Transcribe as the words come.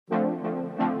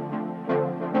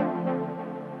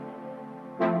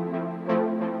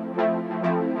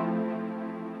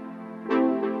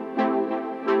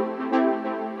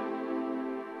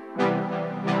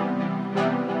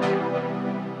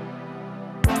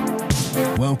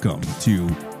Welcome to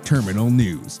Terminal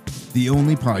News, the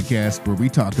only podcast where we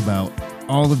talk about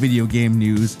all the video game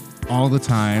news all the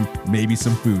time, maybe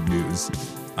some food news.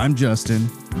 I'm Justin.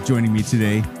 Joining me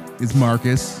today is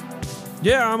Marcus.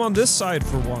 Yeah, I'm on this side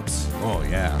for once. Oh,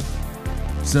 yeah.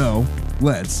 So,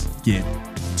 let's get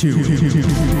to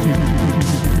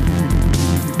it.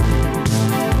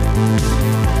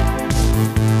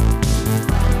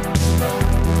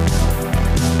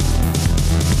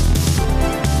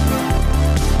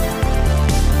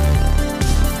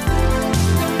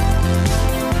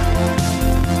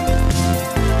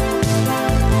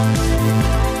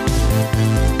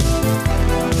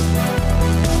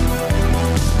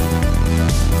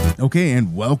 Okay,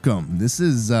 and welcome. This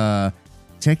is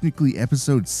technically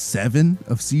episode 7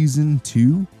 of season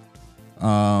 2.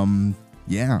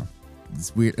 Yeah,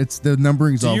 it's weird. It's the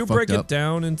numbering's all fucked up. Do you break it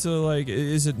down into like,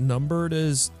 is it numbered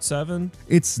as 7?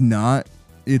 It's not.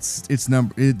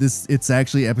 It's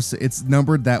actually episode. It's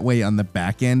numbered that way on the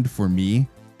back end for me.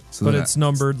 So but it's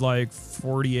numbered like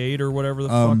 48 or whatever the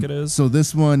fuck it is. So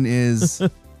this one is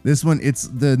this one. It's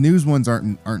the news ones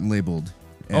aren't labeled.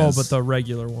 But the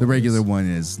regular one. The regular one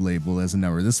is labeled as a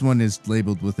number. This one is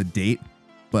labeled with a date,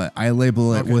 but I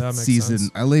label it with season.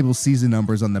 Sense. I label season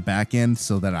numbers on the back end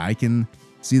so that I can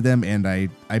see them, and I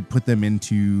put them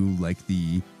into like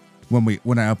the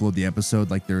when I upload the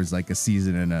episode, like there's like a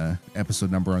season and a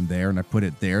episode number on there, and I put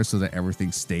it there so that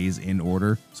everything stays in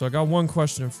order. So I got one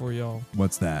question for y'all.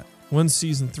 What's that? When's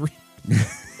season 3?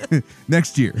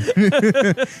 Next year,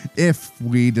 if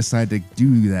we decide to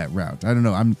do that route. I don't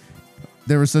know.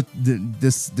 There was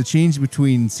the change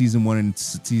between season 1 and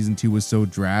season 2 was so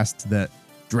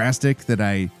drastic that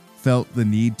I felt the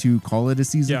need to call it a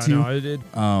season 2.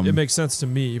 No, it makes sense to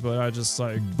me, but I just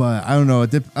like. But I don't know.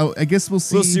 I guess we'll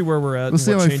see. We'll see where we're at. We'll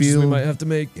see what how I changes feel. We might have to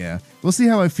make. Yeah, we'll see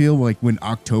how I feel like when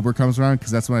October comes around,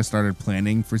 because that's when I started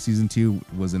planning for season 2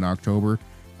 was in October.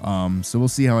 So we'll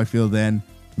see how I feel then.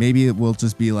 Maybe it will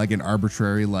just be like an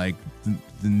arbitrary like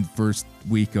the first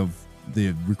week of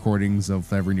the recordings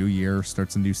of every new year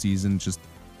starts a new season just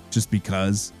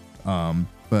because.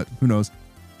 But who knows?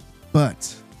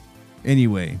 But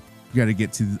anyway, we got to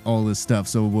get to all this stuff.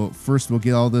 So we'll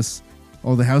get all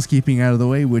the housekeeping out of the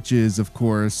way, which is of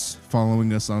course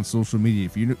following us on social media.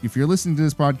 If you're listening to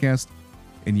this podcast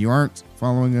and you aren't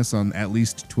following us on at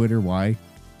least Twitter, why?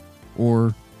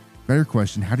 Or better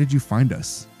question, how did you find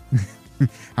us?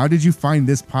 How did you find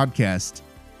this podcast?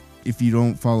 If you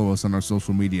don't follow us on our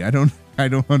social media, I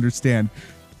don't understand.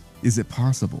 Is it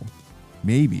possible?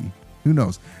 Maybe. Who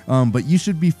knows? But you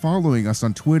should be following us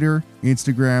on Twitter,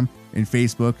 Instagram, and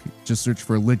Facebook. Just search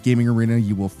for Lit Gaming Arena.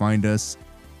 You will find us.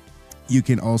 You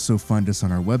can also find us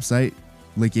on our website,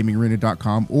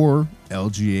 litgamingarena.com or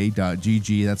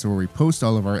lga.gg. That's where we post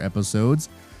all of our episodes.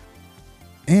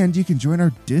 And you can join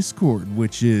our Discord,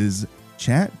 which is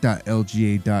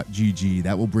chat.lga.gg.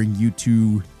 That will bring you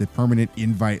to the permanent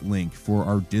invite link for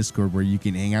our Discord where you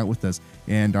can hang out with us.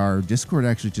 And our Discord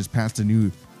actually just passed a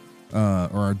new, or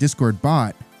our Discord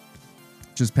bot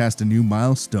just passed a new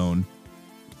milestone.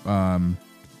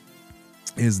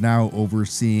 Is now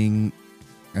overseeing,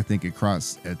 I think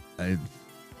across,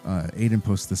 Aiden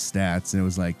posted the stats, and it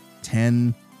was like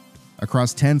 10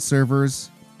 across 10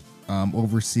 servers,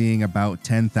 overseeing about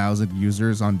 10,000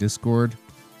 users on Discord.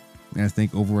 And I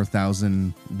think over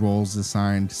 1,000 roles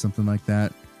assigned, something like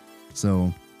that.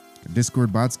 So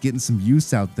Discord bot's getting some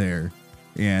use out there.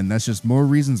 And that's just more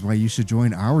reasons why you should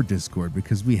join our Discord,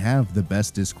 because we have the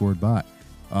best Discord bot.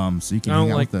 So you can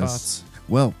hang out with us. Bots.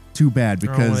 Well, too bad,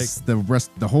 because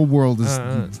the whole world is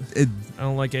I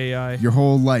don't like AI. Your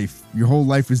whole life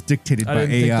is dictated by AI. I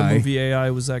didn't think the movie AI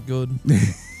was that good.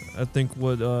 I think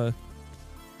what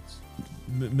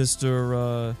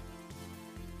Mr.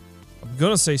 I'm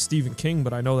gonna say Stephen King,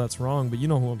 but I know that's wrong. But you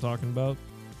know who I'm talking about.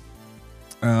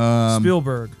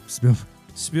 Spielberg.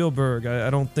 Spielberg. I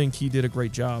don't think he did a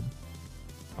great job.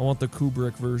 I want the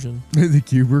Kubrick version. The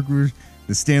Kubrick version?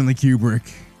 The Stanley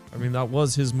Kubrick. I mean, that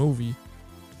was his movie.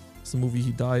 It's the movie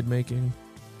he died making.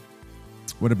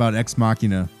 What about Ex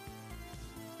Machina?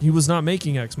 He was not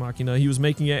making Ex Machina. He was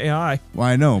making AI. Well,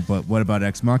 I know, but what about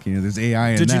Ex Machina? There's AI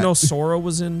in that. Did you know Sora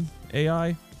was in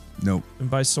AI? Nope. And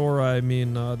by Sora, I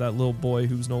mean that little boy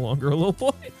who's no longer a little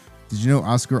boy. Did you know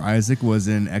Oscar Isaac was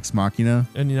in Ex Machina?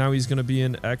 And now he's gonna be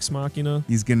in Ex Machina.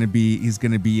 He's gonna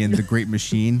be in The Great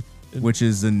Machine, which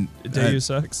is an Deus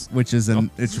Ex, which is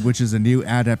a new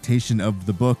adaptation of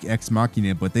the book Ex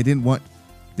Machina. But they didn't want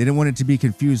it to be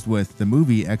confused with the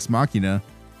movie Ex Machina,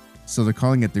 so they're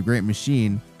calling it The Great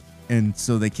Machine, and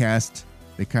so they cast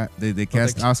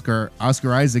Oscar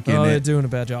Isaac in it. Oh, they're doing a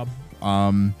bad job.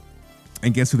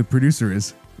 And guess who the producer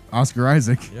is? Oscar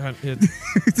Isaac. Yeah,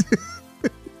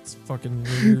 it's fucking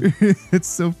weird. It's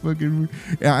so fucking weird.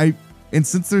 Yeah, and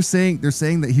since they're saying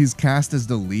that he's cast as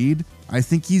the lead, I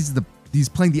think he's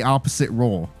playing the opposite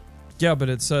role. Yeah, but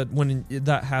it said when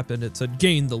that happened, it said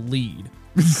gain the lead.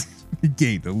 He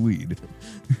gained the lead.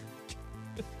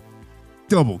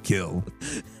 Double kill.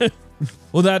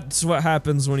 Well, that's what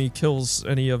happens when he kills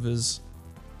any of his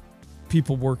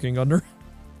people working under.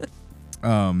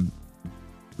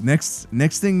 Next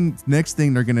thing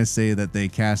they're gonna say that they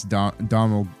cast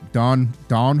Domhnall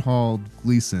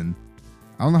Gleeson.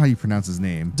 I don't know how you pronounce his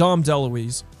name. Dom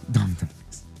DeLuise.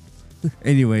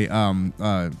 Anyway,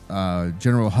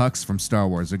 General Hux from Star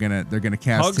Wars. They're gonna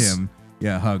cast Hugs? him.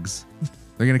 Yeah, Hugs.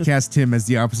 They're gonna cast him as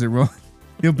the opposite role.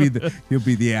 He'll be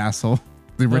the asshole,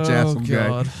 the rich asshole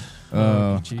guy.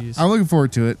 Jeez. I'm looking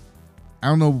forward to it. I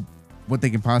don't know what they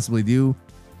can possibly do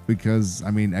because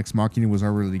I mean Ex Machina was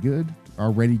already good,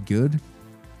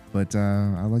 but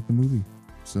I like the movie.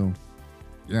 So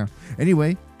yeah.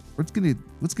 Anyway, let's get into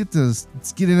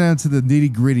the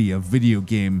nitty gritty of video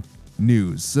game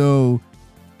news. So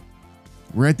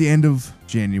we're at the end of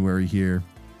January here,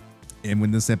 and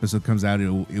when this episode comes out,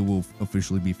 it will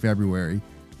officially be February.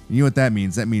 You know what that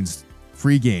means? That means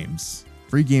free games.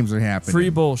 Free games are happening. Free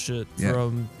bullshit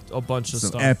from a bunch of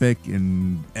stuff. Epic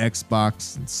and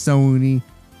Xbox and Sony.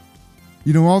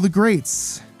 You know, all the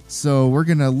greats. So we're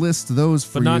going to list those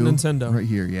for you. But not Nintendo. Right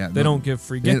here, yeah. They don't give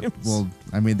free games. Well,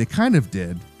 I mean, they kind of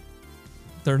did.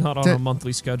 They're not on a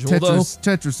monthly schedule, though.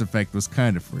 Tetris Effect was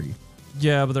kind of free.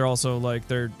 Yeah, but they're also like,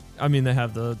 they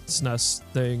have the SNES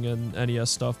thing and NES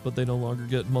stuff, but they no longer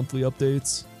get monthly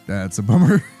updates. That's a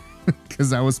bummer,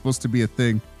 because that was supposed to be a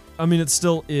thing. I mean, it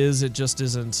still is. It just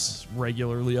isn't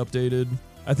regularly updated.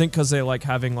 I think because they like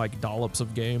having like dollops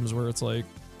of games where it's like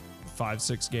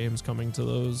 5-6 games coming to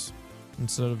those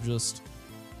instead of just.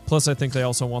 Plus, I think they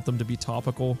also want them to be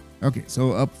topical. Okay,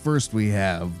 so up first we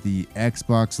have the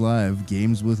Xbox Live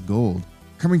Games with Gold.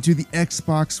 Coming to the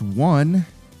Xbox One,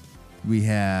 we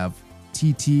have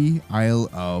TT Isle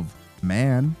of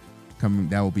Man.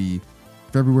 That will be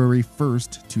February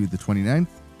 1st to the 29th.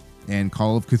 And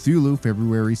Call of Cthulhu,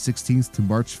 February 16th to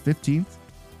March 15th.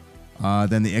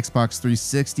 Then the Xbox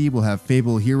 360 will have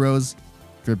Fable Heroes,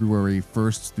 February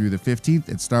 1st through the 15th.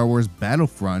 And Star Wars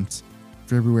Battlefront,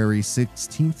 February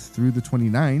 16th through the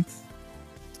 29th.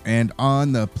 And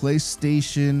on the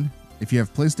PlayStation, if you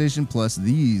have PlayStation Plus,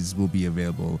 these will be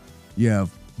available. You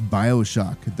have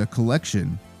BioShock, the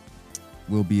collection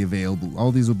will be available.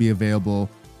 All these will be available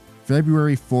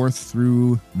February 4th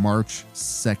through March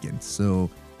 2nd. So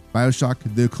BioShock,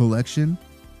 the collection,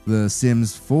 The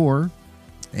Sims 4,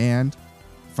 and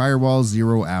Firewall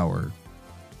Zero Hour.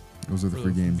 Those are the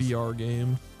free games. VR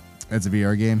game. That's a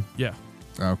VR game? Yeah.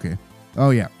 Okay. Oh,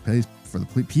 yeah. For the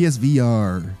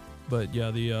PSVR. But yeah,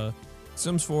 the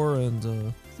Sims 4 and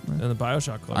the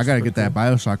BioShock collection. I gotta get that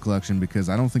BioShock collection because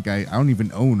I don't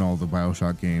even own all the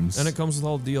BioShock games. And it comes with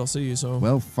all the DLC, so.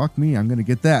 Well, fuck me. I'm gonna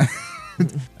get that.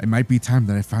 It might be time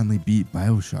that I finally beat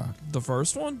BioShock. The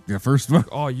first one? The first one.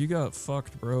 Oh, you got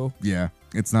fucked, bro. Yeah.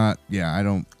 It's not. Yeah,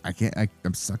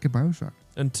 I'm stuck at BioShock.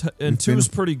 And 2 is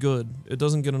pretty good. It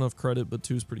doesn't get enough credit, but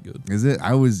 2 is pretty good. Is it?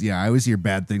 I always hear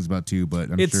bad things about 2,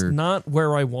 but I'm sure. It's not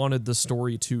where I wanted the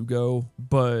story to go,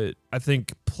 but I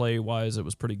think play-wise it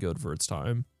was pretty good for its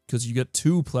time. Because you get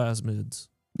 2 plasmids.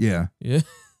 Yeah. Yeah.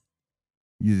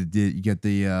 You get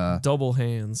the double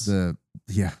hands.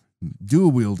 Dual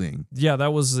wielding. Yeah,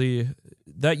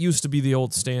 that used to be the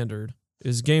old standard.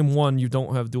 Is game 1 you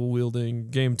don't have dual wielding,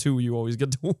 game 2 you always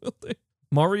get dual wielding.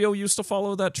 Mario used to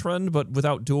follow that trend, but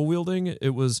without dual wielding,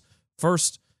 it was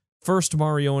first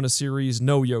Mario in a series,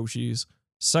 no Yoshis.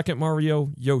 Second Mario,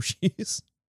 Yoshis.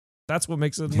 That's what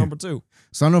makes it number 2.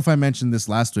 So I don't know if I mentioned this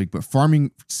last week, but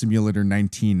Farming Simulator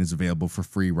 19 is available for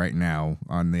free right now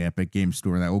on the Epic Games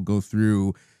Store. That will go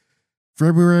through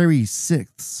February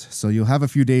 6th. So you'll have a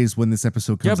few days when this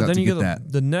episode comes out to get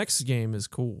that. The next game is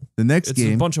cool. It's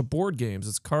a bunch of board games.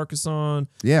 It's Carcassonne.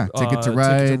 Yeah, Ticket to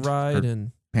Ride,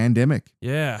 and Pandemic.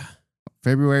 Yeah.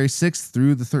 February 6th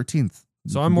through the 13th.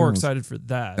 So I'm more excited for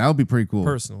that. That would be pretty cool.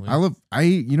 Personally.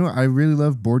 I really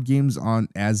love board games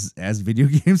as video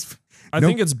games. I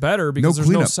think it's better because there's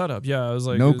no setup. Yeah, I was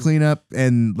like no cleanup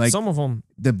and like some of them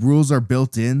the rules are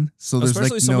built in. So there's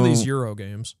especially like some of these Euro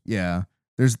games. Yeah.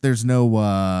 There's no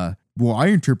well, I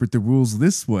interpret the rules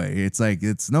this way. It's like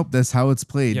nope, that's how it's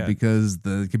played because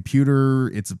the computer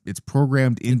it's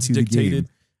programmed into the game.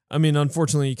 I mean,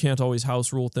 unfortunately, you can't always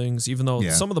house rule things, even though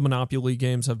some of the Monopoly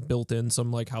games have built in some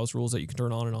like house rules that you can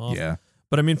turn on and off. Yeah.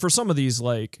 But I mean, for some of these,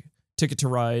 like Ticket to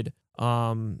Ride,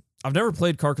 I've never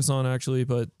played Carcassonne actually,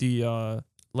 but the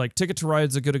like Ticket to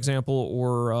Ride's a good example,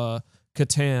 or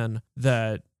Catan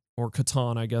or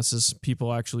Catan, I guess, as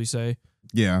people actually say.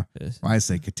 Yeah, I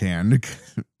say Catan.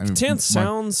 I mean, Catan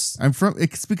sounds. I'm from.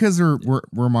 It's because we're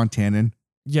Montanan.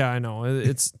 Yeah, I know.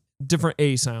 It's different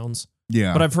A sounds.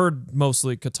 Yeah, but I've heard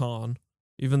mostly Catan,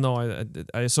 even though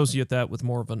I associate that with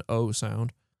more of an O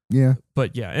sound. Yeah,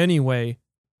 but yeah. Anyway,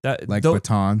 that like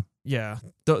baton. Yeah,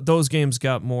 those games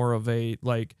got more of a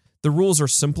like. The rules are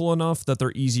simple enough that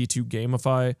they're easy to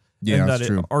gamify. Yeah, and that's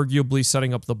true. Arguably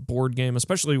setting up the board game,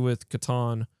 especially with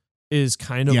Catan, is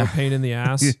kind of a pain in the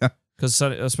ass. Because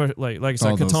especially like I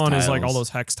said, Catan is like all those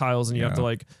hex tiles, and you have to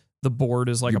like the board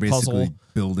is like You're a puzzle. Basically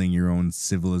building your own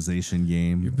civilization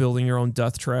game. You're building your own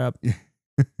death trap.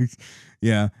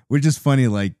 Yeah, which is funny.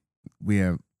 Like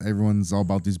everyone's all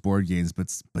about these board games,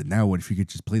 but now what if you could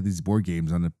just play these board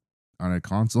games on a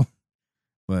console?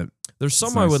 But there's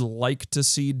some I would like to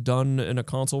see done in a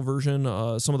console version.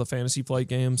 Some of the Fantasy Flight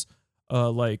games,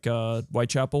 like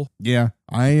Whitechapel. Yeah,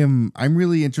 I'm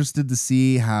really interested to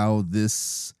see how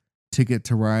this Ticket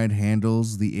to Ride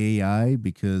handles the AI,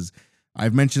 because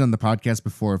I've mentioned on the podcast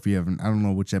before, if you haven't, I don't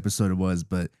know which episode it was,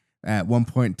 but at one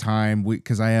point in time,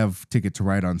 because I have Ticket to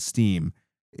Ride on Steam,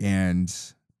 and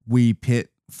we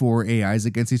pit 4 AIs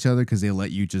against each other because they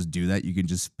let you just do that. You can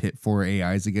just pit 4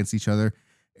 AIs against each other.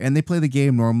 And they play the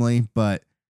game normally, but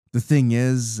the thing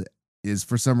is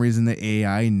for some reason the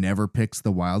AI never picks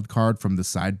the wild card from the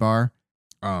sidebar.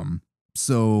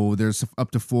 So there's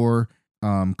up to 4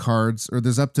 cards, or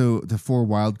there's up to 4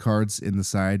 wild cards in the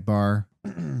sidebar,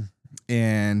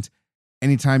 and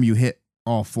anytime you hit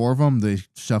all 4 of them, they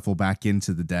shuffle back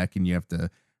into the deck, and you have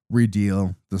to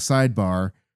redeal the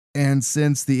sidebar. And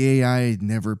since the AI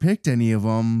never picked any of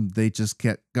them, they just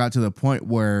got to the point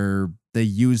where they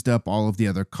used up all of the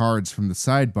other cards from the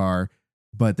sidebar,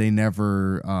 but they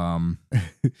never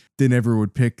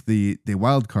would pick the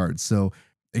wild cards. So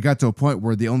it got to a point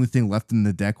where the only thing left in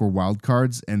the deck were wild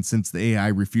cards, and since the AI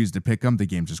refused to pick them, the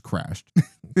game just crashed.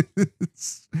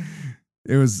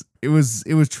 It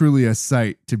was truly a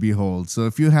sight to behold. So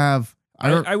if you have,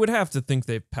 I would have to think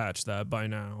they've patched that by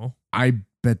now. I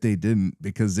bet they didn't,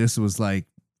 because this was like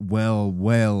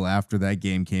well after that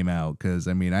game came out. Because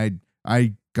I mean,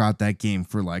 I got that game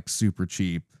for like super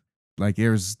cheap. Like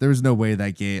there's no way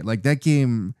that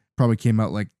game probably came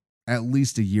out like at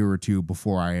least a year or 2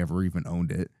 before I ever even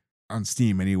owned it on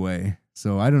Steam anyway.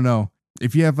 So I don't know.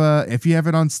 If you have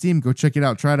it on Steam, go check it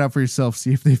out. Try it out for yourself.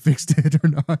 See if they fixed it or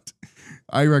not.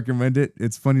 I recommend it.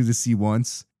 It's funny to see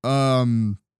once.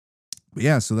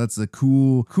 Yeah, so that's the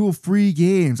cool free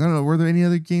games. I don't know. Were there any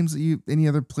other games any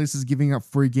other places giving out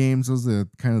free games? Those are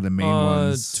kind of the main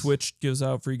ones. Twitch gives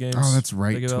out free games. Oh, that's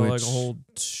right. They give Twitch. out like a whole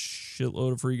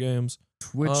shitload of free games.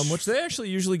 Twitch, which they actually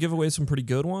usually give away some pretty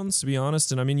good ones, to be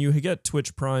honest. And I mean, you get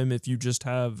Twitch Prime if you just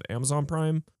have Amazon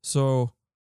Prime. So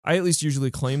I at least usually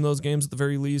claim those games at the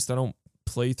very least. I don't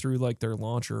play through like their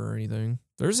launcher or anything.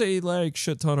 There's a like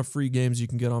shit ton of free games you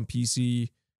can get on PC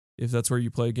if that's where you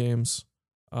play games.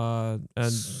 And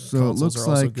so it looks are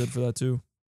also like good for that too.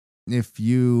 If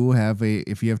you have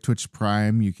Twitch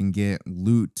Prime, you can get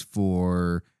loot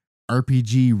for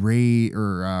RPG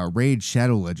Raid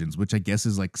Shadow Legends, which I guess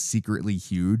is like secretly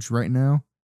huge right now,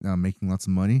 making lots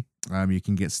of money. You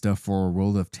can get stuff for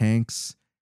World of Tanks.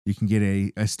 You can get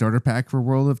a starter pack for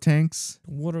World of Tanks.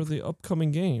 What are the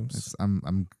upcoming games?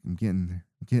 I'm getting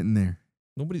there.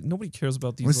 Nobody cares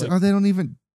about these. They don't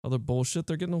even other bullshit.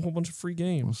 They're getting a whole bunch of free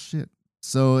games. Well, shit.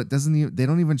 So they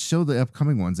don't even show the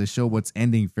upcoming ones. They show what's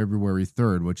ending February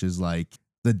 3rd, which is like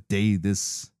the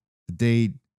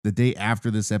day after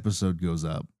this episode goes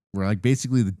up. We're like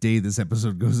basically the day this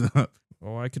episode goes up.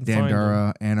 Oh, I can find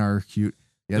them. Anarchy. Yeah,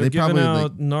 they're they probably giving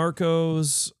out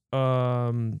Narcos,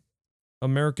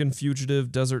 American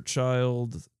Fugitive, Desert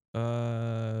Child,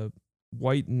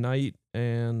 White Knight,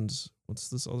 and what's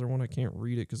this other one? I can't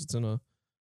read it because it's in a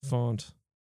font.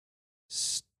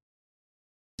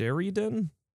 Steriden?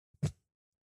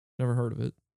 Never heard of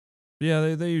it. But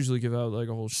yeah, they usually give out like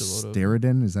a whole shitload of.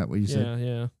 Steriden? Is that what you said?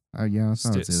 Yeah. Yeah, I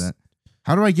thought I'd say that.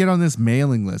 How do I get on this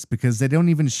mailing list? Because they don't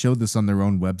even show this on their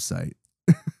own website.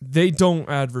 They don't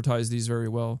advertise these very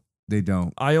well. They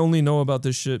don't. I only know about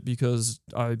this shit because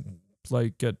I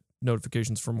like get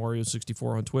notifications from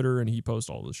Mario64 on Twitter, and he posts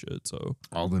all this shit. So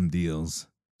all them deals.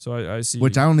 So I see.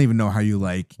 Which I don't even know how you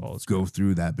like go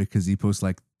through that, because he posts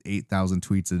like 8,000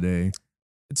 tweets a day.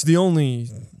 It's the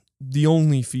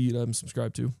only feed I'm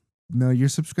subscribed to. No, you're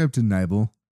subscribed to Nibel.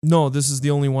 No, this is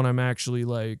the only one I'm actually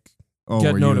like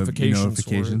get notifications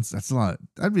for. That's a lot.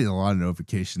 That'd be a lot of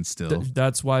notifications still.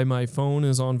 That's why my phone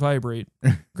is on vibrate.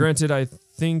 Granted, I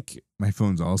think My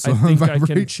phone's also I on think I can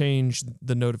vibrate. change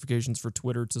the notifications for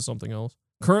Twitter to something else.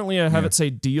 Currently, I have Yeah. it say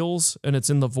deals, and it's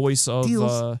in the voice of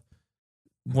Deals.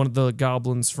 one of the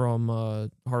goblins from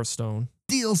Hearthstone.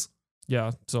 Deals.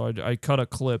 Yeah, so I cut a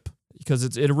clip because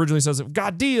it originally says it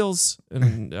got deals,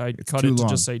 and I cut too it to long.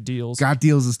 just say deals. Got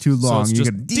deals is too So long. it's You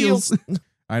just got deals.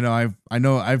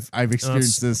 I've experienced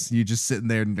That's- this. You just sitting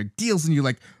there and like deals, and you're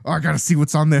like, oh, I gotta see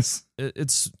what's on this.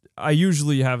 It's I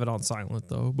usually have it on silent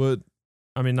though, but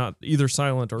I mean not either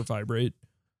silent or vibrate,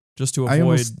 just to I avoid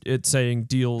almost- it saying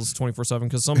deals 24/7.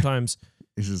 Because sometimes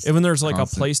It's just when there's like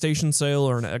constant. a PlayStation sale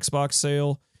or an Xbox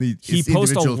sale, he It's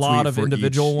posts a individual lot tweet of for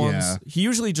individual each, ones. Yeah. He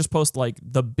usually just posts like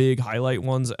the big highlight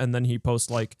ones, and then he posts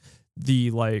like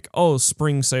the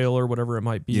spring sale or whatever it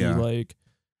might be. Yeah. Like,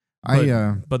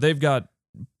 but they've got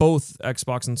both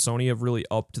Xbox and Sony have really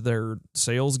upped their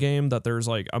sales game. That there's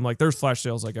there's flash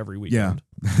sales like every yeah.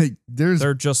 weekend. There's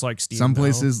They're just like Steam. some now.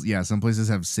 places, some places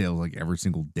have sales like every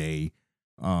single day.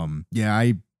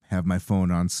 I have my phone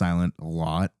on silent a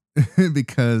lot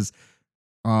because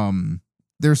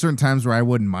there are certain times where I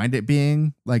wouldn't mind it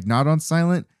being like not on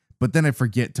silent, but then I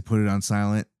forget to put it on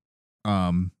silent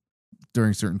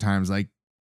during certain times. Like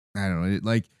I don't know,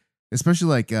 like especially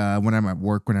like when I'm at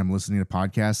work, when I'm listening to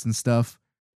podcasts and stuff.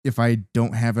 If I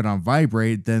don't have it on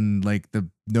vibrate, then like the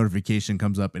notification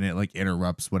comes up and it like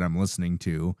interrupts what I'm listening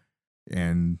to,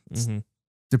 and Mhm.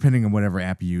 depending on whatever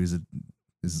app you use, it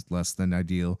is less than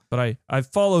ideal. But I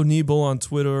follow Nebel on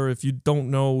Twitter. If you don't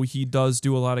know, he does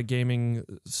do a lot of gaming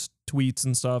tweets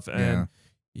and stuff, and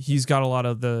he's got a lot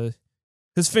of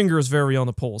his finger is very on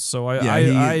the pulse. So He I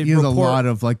has a report lot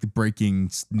of like the breaking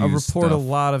I news report a stuff.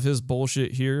 lot of his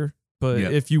bullshit here. But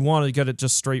Yep. if you want to get it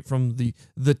just straight from the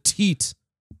teat,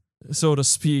 so to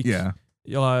speak, Yeah,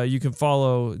 you can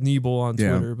follow Nebel on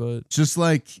Yeah. Twitter. But just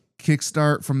like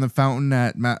Kickstart from the fountain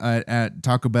at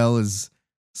Taco Bell is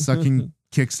sucking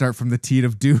Kickstart from the teat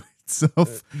of dew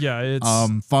itself. yeah,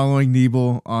 it's Following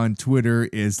Nebel on Twitter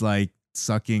is like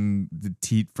sucking the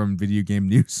teat from video game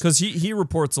news. because he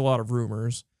reports a lot of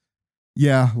rumors.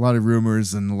 Yeah, a lot of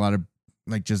rumors and a lot of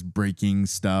like just breaking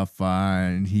stuff.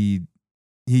 And he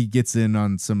gets in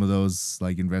on some of those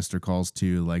like investor calls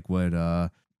too, like what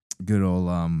good old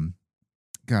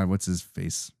God, what's his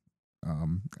face? I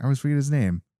always forget his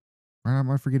name. Why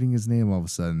am I forgetting his name all of a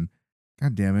sudden?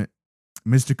 God damn it.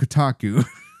 Mr. Kotaku.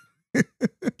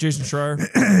 Jason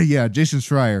Schreier. Yeah, Jason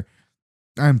Schreier.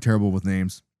 I'm terrible with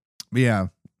names. But yeah,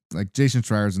 like Jason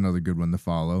Schreier is another good one to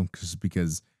follow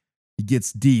because he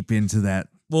gets deep into that.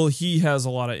 Well, he has a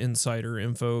lot of insider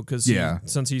info because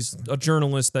since he's a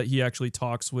journalist, that he actually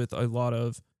talks with a lot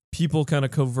of people kind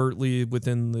of covertly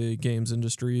within the games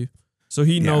industry. So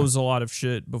he knows a lot of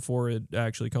shit before it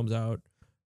actually comes out.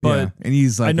 But and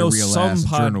he's like I know a real some ass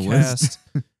journalist.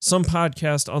 some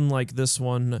podcast, unlike this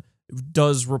one,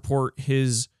 does report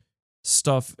his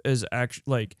stuff as actually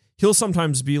like he'll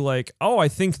sometimes be like, "Oh, I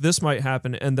think this might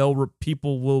happen," and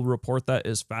people will report that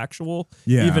as factual,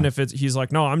 Yeah. even if he's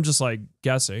like, "No, I'm just like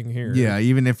guessing here." Yeah,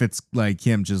 even if it's like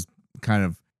him just kind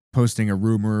of posting a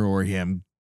rumor or him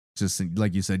just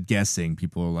like you said guessing,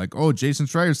 people are like, "Oh, Jason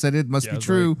Schreier said it must be it's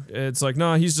true." Like, it's like,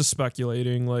 no, he's just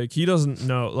speculating. Like he doesn't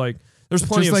know. Like there's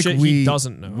plenty Just of like shit he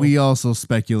doesn't know. We also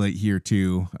speculate here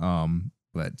too,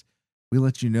 but we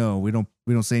let you know we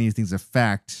don't say anything's a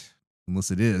fact unless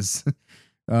it is.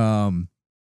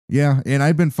 Yeah, and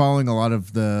I've been following a lot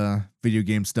of the video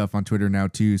game stuff on Twitter now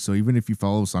too. So even if you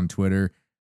follow us on Twitter,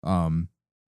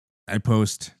 I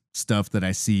post stuff that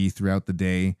I see throughout the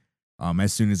day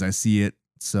as soon as I see it.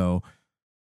 So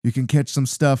you can catch some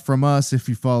stuff from us if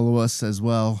you follow us as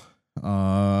well.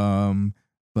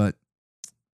 But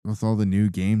with all the new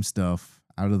game stuff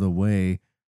out of the way,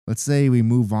 let's say we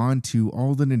move on to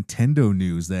all the Nintendo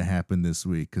news that happened this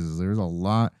week because there's a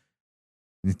lot.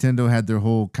 Nintendo had their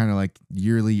whole kind of like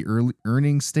yearly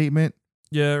earnings statement.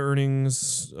 Yeah,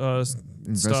 earnings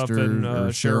stuff and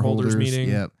or shareholders meeting.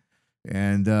 Yep.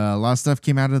 And a lot of stuff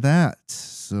came out of that.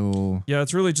 So yeah,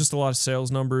 it's really just a lot of sales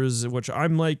numbers, which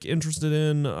I'm like interested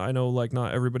in. I know like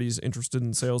not everybody's interested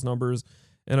in sales numbers.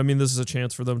 And I mean, this is a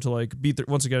chance for them to like beat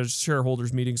once again, it's a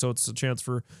shareholders meeting. So it's a chance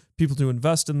for people to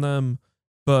invest in them.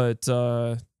 But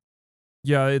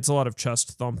yeah, it's a lot of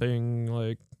chest thumping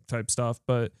like type stuff.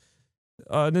 But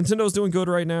Nintendo's doing good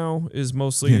right now is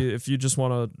mostly if you just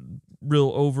want a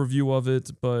real overview of it.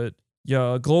 But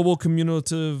yeah, global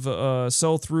cumulative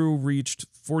sell-through reached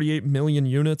 48 million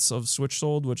units of Switch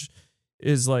sold, which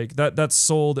is like that's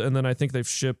sold. And then I think they've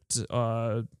shipped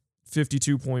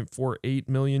 52.48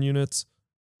 million units,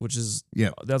 which is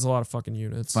that's a lot of fucking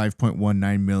units.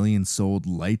 5.19 million sold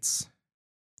lights.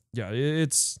 Yeah,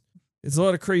 it's a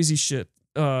lot of crazy shit.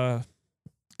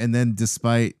 And then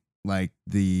despite like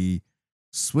the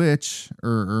Switch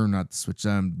or not the Switch,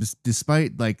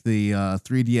 despite like the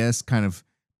 3DS kind of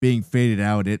being faded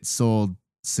out, it sold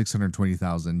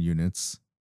 620,000 units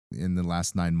in the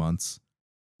last 9 months,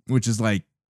 which is like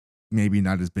maybe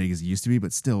not as big as it used to be,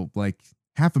 but still like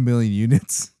 500,000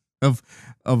 units of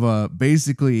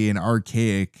basically an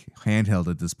archaic handheld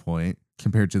at this point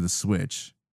compared to the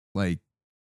Switch. Like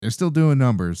they're still doing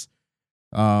numbers.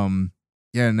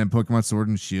 Yeah, and then Pokemon Sword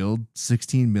and Shield,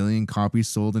 16 million copies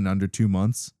sold in under 2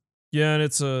 months. Yeah, and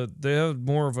they have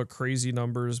more of a crazy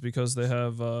numbers because they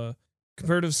have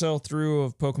comparative sell through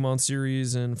of Pokemon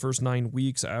series in first 9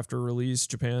 weeks after release,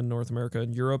 Japan, North America,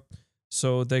 and Europe.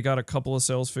 So they got a couple of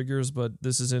sales figures, but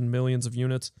this is in millions of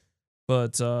units.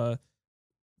 But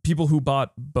people who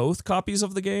bought both copies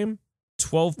of the game,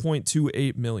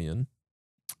 12.28 million.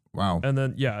 Wow. And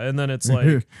then it's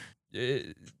like,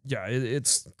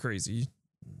 it's crazy.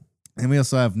 And we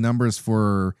also have numbers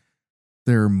for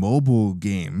their mobile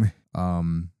game. How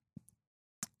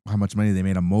much money they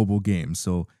made on mobile games.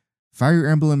 So Fire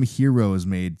Emblem Heroes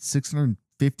made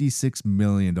 $656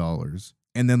 million.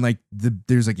 And then like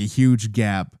there's like a huge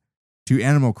gap to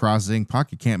Animal Crossing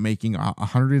Pocket Camp making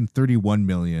 $131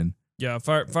 million. Yeah,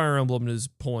 Fire Emblem is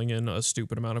pulling in a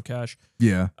stupid amount of cash.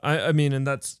 Yeah. I mean, and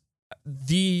that's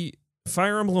the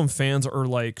Fire Emblem fans are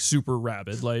like super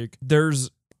rabid. Like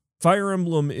Fire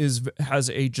Emblem has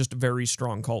a just very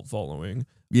strong cult following.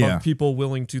 Yeah. Of people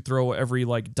willing to throw every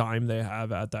like dime they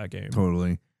have at that game.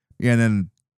 Totally. Yeah, and then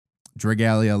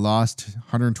Dragalia lost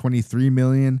 123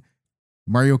 million.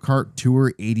 Mario Kart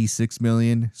Tour 86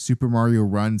 million. Super Mario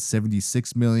Run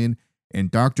 76 million.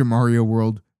 And Dr. Mario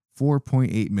World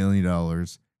 $4.8 million.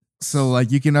 So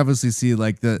like you can obviously see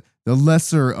like the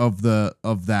lesser of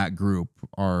that group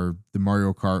are the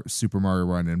Mario Kart, Super Mario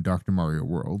Run, and Dr. Mario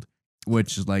World,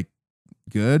 which is like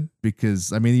good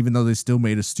because I mean even though they still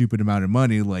made a stupid amount of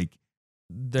money, like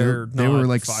they were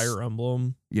like Fire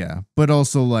Emblem. Yeah, but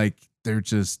also like they're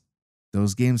just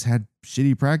those games had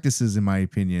shitty practices in my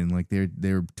opinion. Like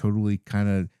they're totally kind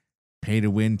of pay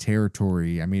to win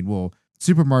territory. I mean, well,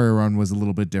 Super Mario Run was a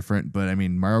little bit different, but I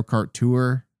mean Mario Kart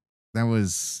Tour, that one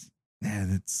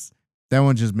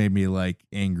just made me like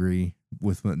angry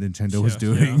with what Nintendo was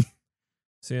doing. Yeah.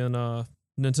 Seeing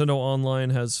Nintendo Online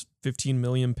has 15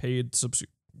 million paid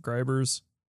subscribers,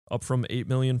 up from 8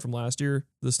 million from last year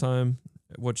this time,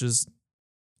 which is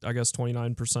I guess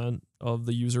 29% of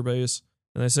the user base.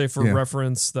 And they say for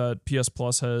reference that PS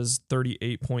Plus has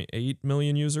 38.8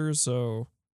 million users. So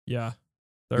yeah,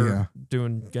 they're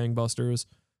doing gangbusters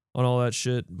on all that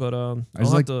shit. But I'll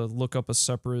have to look up a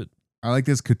separate. I like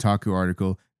this Kotaku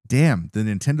article. Damn, the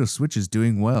Nintendo Switch is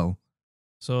doing well.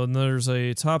 So there's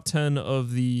a top 10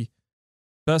 of the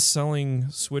best-selling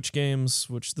Switch games,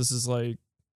 which this is like,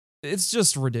 it's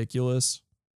just ridiculous.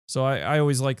 So I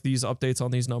always like these updates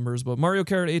on these numbers. But Mario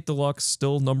Kart 8 Deluxe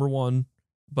still number one,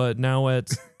 but now at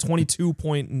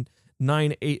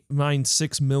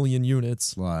 22.96 million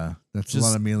units. Wow, that's a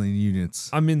lot of million units.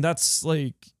 I mean, that's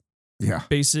like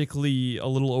basically a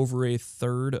little over a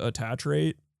third attach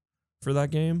rate for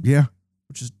that game. Yeah.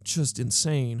 Which is just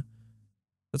insane.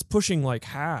 That's pushing like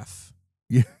half.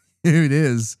 Yeah, it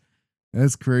is.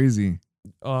 That's crazy.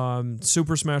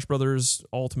 Super Smash Brothers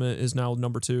Ultimate is now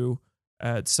number 2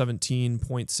 at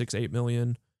 17.68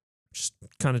 million. Just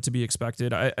kind of to be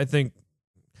expected. I think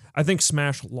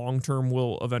Smash long term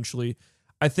will eventually.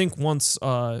 I think once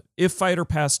if Fighter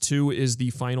Pass 2 is the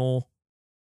final,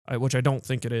 which I don't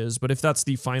think it is, but if that's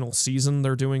the final season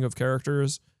they're doing of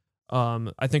characters,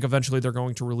 I think eventually they're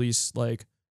going to release like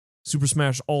Super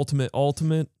Smash Ultimate,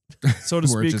 so to Where it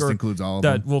speak, just or includes all of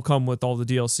that them. will come with all the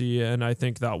DLC, and I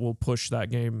think that will push that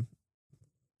game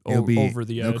over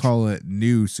the edge. They'll call it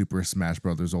New Super Smash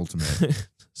Brothers Ultimate.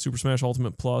 Super Smash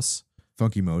Ultimate Plus.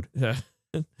 Funky mode. Yeah.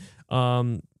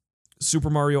 Super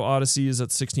Mario Odyssey is at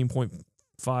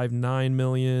 16.59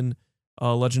 million.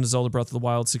 Legend of Zelda Breath of the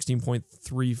Wild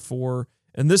 16.34,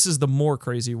 and this is the more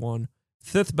crazy one.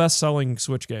 5th best-selling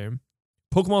Switch game,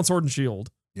 Pokemon Sword and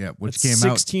Shield. Yeah, which It's came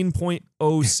out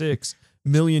 16.06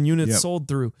 million units sold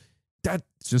through. That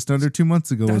just under 2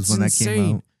 months ago was when that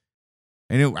came out.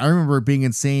 And I remember it being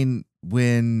insane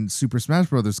when Super Smash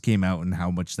Brothers came out and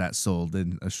how much that sold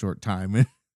in a short time.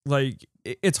 Like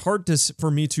it's hard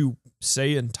for me to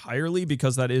say entirely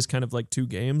because that is kind of like 2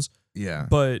 games. Yeah,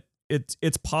 but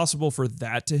it's possible for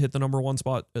that to hit the number 1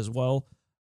 spot as well.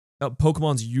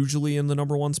 Pokemon's usually in the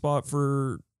number 1 spot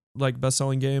for like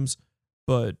best-selling games,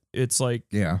 but it's like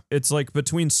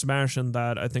between Smash and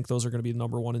that, I think those are going to be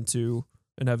number 1 and 2,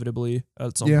 inevitably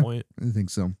at some point. I think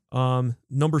so.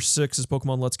 Number 6 is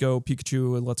Pokemon Let's Go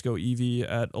Pikachu and Let's Go Eevee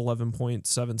at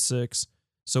 11.76.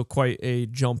 So quite a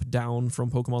jump down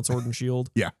from Pokemon Sword and Shield.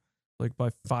 Yeah. Like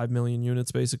by 5 million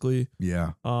units, basically.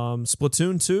 Yeah.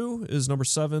 Splatoon 2 is number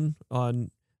 7.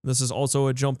 This is also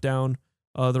a jump down.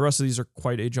 The rest of these are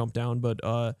quite a jump down, but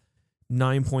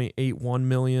 9.81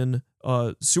 million.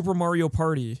 Super Mario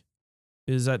Party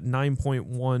is at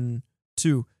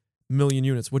 9.12 million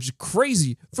units, which is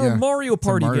crazy for a Mario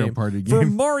Party game. For a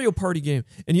Mario Party game.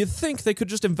 And you'd think they could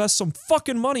just invest some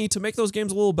fucking money to make those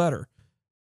games a little better.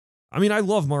 I mean, I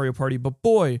love Mario Party, but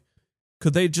boy,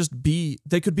 could they just be,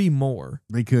 they could be more.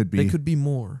 They could be. They could be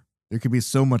more. There could be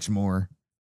so much more.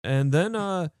 And then,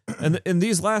 and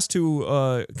these last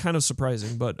two, kind of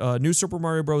surprising, but New Super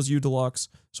Mario Bros. U Deluxe.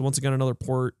 So once again, another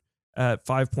port at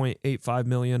 5.85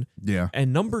 million. Yeah.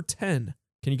 And number 10,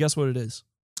 can you guess what it is?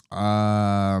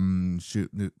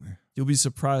 Shoot. You'll be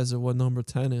surprised at what number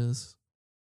 10 is.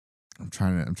 I'm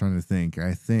trying to think.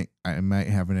 I think I might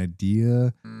have an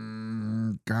idea.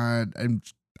 God,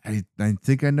 I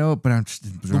think I know it, but I'm just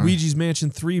Luigi's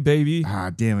Mansion 3, baby. Ah,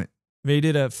 damn it. Made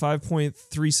it at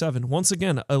 5.37. Once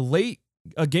again, a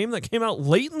game that came out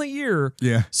late in the year.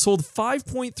 Yeah. Sold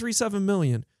 5.37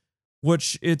 million,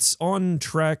 which it's on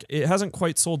track. It hasn't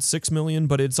quite sold 6 million,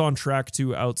 but it's on track to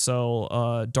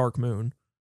outsell Dark Moon.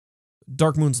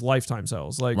 Dark Moon's lifetime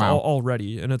sales, like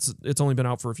already, and it's only been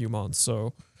out for a few months.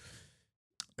 So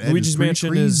that Luigi's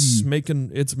Mansion is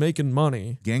making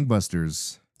money.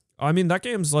 Gangbusters. I mean, that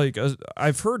game's like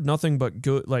I've heard nothing but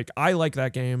good. Like I like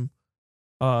that game,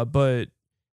 but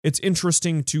it's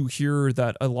interesting to hear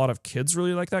that a lot of kids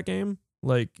really like that game.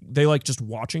 Like they like just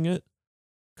watching it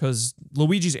because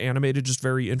Luigi's animated just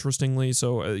very interestingly.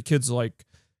 So kids like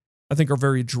I think are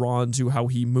very drawn to how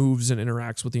he moves and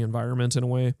interacts with the environment in a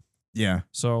way. Yeah.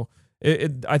 So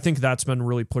I think that's been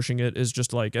really pushing it is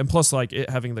just like, and plus like it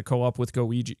having the co-op with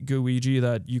Gooigi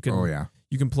that you can,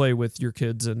 you can play with your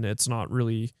kids and it's not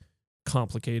really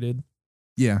complicated.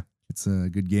 Yeah. It's a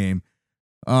good game.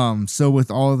 So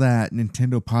with all that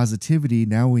Nintendo positivity,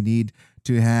 now we need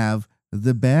to have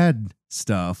the bad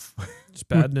stuff. Just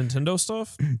bad Nintendo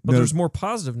stuff? But there's more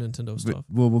positive Nintendo stuff.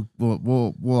 We'll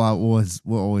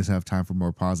always have time for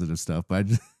more positive stuff, but I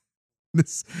just,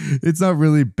 it's not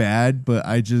really bad, but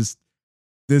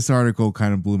this article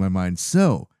kind of blew my mind.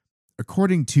 So,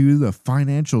 according to the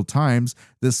Financial Times,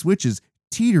 the Switch is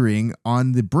teetering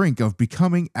on the brink of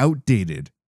becoming outdated.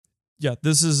 Yeah,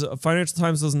 this is Financial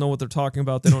Times doesn't know what they're talking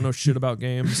about. They don't know shit about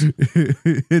games.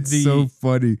 It's so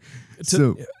funny.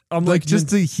 I'm like just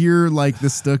to hear like the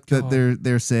stuff that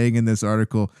they're saying in this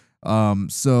article.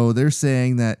 So they're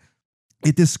saying that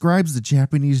it describes the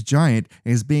Japanese giant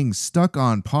as being stuck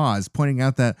on pause, pointing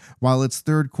out that while its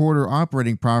third quarter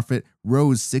operating profit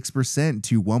rose 6%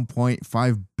 to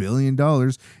 $1.5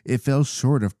 billion, it fell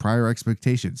short of prior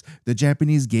expectations. The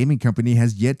Japanese gaming company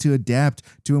has yet to adapt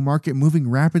to a market moving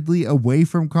rapidly away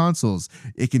from consoles.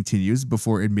 It continues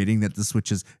before admitting that the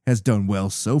Switch has done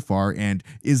well so far and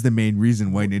is the main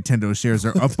reason why Nintendo shares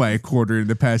are up by a quarter in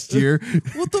the past year.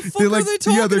 What the fuck are they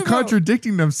talking about? They're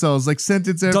contradicting themselves like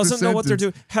sentence after sentence. Doesn't know what they're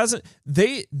doing.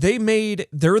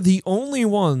 They're the only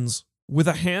ones with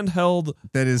a handheld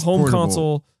that is home portable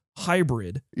console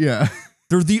hybrid. Yeah.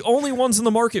 They're the only ones in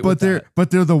the market but they're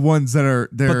the ones that are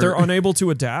but they're unable to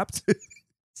adapt.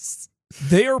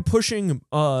 They are pushing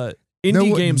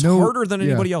indie games harder than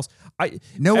anybody else.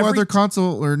 No other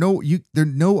console or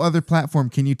no other platform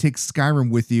can you take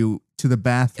Skyrim with you to the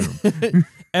bathroom.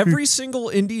 Every single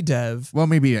indie dev, well,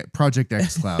 maybe Project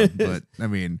xCloud, but I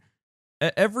mean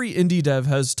every indie dev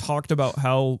has talked about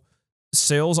how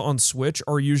sales on Switch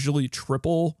are usually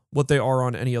triple what they are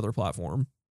on any other platform.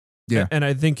 Yeah. And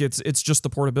I think it's just the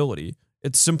portability.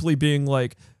 It's simply being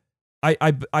like,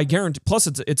 I guarantee, plus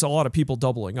it's a lot of people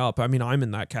doubling up. I mean, I'm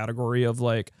in that category of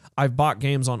like, I've bought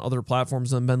games on other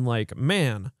platforms and been like,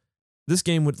 man, this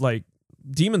game would like,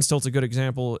 Demon's Tilt's a good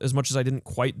example, as much as I didn't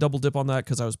quite double dip on that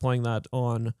because I was playing that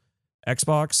on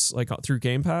Xbox, like through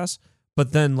Game Pass.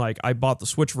 But then like I bought the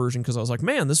Switch version because I was like,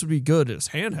 man, this would be good as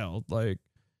handheld. Like,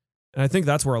 and I think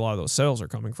that's where a lot of those sales are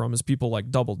coming from is people like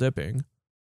double dipping.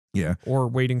 Yeah. Or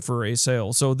waiting for a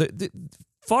sale. So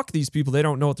fuck these people. They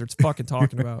don't know what they're fucking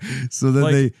talking about. So then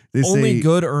like, they only say,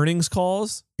 good earnings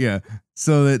calls. Yeah.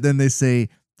 So then they say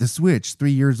the Switch, 3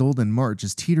 years old in March,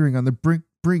 is teetering on the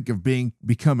brink of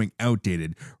becoming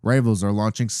outdated. Rivals are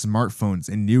launching smartphones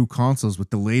and new consoles with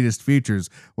the latest features,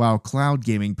 while cloud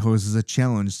gaming poses a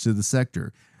challenge to the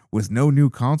sector. With no new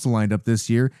console lined up this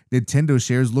year, Nintendo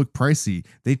shares look pricey.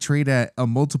 They trade at a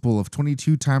multiple of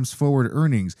 22 times forward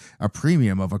earnings, a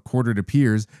premium of a quarter to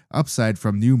peers. Upside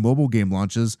from new mobile game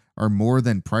launches are more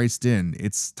than priced in.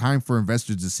 It's time for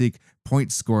investors to seek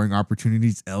point scoring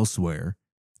opportunities elsewhere.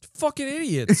 Fucking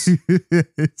idiots.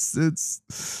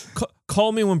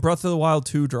 Call me when Breath of the Wild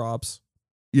 2 drops.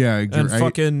 Yeah, and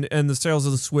fucking and the sales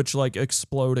of the Switch like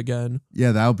explode again.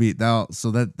 Yeah,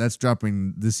 so that's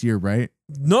dropping this year, right?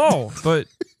 No, but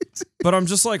I'm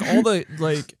just like all the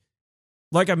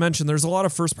like I mentioned, there's a lot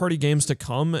of first party games to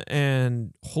come,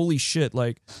 and holy shit,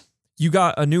 like you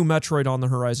got a new Metroid on the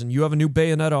horizon, you have a new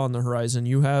Bayonetta on the horizon,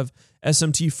 you have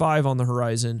SMT5 on the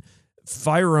horizon.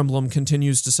 Fire Emblem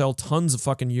continues to sell tons of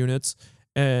fucking units,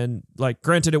 and like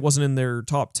granted it wasn't in their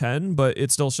top 10, but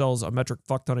it still sells a metric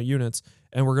fuck ton of units,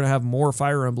 and we're gonna have more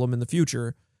Fire Emblem in the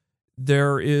future.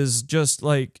 There is just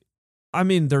like, I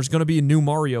mean, there's gonna be a new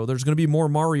Mario, there's gonna be more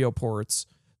Mario ports,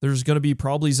 there's gonna be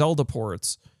probably Zelda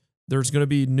ports, there's gonna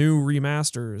be new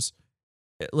remasters.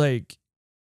 Like,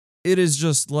 it is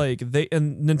just like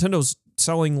and Nintendo's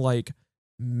selling like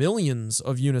millions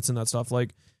of units in that stuff.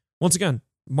 Like, once again,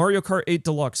 Mario Kart 8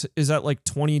 Deluxe is at like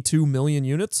 22 million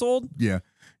units sold. Yeah.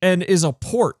 And is a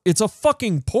port. It's a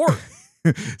fucking port.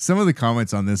 Some of the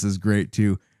comments on this is great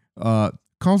too.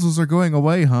 Consoles are going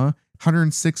away, huh?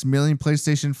 106 million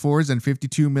PlayStation 4s and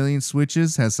 52 million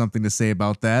Switches has something to say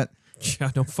about that. Yeah,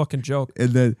 no fucking joke.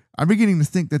 And then I'm beginning to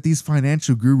think that these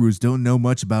financial gurus don't know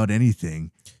much about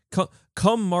anything.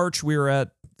 Come March, we're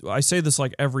at, I say this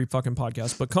like every fucking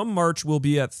podcast, but come March, we'll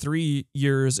be at 3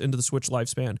 years into the Switch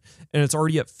lifespan, and it's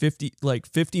already at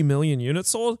 50 million units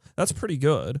sold. That's pretty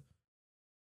good.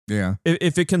 Yeah.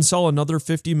 If it can sell another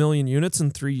 50 million units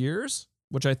in 3 years,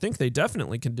 which I think they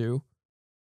definitely can do,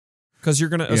 because you're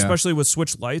going to, especially with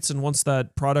Switch Lites, and once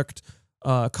that product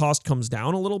cost comes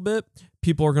down a little bit,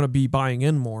 people are going to be buying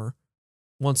in more.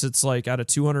 Once it's like at a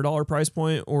 $200 price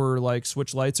point, or like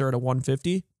Switch Lites are at a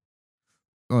 $150.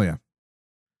 Oh, yeah.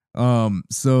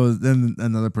 So then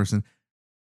another person,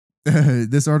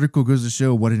 this article goes to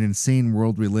show what an insane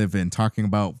world we live in, talking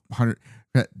about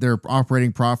their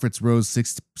operating profits rose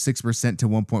 6% to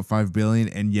 1.5 billion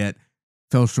and yet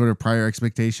fell short of prior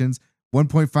expectations.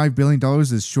 $1.5 billion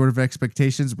is short of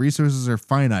expectations. Resources are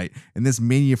finite, and this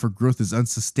mania for growth is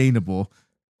unsustainable.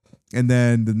 And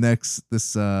then the next,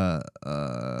 this was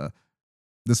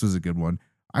a good one.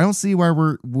 I don't see why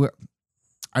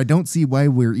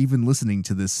we're even listening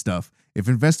to this stuff. If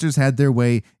investors had their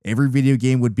way, every video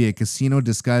game would be a casino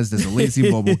disguised as a lazy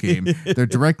mobile game. They're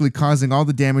directly causing all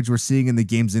the damage we're seeing in the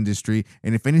games industry.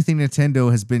 And if anything,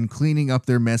 Nintendo has been cleaning up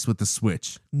their mess with the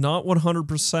Switch. Not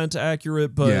 100%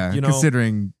 accurate, but yeah,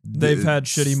 considering they've had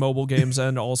shitty mobile games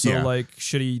and also like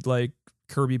shitty like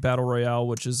Kirby Battle Royale,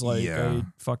 which is like a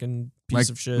fucking piece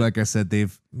of shit. Like I said,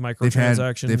 they've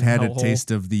microtransaction. They've had a taste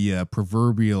of the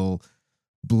proverbial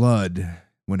blood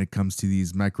when it comes to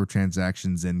these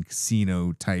microtransactions and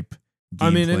casino type gameplay. I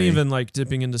mean, and even like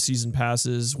dipping into season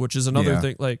passes, which is another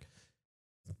thing. Like,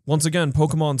 once again,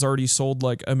 Pokemon's already sold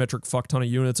like a metric fuck ton of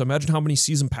units. Imagine how many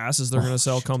season passes they're going to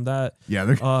sell come that. Yeah,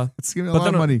 it's going to be a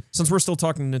lot of money. Since we're still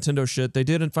talking Nintendo shit, they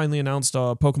did finally announce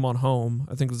Pokemon Home.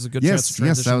 I think this is a good chance to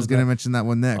transition. Yes, I was going to mention that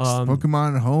one next.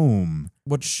 Pokemon Home.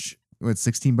 Which... What,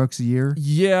 $16 a year?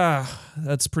 Yeah,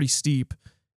 that's pretty steep.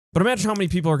 But imagine how many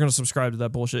people are going to subscribe to that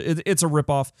bullshit. It's a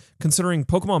ripoff, considering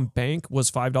Pokemon Bank was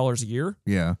 $5 a year.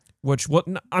 Yeah.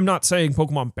 I'm not saying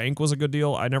Pokemon Bank was a good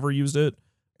deal. I never used it.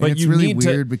 But and it's really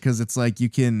weird because it's like you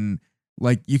can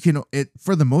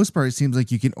for the most part, it seems like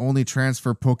you can only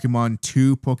transfer Pokemon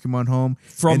to Pokemon Home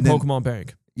from Pokemon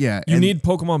Bank. Yeah. You need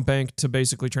Pokemon Bank to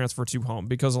basically transfer to Home,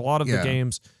 because a lot of the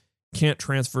games can't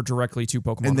transfer directly to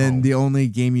Pokemon Home. And then the only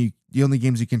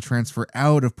games you can transfer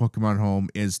out of Pokemon Home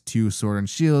is to Sword and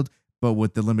Shield, but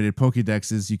with the limited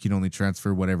Pokédexes, you can only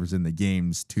transfer whatever's in the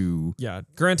games to... Yeah,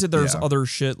 granted, there's other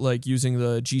shit like using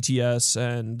the GTS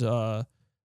and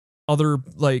other,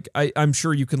 like, I'm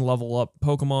sure you can level up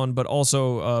Pokemon, but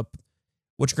also,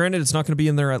 which granted, it's not going to be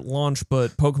in there at launch,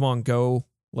 but Pokemon Go,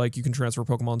 like, you can transfer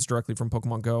Pokemons directly from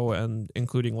Pokemon Go, and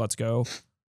including Let's Go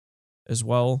as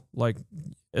well. Like,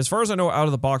 as far as I know, out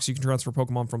of the box, you can transfer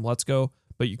Pokemon from Let's Go,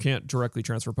 but you can't directly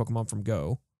transfer Pokemon from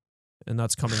Go, and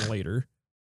that's coming later.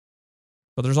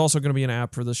 But there's also going to be an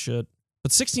app for this shit.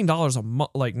 But $16 a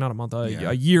month, like not a month,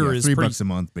 a year is $3 a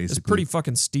month, basically. It's pretty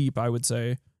fucking steep, I would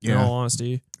say, in all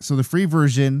honesty. So the free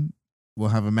version will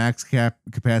have a max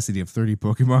capacity of 30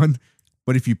 Pokemon,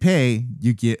 but if you pay,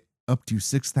 you get up to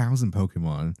 6,000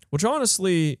 Pokemon. Which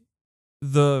honestly,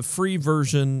 the free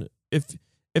version, if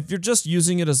you're just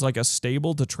using it as like a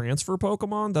stable to transfer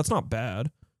Pokemon, that's not bad.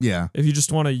 Yeah. If you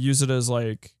just want to use it as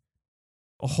like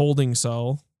a holding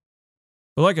cell.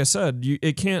 But like I said, you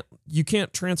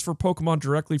can't transfer Pokemon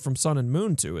directly from Sun and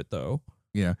Moon to it though.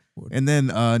 Yeah. And then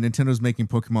Nintendo's making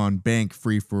Pokemon Bank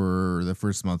free for the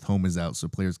first month. Home is out, so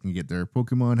players can get their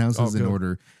Pokemon houses in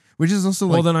order, which is also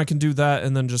well, then I can do that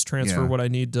and then just transfer what I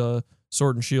need to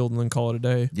Sword and Shield and then call it a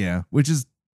day. Yeah, which is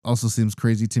also seems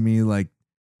crazy to me, like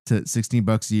to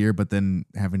 $16 a year, but then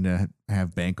having to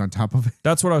have Bank on top of it.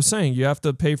 That's what I was saying. You have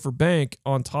to pay for Bank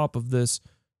on top of this.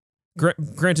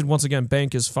 Granted, once again,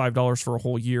 Bank is $5 for a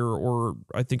whole year, or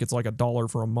I think it's like $1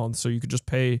 for a month. So you could just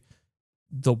pay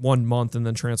the 1 month and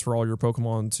then transfer all your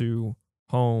Pokemon to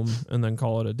Home and then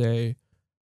call it a day.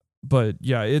 But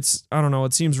yeah, I don't know.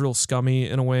 It seems real scummy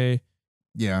in a way.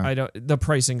 Yeah, the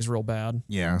pricing's real bad.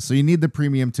 Yeah, so you need the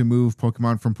premium to move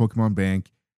Pokemon from Pokemon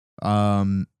Bank.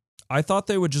 I thought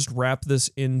they would just wrap this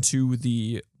into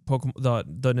the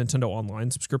the Nintendo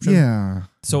Online subscription. Yeah.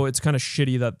 So it's kind of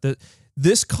shitty that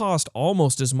this cost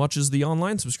almost as much as the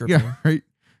online subscription. Yeah, right.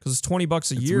 Because it's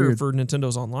 $20 a year weird. for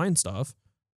Nintendo's online stuff,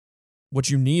 which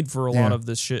you need for a lot of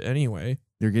this shit anyway.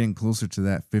 They're getting closer to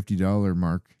that $50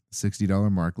 mark,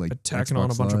 $60 mark, like tacking Xbox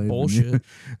on a bunch Live of bullshit.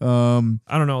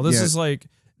 I don't know. This is like,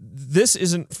 this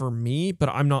isn't for me, but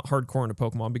I'm not hardcore into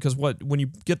Pokemon because when you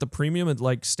get the premium, it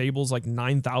like stables like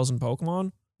 9,000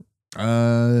 Pokemon.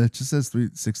 It just says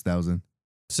 6,000.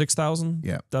 6,000?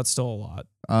 Yeah. That's still a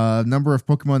lot. Number of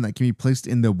Pokemon that can be placed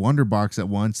in the Wonder Box at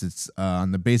once. It's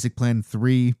on the basic plan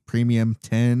 3, premium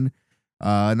 10.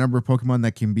 Number of Pokemon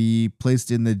that can be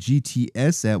placed in the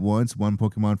GTS at once. 1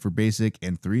 Pokemon for basic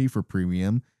and 3 for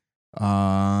premium.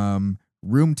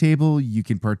 Room table, you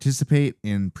can participate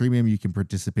in premium. You can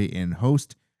participate in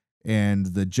host. And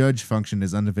the judge function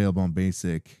is unavailable on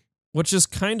basic. Which is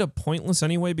kind of pointless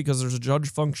anyway, because there's a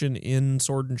judge function in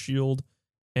Sword and Shield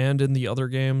and in the other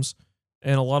games.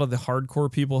 And a lot of the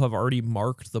hardcore people have already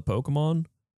marked the Pokemon.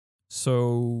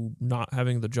 So not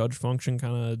having the judge function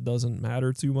kind of doesn't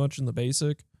matter too much in the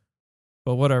basic.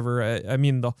 But whatever. I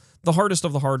mean, the hardest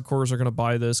of the hardcores are going to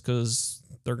buy this because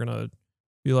they're going to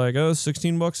be like, oh,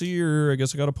 $16 a year. I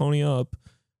guess I got to pony up.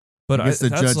 But I guess the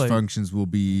judge functions will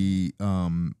be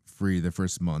free the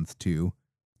first month too.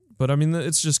 But I mean,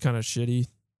 it's just kind of shitty.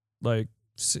 Like,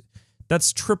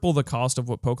 that's triple the cost of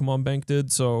what Pokemon Bank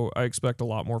did, so I expect a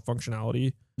lot more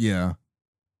functionality. Yeah.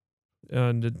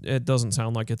 And it doesn't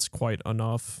sound like it's quite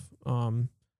enough.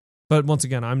 But once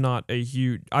again, I'm not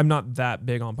that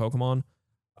big on Pokemon.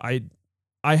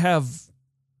 I have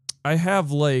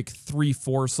like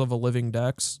 3/4 of a living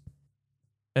dex.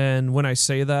 And when I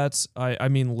say that, I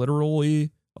mean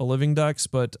literally a living dex,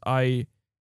 but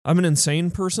I'm an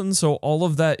insane person, so all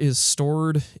of that is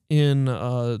stored in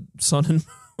Sun and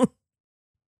Moon.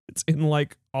 It's in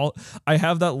like I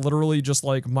have that literally just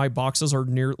like my boxes are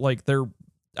near, like they're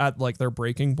at like their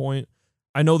breaking point.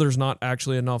 I know there's not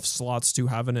actually enough slots to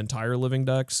have an entire living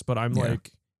dex, but I'm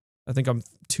like, I think I'm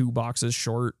 2 boxes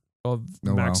short of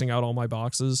maxing out all my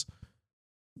boxes.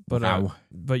 But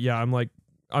but yeah,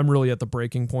 I'm really at the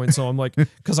breaking point. So I'm like,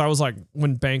 because I was like,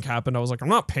 when Bank happened, I was like, I'm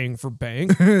not paying for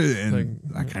Bank. And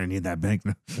I kind of need that Bank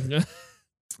now.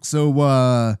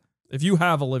 So if you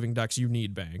have a living dex, you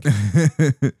need Bank.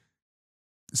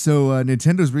 So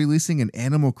Nintendo's releasing an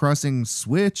Animal Crossing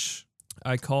Switch.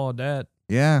 I called that.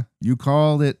 Yeah, you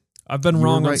called it. I've been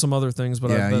wrong on some other things,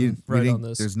 but I've been right on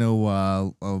this. There's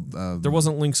no there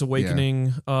wasn't Link's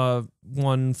Awakening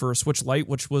one for Switch Lite,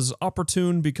 which was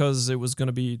opportune because it was going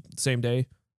to be the same day. It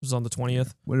was on the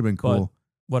 20th. Would have been cool.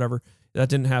 But whatever. That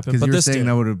didn't happen. Because you were saying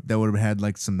that would have had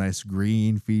like some nice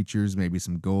green features, maybe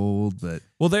some gold, but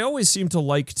well, they always seem to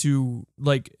like to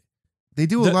like. They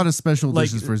do a lot of special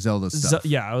editions for Zelda stuff.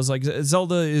 Yeah, I was like,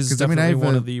 Zelda is definitely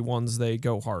one of the ones they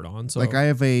go hard on. So like I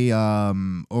have a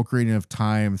Ocarina of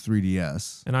Time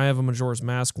 3DS, and I have a Majora's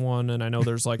Mask one, and I know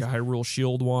there's like a Hyrule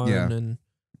Shield one, and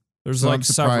there's like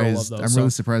several of those. I'm really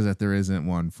surprised that there isn't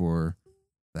one for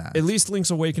that. At least Link's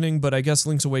Awakening, but I guess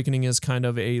Link's Awakening is kind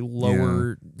of a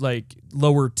lower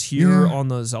tier on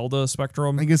the Zelda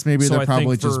spectrum. I guess maybe they're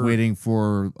probably just waiting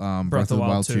for Breath of the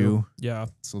Wild 2. Yeah.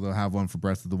 So they'll have one for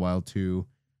Breath of the Wild 2.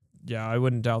 Yeah, I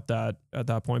wouldn't doubt that at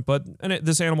that point. But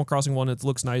this Animal Crossing one, it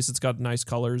looks nice. It's got nice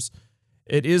colors.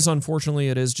 It is,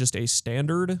 unfortunately, just a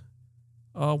standard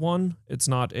one. It's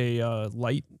not a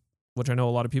light, which I know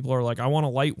a lot of people are like, I want a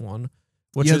light one.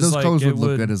 Which is those like, colors would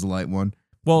look good as a light one.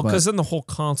 Well, because then the whole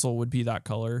console would be that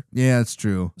color. Yeah, that's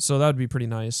true. So that would be pretty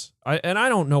nice. I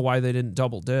don't know why they didn't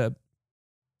double dip.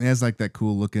 It has like that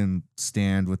cool looking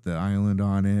stand with the island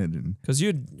on it, and Because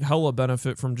you'd hella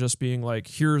benefit from just being like,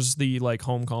 here's the like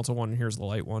home console one, and here's the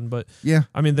light one. But yeah,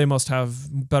 I mean, they must have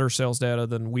better sales data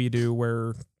than we do,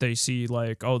 where they see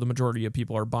like, oh, the majority of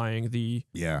people are buying the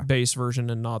yeah, base version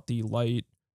and not the light.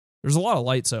 There's a lot of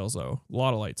light sales though. A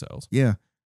lot of light sales. yeah.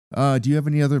 Do you have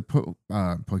any other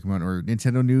Pokemon or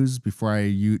Nintendo news before I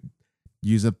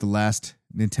use up the last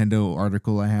Nintendo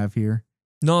article I have here?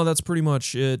 No, that's pretty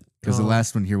much it. Because the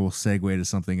last one here will segue to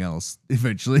something else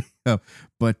eventually.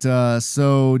 But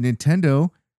so Nintendo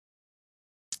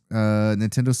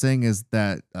saying is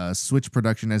that Switch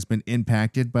production has been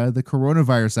impacted by the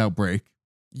coronavirus outbreak.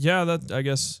 Yeah, that I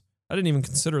guess I didn't even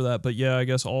consider that, but yeah, I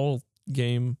guess all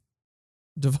game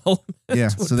development. Yeah,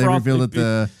 would so they revealed that probably be-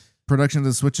 the production of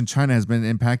the Switch in China has been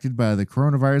impacted by the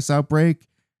coronavirus outbreak.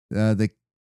 The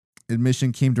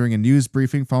admission came during a news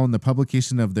briefing following the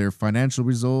publication of their financial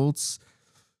results.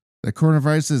 The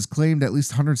coronavirus has claimed at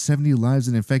least 170 lives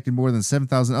and infected more than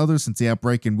 7,000 others since the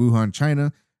outbreak in Wuhan,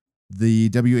 China. The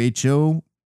WHO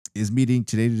is meeting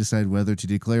today to decide whether to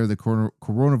declare the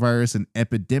coronavirus an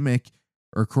epidemic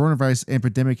or coronavirus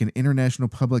epidemic an international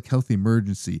public health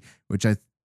emergency, which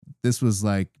this was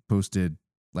like posted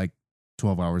like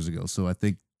 12 hours ago. So I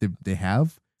think they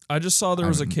have. I just saw there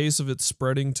was a case of it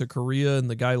spreading to Korea, and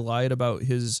the guy lied about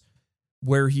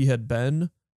where he had been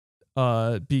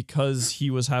because he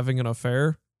was having an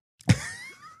affair.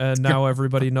 And now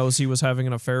everybody knows he was having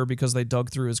an affair because they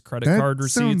dug through his credit card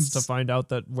receipts to find out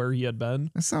that where he had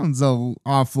been. That sounds an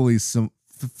awfully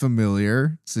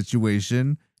familiar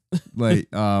situation. Like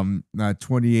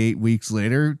 28 weeks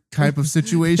later type of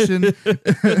situation.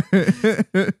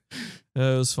 It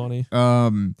was funny.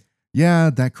 Yeah,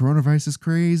 that coronavirus is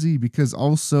crazy because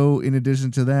also in addition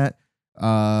to that,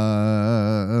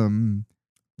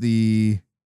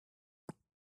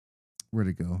 where'd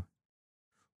it go?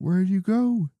 Where'd you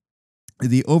go?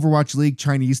 The Overwatch League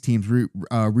Chinese teams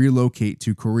relocate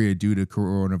to Korea due to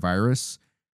coronavirus.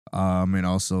 And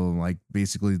also like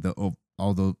basically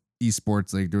all the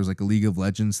esports, like there was like a League of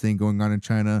Legends thing going on in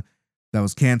China that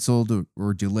was canceled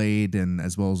or delayed, and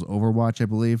as well as Overwatch, I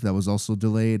believe, that was also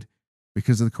delayed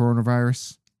because of the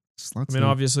coronavirus. I mean,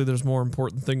 obviously there's more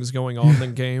important things going on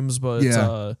than games, but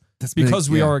yeah, because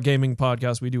we are a gaming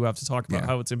podcast, we do have to talk about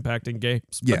how it's impacting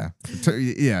games. But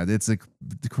yeah, it's like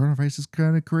the coronavirus is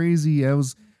kind of crazy. I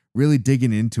was really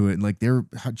digging into it, and like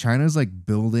China's like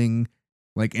building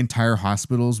like entire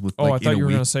hospitals with. I thought you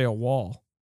were going to say a wall.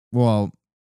 Well,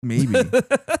 maybe,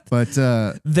 but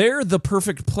they're the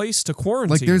perfect place to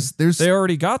quarantine. Like they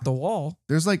already got the wall.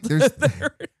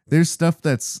 There's stuff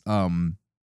that's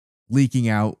leaking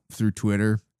out through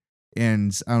Twitter,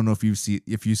 and I don't know if you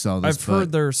saw this. I've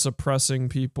heard they're suppressing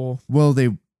people. Well,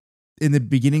 in the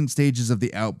beginning stages of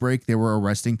the outbreak, they were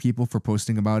arresting people for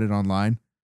posting about it online.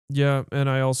 Yeah, and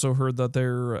I also heard that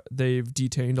they've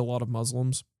detained a lot of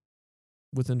Muslims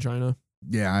within China.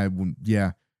 Yeah,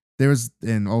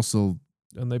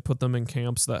 and they put them in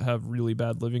camps that have really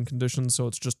bad living conditions, so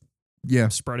it's just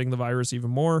spreading the virus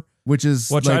even more. Which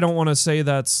I don't want to say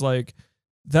that's like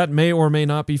that may or may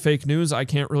not be fake news. I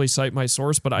can't really cite my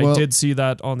source, but I did see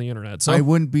that on the internet. So I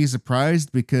wouldn't be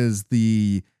surprised because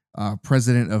the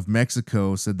president of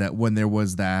Mexico said that when there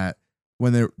was a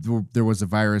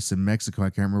virus in Mexico, I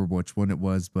can't remember which one it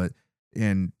was,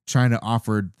 and China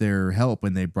offered their help,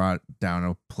 and they brought down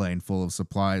a plane full of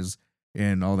supplies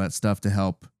and all that stuff to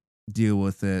help deal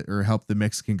with it or help the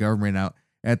Mexican government out.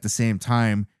 At the same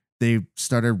time, they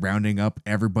started rounding up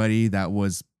everybody that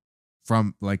was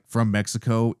from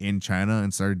Mexico in China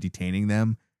and started detaining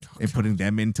them and putting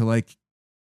them into like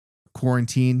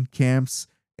quarantine camps.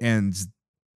 And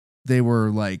they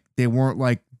weren't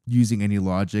like using any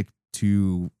logic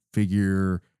to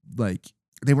figure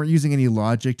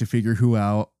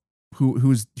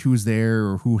who's there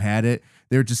or who had it.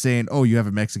 They were just saying, "Oh, you have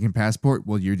a Mexican passport?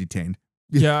 Well, you're detained."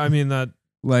 Yeah, I mean that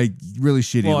like really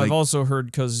shitty. Well, I've also heard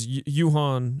because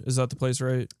Wuhan, is that the place,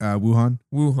 right? Wuhan.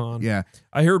 Yeah,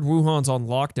 I heard Wuhan's on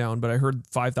lockdown, but I heard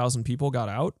 5,000 people got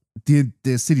out. The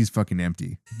city's fucking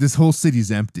empty. This whole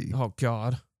city's empty. Oh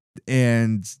God.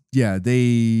 And yeah,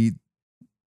 they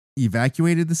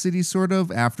evacuated the city sort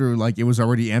of after like it was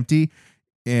already empty,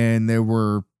 and there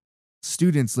were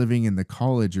students living in the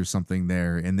college or something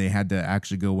there, and they had to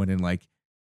actually go in and like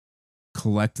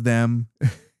collect them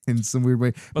in some weird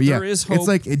way. But there is hope. It's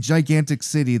like a gigantic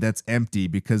city that's empty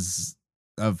because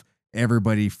of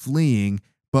everybody fleeing,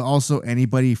 but also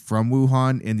anybody from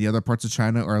Wuhan in the other parts of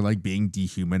China are like being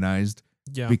dehumanized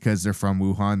because they're from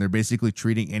Wuhan. They're basically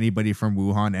treating anybody from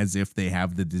Wuhan as if they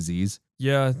have the disease.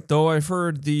 Yeah, though I've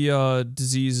heard the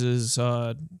disease is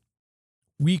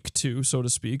weak to, so to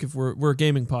speak. If we're a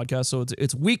gaming podcast, so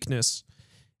its weakness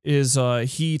is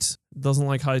heat, doesn't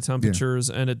like high temperatures,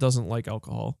 and it doesn't like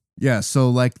alcohol. Yeah, so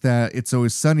like that It's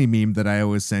Always Sunny meme that I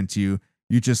always sent you.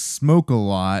 You just smoke a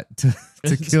lot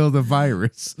to kill the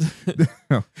virus.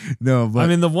 no, but I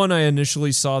mean, the one I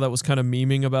initially saw that was kind of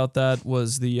memeing about that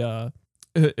was the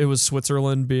it was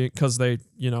Switzerland because they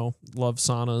love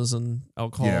saunas and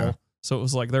alcohol, Yeah. so it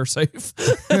was like they're safe.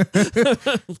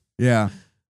 yeah,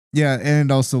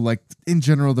 and also like in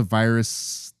general, the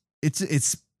virus. It's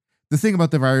the thing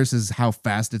about the virus is how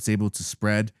fast it's able to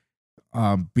spread.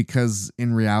 Because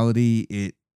in reality,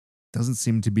 it doesn't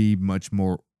seem to be much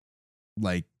more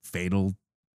like fatal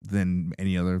than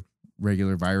any other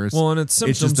regular virus. Well, and its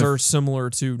just symptoms are similar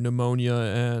to pneumonia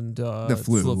and the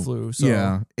flu. So.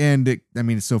 Yeah,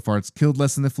 and so far it's killed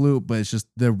less than the flu, but it's just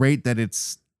the rate that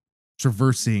it's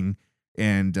traversing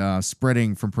and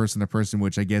spreading from person to person,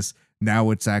 which I guess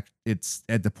now it's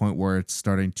at the point where it's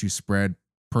starting to spread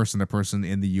person to person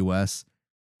in the U.S.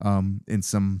 In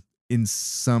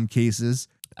some cases.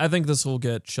 I think this will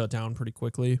get shut down pretty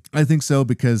quickly. I think so,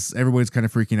 because everybody's kind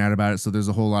of freaking out about it. So there's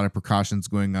a whole lot of precautions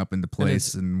going up into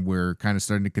place, and we're kind of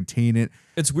starting to contain it.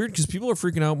 It's weird because people are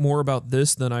freaking out more about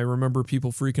this than I remember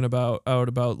people freaking out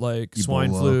about like Ebola. swine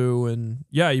flu and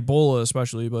Ebola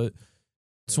especially, but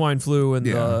swine flu and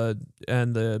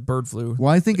the bird flu.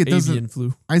 Well, I think it avian doesn't.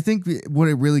 flu. I think what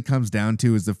it really comes down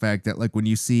to is the fact that like when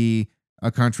you see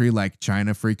a country like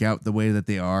China freak out the way that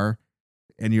they are,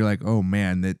 and you're like, oh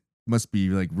man, that must be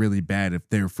like really bad if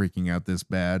they're freaking out this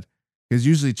bad. Because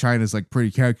usually China's like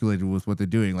pretty calculated with what they're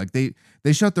doing. Like they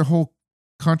shut their whole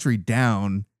country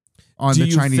down on the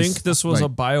Chinese. Do you think this was a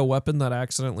bioweapon that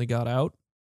accidentally got out?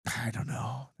 I don't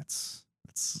know.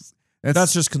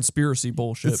 That's just conspiracy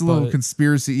bullshit. It's a little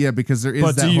conspiracy, yeah, because there is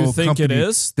that whole company. But do you think it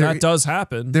is? That does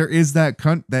happen. There is that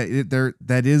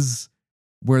that is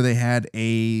where they had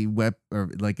a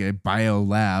like a bio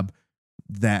lab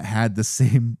that had the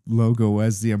same logo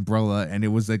as the umbrella, and it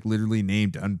was like literally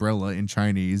named Umbrella in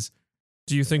Chinese.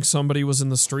 Do you think somebody was in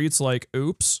the streets like,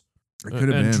 oops, It could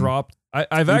have been dropped? I've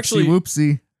Oopsie actually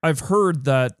whoopsie. I've heard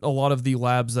that a lot of the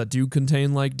labs that do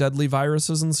contain like deadly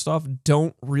viruses and stuff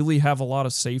don't really have a lot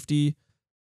of safety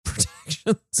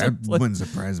protections. That wouldn't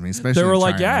surprise me, especially they were in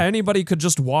like, China. yeah, anybody could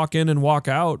just walk in and walk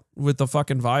out with a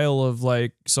fucking vial of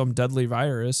like some deadly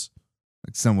virus.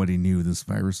 Like somebody knew this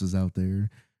virus was out there.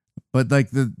 But like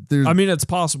there's, I mean, it's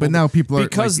possible. But now people are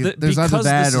because like, there's either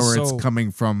that or it's so,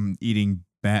 coming from eating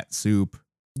bat soup.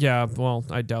 Yeah, well,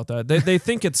 I doubt that. They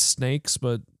think it's snakes,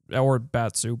 or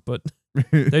bat soup, but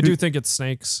they do think it's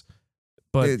snakes.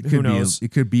 But who knows?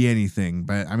 It could be anything.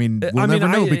 But I mean, we'll never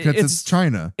know because it's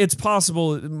China. It's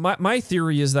possible. My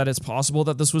theory is that it's possible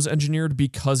that this was engineered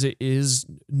because it is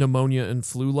pneumonia and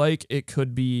flu-like. It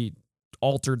could be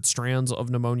altered strands of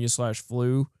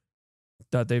pneumonia/flu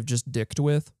that they've just dicked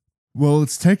with. Well,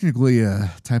 it's technically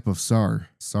a type of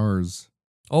SARS.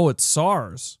 Oh, it's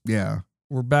SARS. Yeah.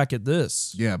 We're back at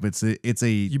this. Yeah, but it's a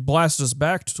you blast us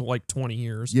back to like 20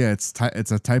 years. Yeah, it's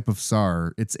a type of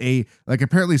SAR. It's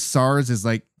apparently SARS is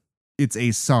like it's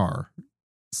a SAR.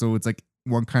 So it's like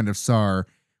one kind of SAR,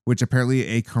 which apparently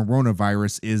a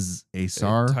coronavirus is a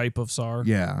SAR. A type of SAR.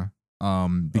 Yeah.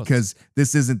 Because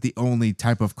this isn't the only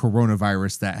type of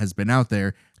coronavirus that has been out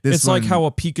there. It's like how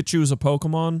a Pikachu is a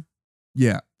Pokemon.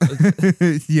 Yeah.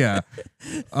 Yeah.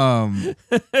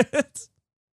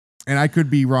 And I could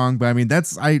be wrong, but I mean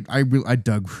I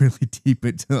dug really deep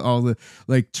into all the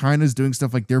like China's doing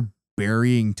stuff like they're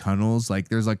burying tunnels. Like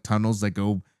there's like tunnels that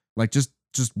go like just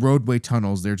roadway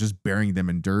tunnels. They're just burying them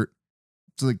in dirt.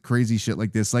 It's like crazy shit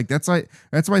like this. Like that's why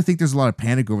I think there's a lot of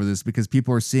panic over this, because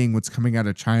people are seeing what's coming out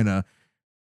of China.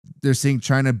 They're seeing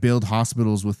China build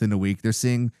hospitals within a week. They're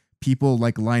seeing people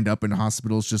like lined up in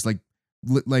hospitals, just like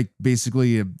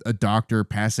basically a doctor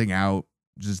passing out,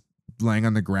 just laying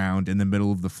on the ground in the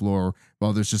middle of the floor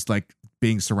while there's just like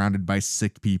being surrounded by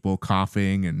sick people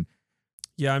coughing. And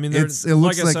yeah, I mean, it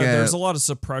looks like there's a lot of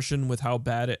suppression with how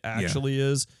bad it actually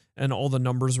is, and all the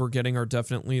numbers we're getting are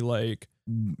definitely like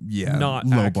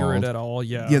not accurate at all.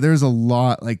 Yeah, there's a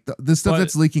lot like the stuff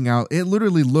that's leaking out. It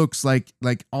literally looks like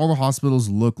all the hospitals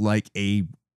look like a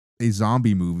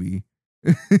zombie movie.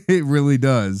 It really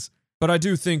does. But I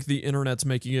do think the internet's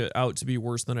making it out to be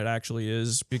worse than it actually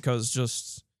is, because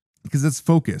it's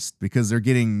focused, because they're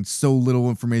getting so little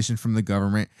information from the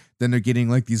government. Then they're getting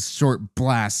like these short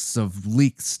blasts of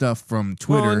leaked stuff from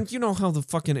Twitter. Well, and you know how the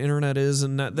fucking internet is,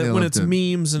 and that when it's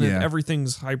memes and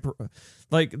everything's hyper,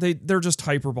 like they're just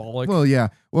hyperbolic. Well, yeah.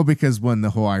 Well, because when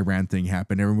the whole Iran thing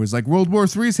happened, everyone was like, World War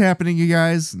III is happening, you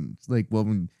guys. And it's like,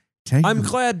 well, I'm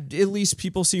glad at least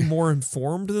people seem more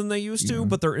informed than they used to, Yeah.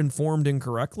 but they're informed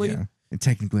incorrectly. Yeah. And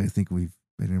technically, I think we've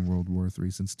been in World War III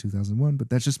since 2001, but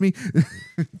that's just me.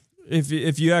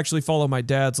 If you actually follow my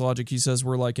dad's logic, he says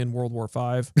we're like in World War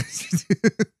V.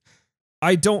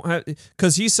 I don't have,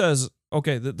 because he says,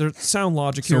 okay, there's sound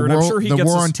logic here, and I'm sure he the gets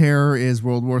War this- on Terror is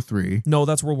World War III. No,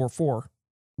 that's World War IV.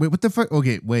 Wait, what the fuck?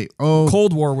 Okay, wait. Oh,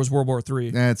 Cold War was World War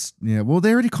III. that's yeah. Well,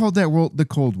 they already called that the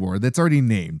Cold War. That's already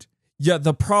named. Yeah,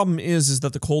 the problem is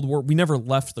that the Cold War, we never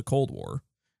left the Cold War.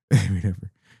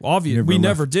 Whatever. Obviously, we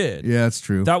never did. Yeah, that's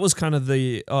true. That was kind of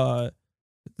the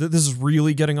this is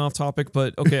really getting off topic,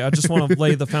 but okay, I just want to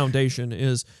lay the foundation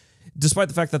is despite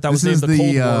the fact that was named the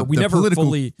Cold War, we never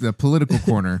the political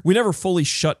corner. we never fully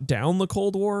shut down the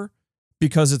Cold War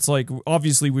because it's like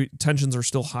obviously tensions are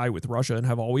still high with Russia and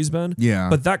have always been. Yeah.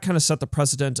 But that kind of set the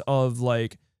precedent of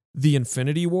like the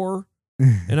Infinity War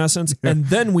in essence, and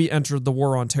then we entered the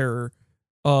War on Terror,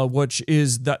 which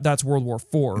is that's World War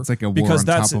IV. It's like a war because on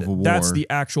that's top of a war. that's the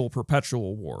actual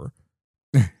perpetual war.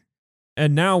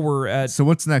 And now we're at So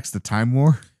what's next? The Time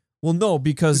War? well, no,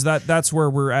 because that's where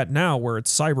we're at now, where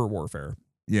it's cyber warfare,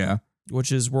 Yeah.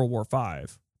 which is World War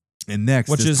V, And next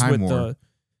which is Time with War.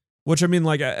 which I mean,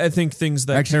 like I think things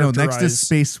that Actually, no. Next characterize- is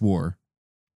Space War.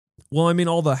 Well, I mean,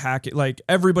 all the hacking, like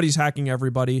everybody's hacking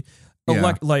everybody,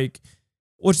 Yeah. like,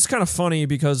 which is kind of funny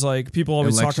because like people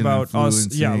always Election talk about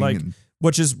us, yeah, influencing like and-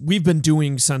 which is we've been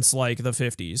doing since like the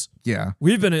 50s. yeah.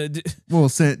 We've been Well,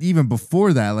 even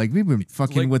before that, like we've been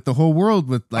fucking Like- with the whole world.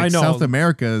 With I like know. South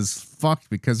America is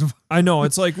fucked because of I know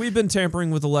it's like we've been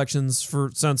tampering with elections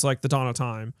since like the dawn of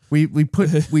time. we put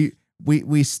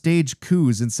we stage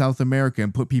coups in South America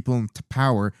and put people into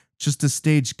power just to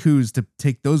stage coups to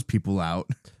take those people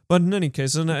out. But in any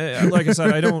case, and like I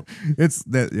said, I don't. It's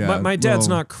that yeah. my dad's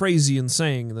well, not crazy in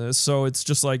saying this, so it's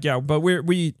just like yeah. But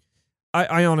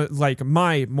I on it like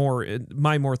my more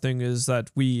thing is that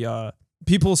we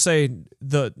people say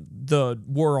the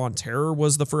War on Terror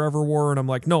was the forever war, and I'm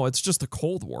like no, it's just the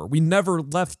Cold War. We never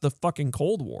left the fucking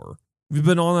Cold War. We've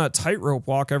been on that tightrope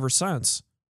walk ever since.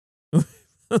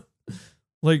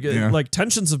 Like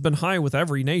tensions have been high with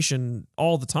every nation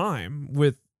all the time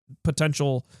with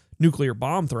potential nuclear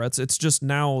bomb threats. It's just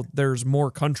now there's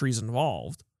more countries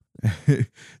involved. that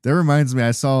reminds me, I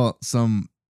saw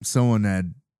someone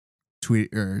had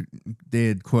tweet or they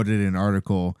had quoted an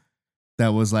article that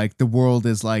was like the world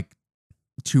is like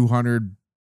 $200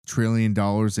 trillion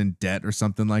in debt or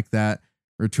something like that,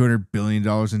 or $200 billion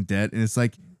in debt, and it's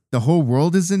like the whole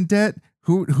world is in debt.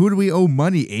 Who do we owe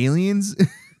money? Aliens?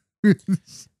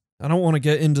 I don't want to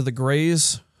get into the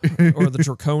Greys or the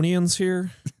Draconians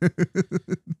here.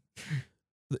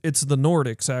 It's the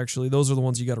Nordics, actually. Those are the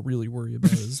ones you got to really worry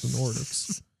about is the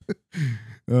Nordics.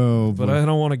 Oh, But boy. I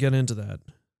don't want to get into that.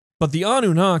 But the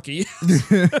Anunnaki.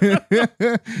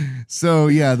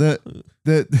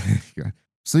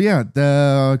 So yeah,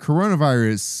 the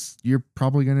coronavirus, you're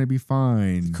probably gonna be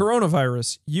fine.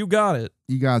 Coronavirus. You got it.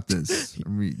 You got this. I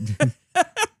mean,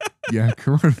 yeah,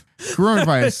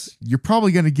 coronavirus, you're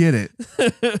probably gonna get it.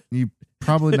 You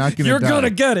probably not gonna. You're die. going to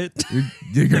get it.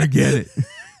 You're gonna get it.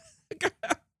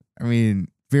 I mean,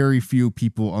 very few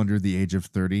people under the age of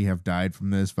 30 have died from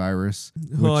this virus.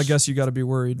 Well, I which- guess you got to be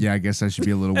worried. Yeah, I guess I should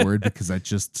be a little worried because I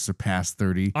just surpassed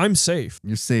 30. I'm safe.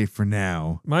 You're safe for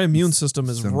now My immune system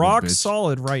is Son of a rock bitch.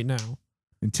 solid right now.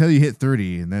 until you hit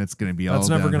 30, and then it's gonna be all. That's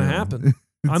never going to downhill. happen.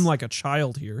 I'm like a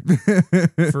child here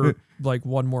for like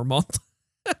one more month.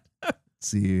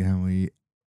 See how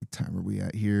what time are we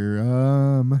at here?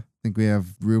 I think we have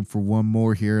room for one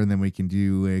more here, and then we can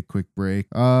do a quick break.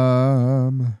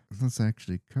 Let's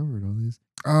actually cover all these.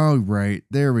 Oh, right.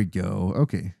 There we go.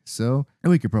 Okay. So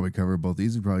we could probably cover both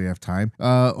these. We probably have time.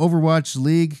 Overwatch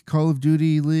League, Call of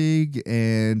Duty League,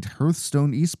 and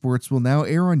Hearthstone Esports will now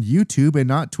air on YouTube and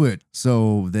not Twitch.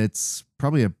 So that's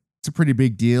probably it's a pretty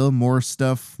big deal. More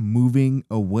stuff moving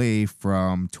away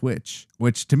from Twitch,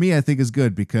 which to me I think is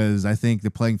good because I think the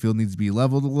playing field needs to be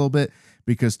leveled a little bit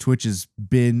because Twitch has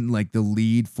been like the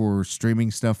lead for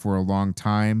streaming stuff for a long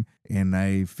time. And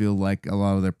I feel like a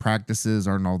lot of their practices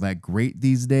aren't all that great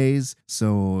these days.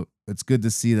 So it's good to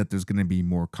see that there's going to be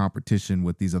more competition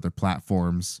with these other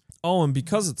platforms. Oh, and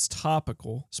because it's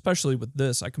topical, especially with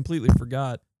this, I completely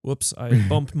forgot. Whoops, I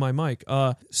bumped my mic.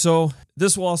 So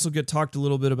this will also get talked a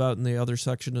little bit about in the other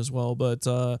section as well, but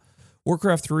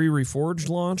Warcraft 3 Reforged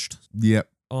launched Yep.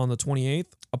 on the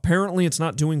 28th. Apparently it's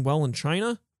not doing well in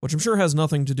China, which I'm sure has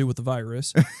nothing to do with the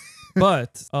virus.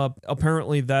 But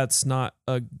apparently that's not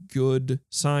a good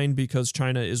sign because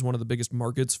China is one of the biggest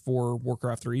markets for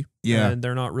Warcraft 3. Yeah. And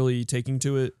they're not really taking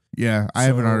to it. Yeah, I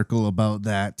have an So- article about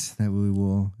that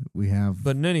we have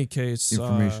But in any case,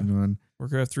 information on.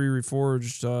 Warcraft 3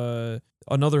 Reforged,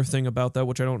 another thing about that,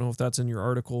 which I don't know if that's in your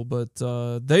article, but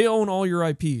they own all your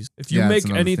IPs. If you Yeah, that's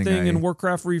make another thing anything in I-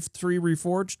 Warcraft 3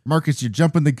 Reforged, Marcus, you're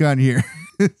jumping the gun here.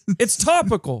 it's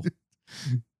topical.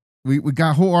 We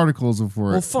got whole articles for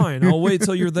it. Well, fine. I'll wait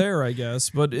till you're there, I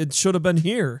guess. But it should have been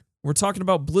here. We're talking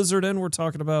about Blizzard and we're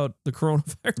talking about the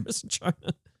coronavirus in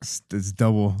China. It's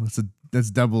double. That's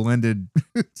double-ended.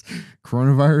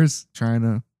 Coronavirus,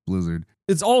 China, Blizzard.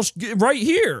 It's all right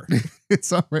here.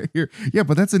 It's all right here. Yeah,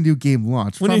 but that's a new game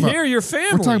launch. When We're you're talking here, your about-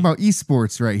 family. We're talking about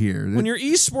esports right here. when you're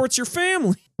esports, your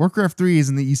family. Warcraft 3 is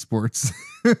in the esports.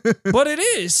 But it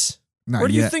is. Not Where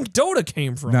do you yet. think Dota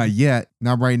came from? Not yet.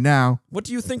 Not right now. What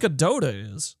do you think a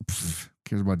Dota is? Pfft,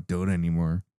 cares about Dota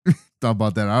anymore. Thought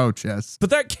about that auto chess.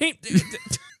 But that came.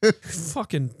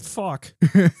 Fucking fuck.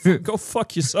 Go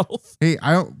fuck yourself. Hey,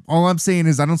 all I'm saying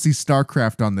is I don't see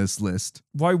StarCraft on this list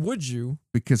Why would you?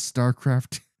 because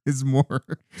StarCraft is more.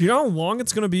 Do you know how long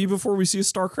it's going to be before we see a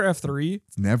StarCraft 3?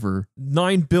 It's never.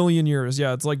 9 billion years.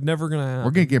 Yeah, it's like never going to happen.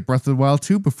 We're gonna get Breath of the Wild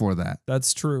 2 before that.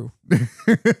 That's true.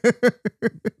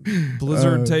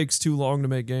 Blizzard takes too long to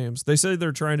make games. They say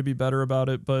they're trying to be better about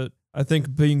it, but I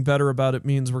think being better about it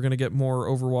means we're going to get more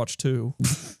Overwatch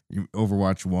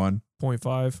Overwatch 1.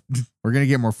 2.5. We're gonna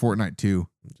get more Fortnite 2.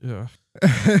 Yeah.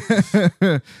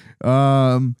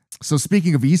 So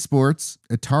speaking of esports,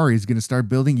 Atari is gonna start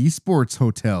building esports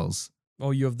hotels. Oh,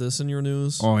 you have this in your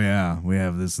news? Oh yeah, we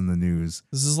have this in the news.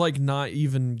 This is like not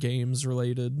even games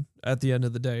related at the end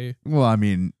of the day. Well, I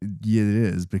mean, yeah, it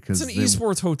is because It's an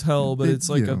esports hotel, but they- it's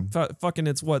like you fucking,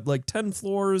 it's what, like 10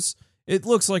 floors? It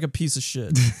looks like a piece of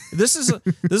shit. This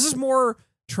is more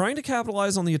trying to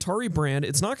capitalize on the Atari brand.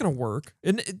 It's not going to work.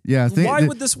 And yeah. why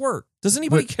would this work? Does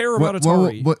anybody care about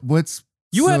Atari? What's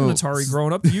You had an so- Atari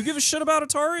growing up. Do you give a shit about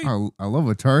Atari? I love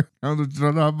Atari. I don't know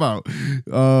what I'm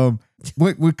about.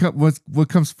 What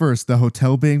comes first, the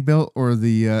hotel being built or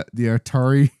the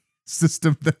Atari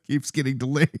system that keeps getting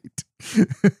delayed?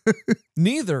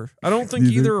 Neither. I don't think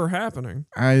Neither? either are happening.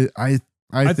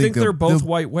 I think they're both they'll-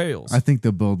 white whales. I think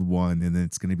they'll build one, and then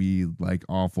it's gonna be like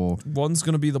awful. One's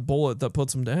going to be the bullet that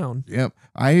puts them down. Yep.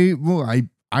 I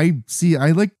see.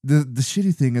 I like the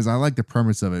shitty thing is I like the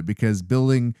premise of it because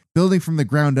building from the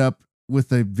ground up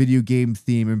with a video game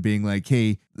theme and being like,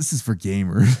 hey, this is for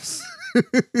gamers.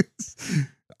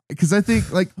 Because I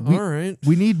think like All right.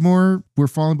 we need more. We're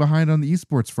falling behind on the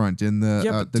esports front in the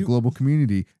Yeah, but the global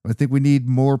community. I think we need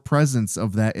more presence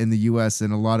of that in the U.S.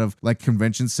 and a lot of like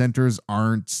convention centers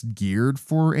aren't geared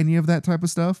for any of that type of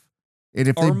stuff. And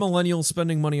if Are they, millennials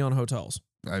spending money on hotels?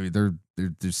 I mean,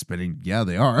 they're spending. Yeah,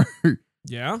 they are.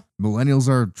 Yeah. Millennials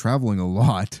are traveling a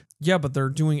lot. Yeah, but they're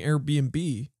doing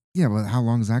Airbnb. Yeah, but how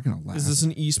long is that gonna last? Is this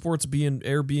an esports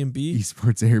Airbnb?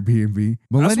 esports Airbnb?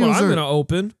 That's what Millennials I'm are going to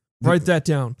open. Write that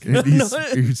down.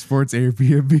 esports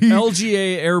Airbnb.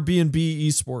 LGA Airbnb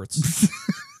esports.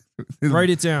 Write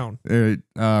it down. There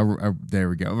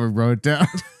we go. I wrote it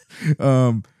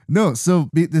down. No, so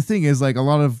the thing is, like, a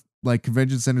lot of like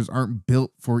convention centers aren't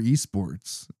built for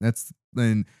esports. That's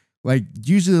then like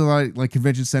usually a lot of, like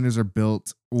convention centers are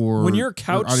built or When you're or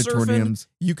couch surfing,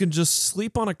 you can just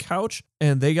sleep on a couch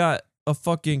and they got a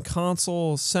fucking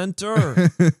console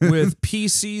center with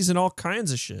PCs and all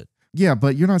kinds of shit. Yeah,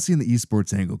 but you're not seeing the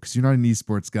esports angle because you're not an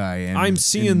esports guy. And I'm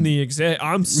seeing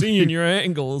I'm seeing your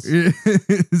angles.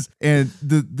 And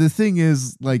the thing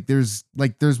is, like, there's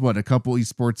what, a couple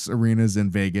esports arenas in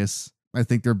Vegas. I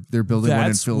think they're building one in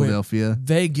That's where- Philadelphia.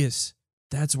 Vegas.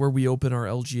 That's where we open our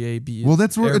LGA. Well,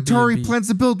 that's where Atari Airbnb. plans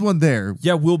to build one there.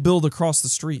 Yeah, we'll build across the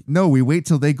street No, we wait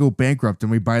till they go bankrupt and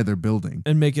we buy their building.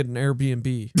 and make it an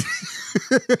Airbnb.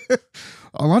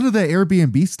 A lot of that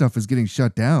Airbnb stuff is getting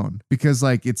shut down because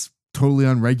like it's totally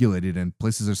unregulated and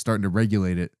places are starting to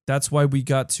regulate it. That's why we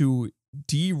got to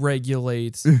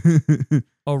deregulate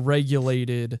a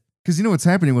regulated. Because you know what's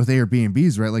happening with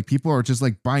Airbnbs, right? Like people are just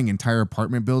like buying entire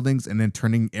apartment buildings and then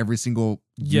turning every single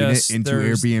Yes, unit into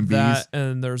there's Airbnbs. that,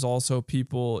 and there's also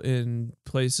people in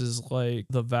places like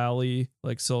the Valley,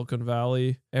 like Silicon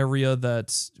Valley area,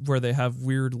 that's where they have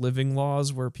weird living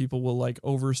laws where people will like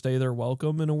overstay their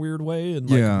welcome in a weird way and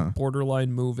like Yeah.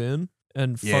 borderline move in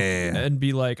and fuck Yeah. and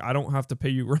be like, I don't have to pay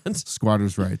you rent.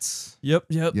 Squatters' rights. Yep.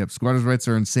 Yep, squatters' rights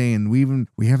are insane.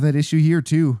 We have that issue here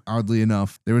too. Oddly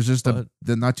enough, there was just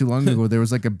not too long ago there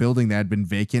was like a building that had been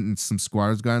vacant and some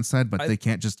squatters got inside, but they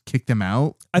can't just kick them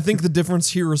out. I think the difference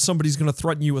here is somebody's going to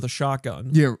threaten you with a shotgun.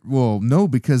 Yeah, well, no,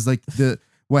 because like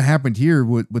what happened here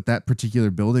with that particular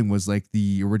building was like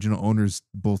the original owners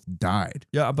both died.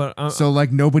 Yeah, but So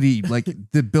like nobody, like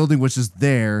the building was just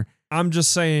there. I'm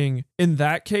just saying, in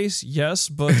that case, yes,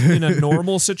 but in a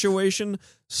normal situation,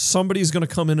 somebody's gonna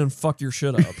come in and fuck your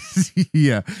shit up.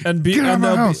 Yeah. And Get out of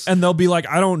my house. they'll be like,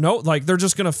 I don't know. Like they're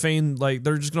just gonna feign, like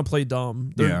they're just gonna play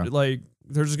dumb. They're like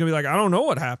they're just gonna be like, I don't know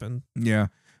what happened. Yeah.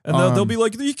 And they'll be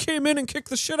like, you came in and kicked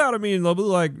the shit out of me, and they'll be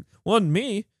like, wasn't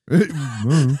me.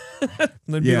 Mm. And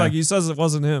they'd be like, he says it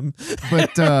wasn't him.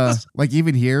 But like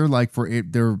even here, like for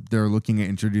it, they're looking at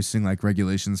introducing like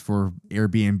regulations for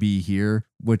Airbnb here,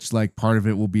 which like part of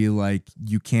it will be like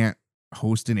you can't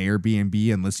host an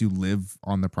Airbnb unless you live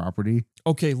on the property.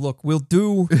 Okay, look, we'll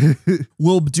do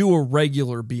a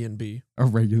regular B&B. A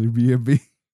regular B&B.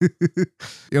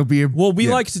 It'll be we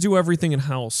like to do everything in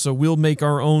house, so we'll make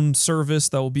our own service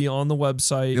that will be on the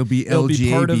website. It'll be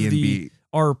LGA part of B&B.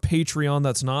 Our Patreon.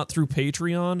 That's not through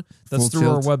Patreon. That's Full through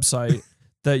tilt. our website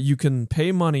that you can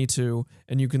pay money to,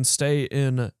 and you can stay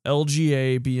in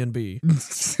LGA B&B.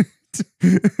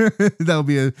 That'll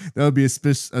be a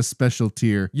special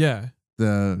tier. Yeah,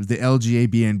 the LGA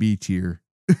B&B tier.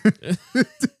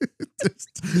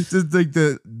 just like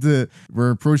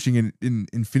we're approaching an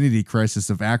infinity crisis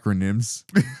of acronyms.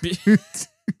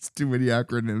 It's too many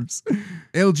acronyms.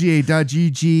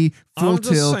 LGA.GG full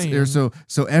tilt or so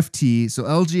FT, so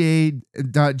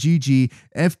LGA.GG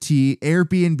FT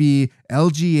Airbnb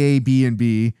LGA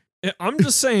B&B. I'm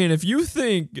just saying, if you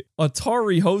think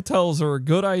Atari hotels are a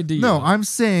good idea. No, I'm not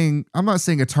saying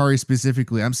Atari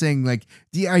specifically. I'm saying like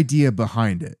the idea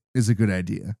behind it is a good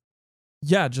idea.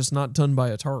 Yeah, just not done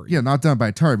by Atari. Yeah, not done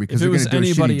by Atari because if it was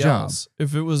anybody else.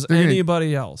 If it was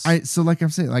anybody else. So like I'm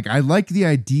saying, like I like the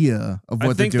idea of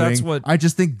what they're doing. I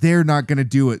just think they're not going to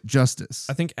do it justice.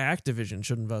 I think Activision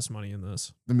should invest money in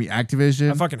this. I mean, Activision.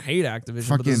 I fucking hate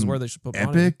Activision, but this is where they should put money.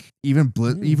 Epic, even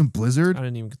Blizzard. I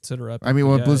didn't even consider Epic. I mean,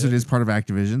 Blizzard is part of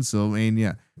Activision, so I mean,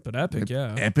 yeah. But Epic,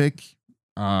 yeah. Epic.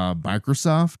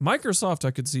 Microsoft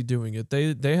I could see doing it.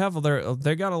 They got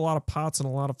a lot of pots and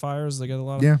a lot of fires. They got a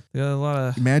lot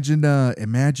of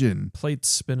imagine plates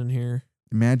spinning here.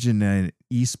 Imagine an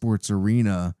esports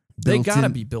arena. They gotta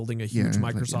be building a huge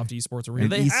Microsoft esports arena.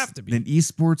 They have to be an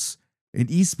esports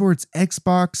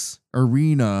Xbox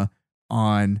arena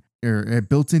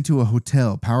built into a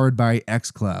hotel powered by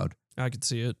xCloud. I could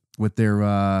see it. With their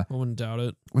I wouldn't doubt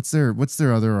it. What's their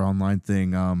other online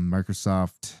thing?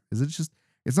 Microsoft.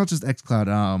 It's not just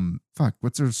xCloud.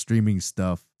 What's their streaming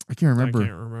stuff? I can't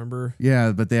remember.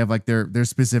 Yeah, but they have like their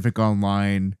specific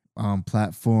online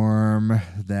platform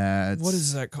that. What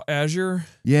is that called? Azure?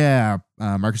 Yeah,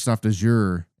 Microsoft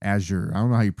Azure. I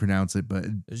don't know how you pronounce it, but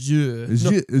Azure.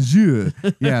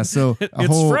 Yeah, so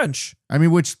it's French. I mean,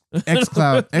 which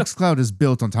xCloud is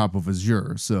built on top of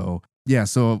Azure, so. Yeah,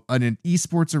 so an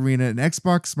esports arena, an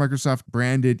Xbox Microsoft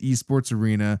branded esports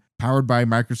arena powered by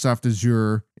Microsoft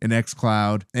Azure and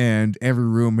xCloud, and every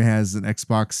room has an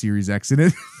Xbox Series X in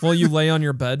it. Well, you lay on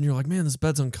your bed and you're like, man, this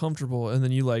bed's uncomfortable. And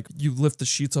then you lift the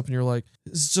sheets up and you're like,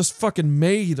 it's just fucking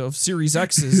made of Series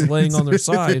X's laying on their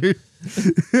side.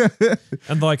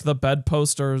 And like the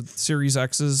bedposts are Series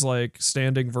X's like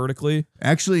standing vertically.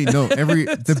 Actually, no,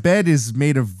 the bed is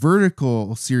made of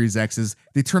vertical Series X's.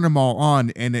 They turn them all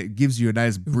on and it gives you a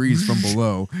nice breeze from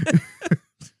below.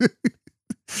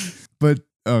 But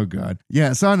oh god.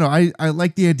 Yeah, so I don't know. I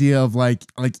like the idea of like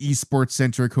esports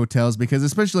centric hotels, because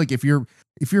especially like if you're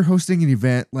hosting an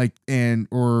event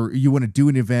or you want to do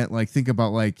an event, like think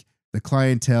about like the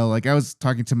clientele. Like I was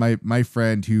talking to my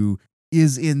friend who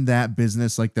is in that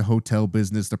business, like the hotel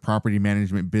business, the property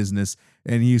management business,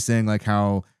 and he was saying like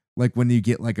how like when you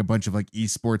get like a bunch of like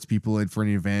esports people in for an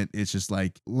event, it's just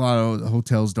like a lot of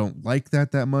hotels don't like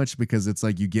that much, because it's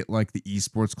like you get like the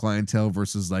esports clientele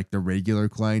versus like the regular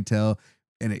clientele,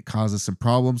 and it causes some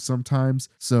problems sometimes.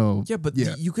 So yeah, but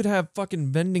you could have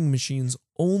fucking vending machines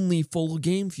only full of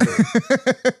game fuel.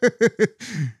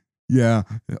 Yeah,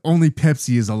 only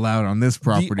Pepsi is allowed on this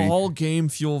property. The all game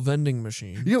fuel vending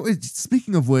machine. You know,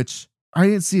 speaking of which, I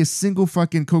didn't see a single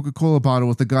fucking Coca-Cola bottle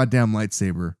with a goddamn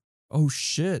lightsaber. Oh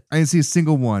shit! I didn't see a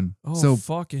single one. Oh, so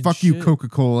fuck you,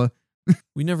 Coca-Cola.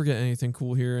 We never get anything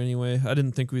cool here anyway. I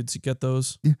didn't think we'd get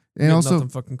those. Yeah, and also nothing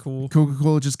fucking cool.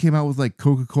 Coca-Cola just came out with like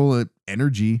Coca-Cola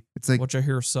Energy. It's like, which I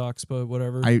hear sucks, but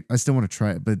whatever. I still want to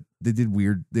try it, but they did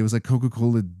weird. There was like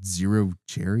Coca-Cola Zero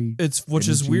Cherry. Which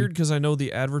is weird, because I know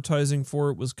the advertising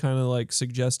for it was kind of like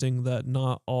suggesting that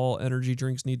not all energy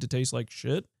drinks need to taste like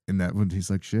shit. And that one tastes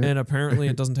like shit. And apparently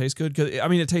it doesn't taste good, because I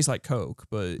mean it tastes like Coke,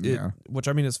 but which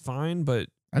I mean is fine, but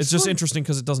it's just interesting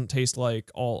because it doesn't taste like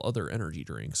all other energy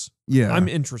drinks. Yeah, I'm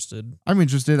interested. I'm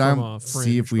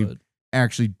see if we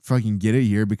actually fucking get it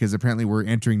here because apparently we're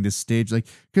entering this stage. Like,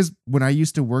 because when I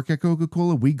used to work at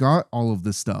Coca-Cola, we got all of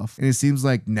this stuff. And it seems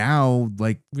like now,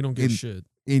 like, We don't get shit.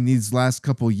 in these last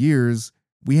couple years,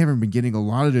 we haven't been getting a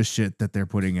lot of the shit that they're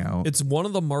putting out. It's one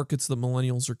of the markets that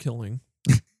millennials are killing.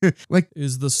 Like,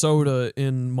 is the soda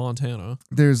in Montana.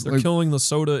 They're like, killing the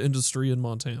soda industry in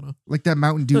Montana. Like that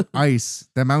Mountain Dew ice.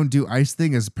 That Mountain Dew ice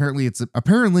thing is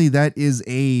apparently that is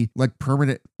a like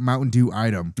permanent Mountain Dew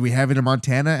item. Do we have it in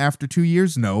Montana after 2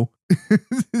 years? No.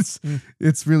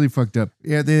 It's really fucked up.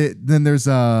 Yeah, then there's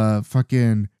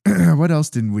fucking what else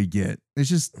didn't we get?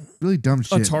 It's just really dumb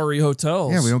shit. Atari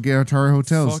hotels. Yeah, we don't get Atari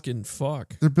hotels. Fucking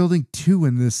fuck. They're building 2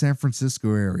 in the San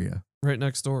Francisco area. Right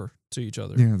next door to each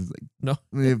other. Yeah, like, no.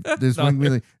 There's one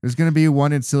really. There's gonna be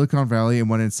one in Silicon Valley and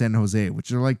one in San Jose,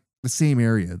 which are like the same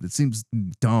area. That seems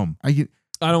dumb. I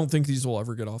don't think these will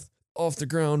ever get off the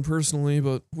ground personally,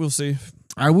 but we'll see.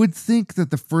 I would think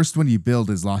that the first one you build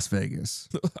is Las Vegas.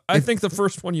 I think the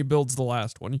first one you build's the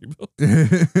last one you build.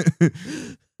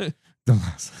 The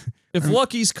last. If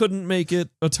Lucky's couldn't make it,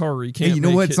 Atari can't. Hey, you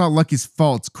know what? It's not Lucky's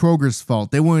fault. It's Kroger's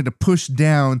fault. They wanted to push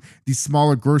down these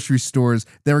smaller grocery stores.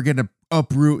 They were going to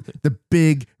uproot the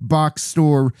big box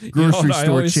store grocery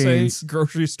store chains. Say,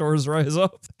 grocery stores rise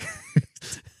up.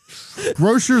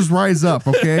 Grocers rise up.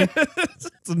 Okay,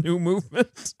 it's a new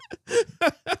movement.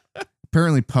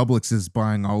 Apparently, Publix is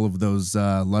buying all of those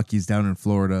Lucky's down in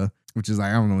Florida, which is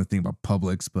I don't know anything about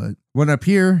Publix, but one up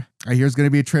here, I hear is going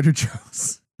to be a Trader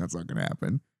Joe's. That's not going to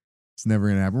happen. It's never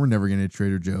going to happen. We're never going to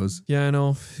Trader Joe's. Yeah, I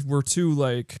know. We're too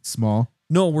like small.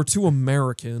 No, we're too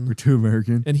American. We're too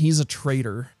American. And he's a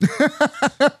traitor. He's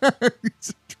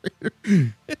a traitor.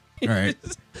 All right.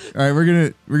 All right,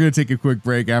 we're gonna take a quick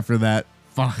break after that.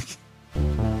 Fuck.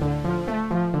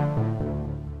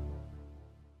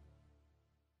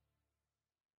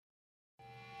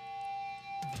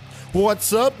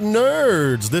 What's up,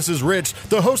 nerds? This is Rich,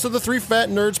 the host of the Three Fat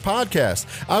Nerds podcast.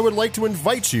 I would like to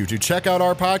invite you to check out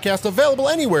our podcast, available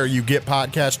anywhere you get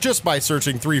podcasts just by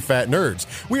searching Three Fat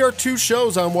Nerds. We are 2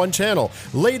 shows on one channel.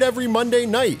 Late every Monday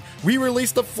night, we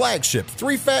release the flagship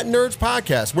Three Fat Nerds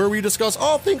podcast, where we discuss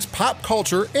all things pop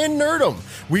culture and nerdom.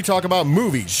 We talk about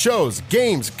movies, shows,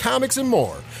 games, comics, and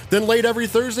more. Then late every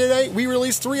Thursday night, we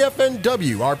release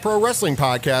 3FNW, our pro wrestling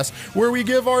podcast, where we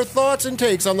give our thoughts and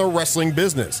takes on the wrestling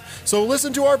business. So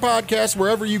listen to our podcast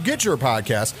wherever you get your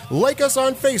podcasts, like us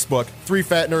on Facebook, Three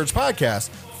Fat Nerds Podcast,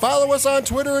 follow us on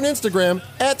Twitter and Instagram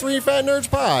at Three Fat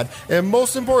Nerds Pod, and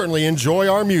most importantly, enjoy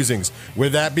our musings.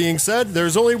 With that being said,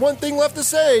 there's only one thing left to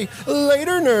say.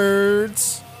 Later,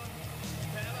 nerds!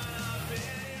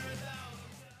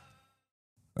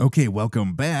 Okay,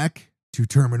 welcome back to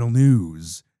Terminal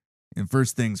News. And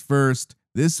first things first,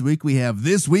 this week we have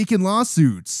This Week in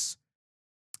Lawsuits.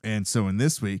 And so in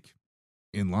this week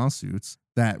in lawsuits,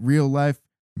 that real life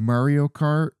Mario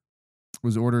Kart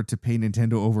was ordered to pay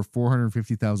Nintendo over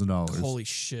 $450,000. Holy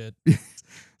shit.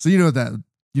 So you know the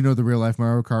real life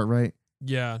Mario Kart, right?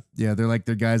 Yeah. Yeah,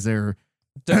 they're guys that are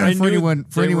for anyone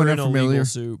unfamiliar.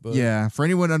 Suit, yeah, for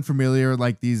anyone unfamiliar,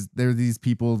 they're these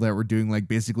people that were doing like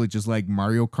basically just like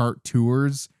Mario Kart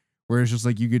tours, where it's just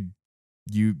like you're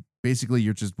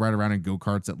just ride around in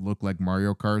go-karts that look like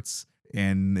Mario Karts,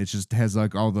 and it just has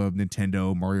like all the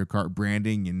Nintendo Mario Kart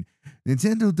branding, and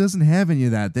Nintendo doesn't have any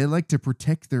of that. They like to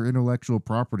protect their intellectual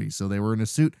property, so they were in a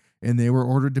suit and they were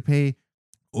ordered to pay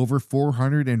over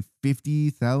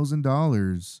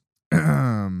 $450,000.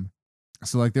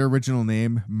 So like their original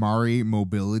name, Mari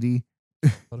Mobility.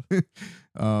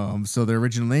 So their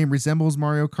original name resembles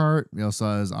Mario Kart. It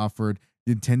also has offered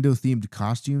Nintendo themed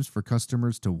costumes for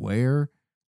customers to wear.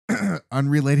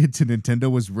 Unrelated to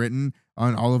Nintendo was written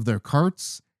on all of their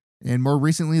carts. And more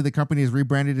recently, the company has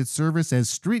rebranded its service as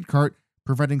Street Cart,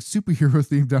 providing superhero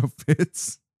themed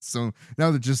outfits. So now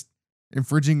they're just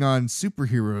infringing on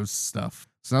superheroes stuff.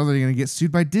 So now they're going to get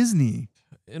sued by Disney.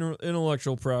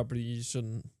 Intellectual property you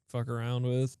shouldn't fuck around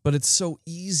with, but it's so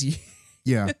easy.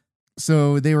 Yeah.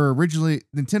 So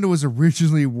Nintendo was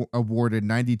originally awarded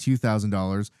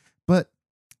 $92,000, but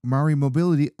Mari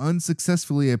Mobility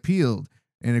unsuccessfully appealed.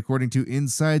 And according to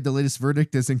Inside, the latest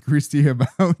verdict has increased the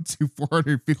amount to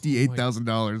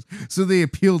 $458,000. So they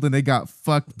appealed and they got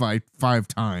fucked by 5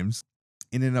 times.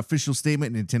 In an official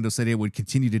statement, Nintendo said it would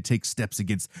continue to take steps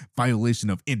against violation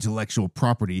of intellectual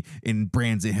property in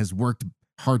brands it has worked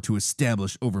hard to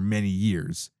establish over many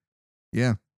years.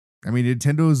 Yeah. I mean,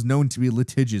 Nintendo is known to be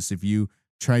litigious. If you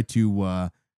try to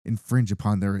infringe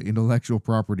upon their intellectual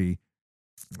property,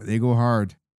 they go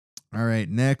hard. All right,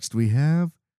 next we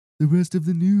have the rest of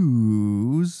the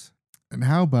news. And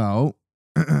how about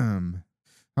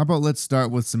let's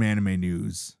start with some anime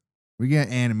news. We got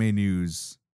anime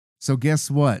news. So guess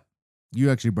what? You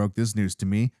actually broke this news to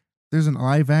me. There's an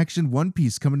live action One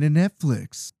Piece coming to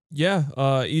Netflix. Yeah,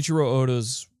 Ichiro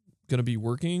Oda's gonna be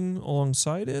working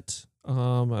alongside it. I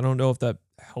don't know if that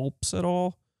helps at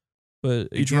all, but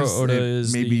I Ichiro guess Oda it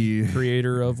is maybe- the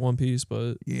creator of One Piece.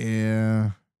 But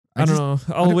Yeah. I don't know.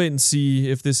 I'll don't- wait and see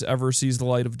if this ever sees the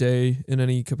light of day in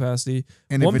any capacity.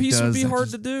 And One if it Piece would does, be I hard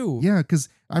just- to do. Yeah, because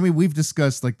I mean we've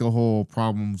discussed like the whole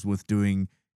problems with doing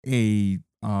a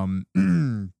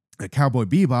a Cowboy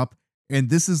Bebop, and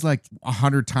this is like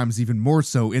 100 times even more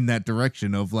so in that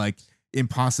direction of like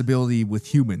impossibility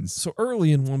with humans. So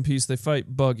early in One Piece, they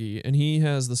fight Buggy, and he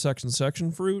has the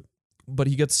section fruit, but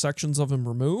he gets sections of him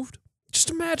removed. Just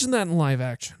imagine that in live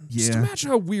action. Just Yeah. imagine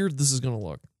how weird this is gonna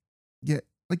look. Yeah,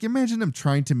 like imagine them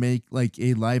trying to make like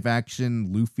a live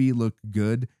action Luffy look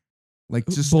good, like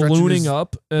just stretching Ballooning his-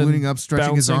 up, and ballooning up,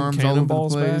 stretching his bouncing arms all over the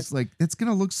cannonballs place. back. Like that's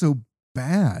gonna look so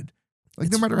bad. Like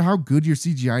no It's- matter how good your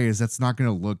CGI is, that's not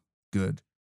gonna look good.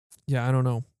 Yeah, I don't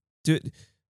know. Dude,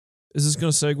 is this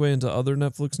gonna segue into other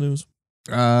Netflix news?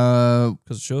 Uh,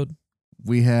 Because it should.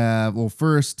 we have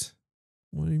first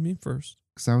What do you mean first?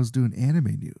 because I was doing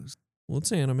anime news. Well,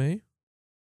 it's anime.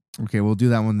 Okay, we'll do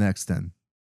that one next then.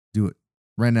 Do it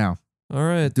right now. All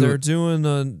right, Do they're it.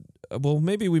 doing well,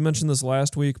 maybe we mentioned this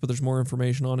last week, but there's more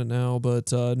information on it now. But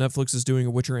Netflix is doing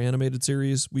a Witcher animated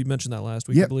series. We mentioned that last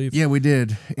week, I believe. Yeah, we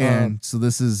did. And so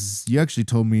this is you actually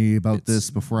told me about It's- this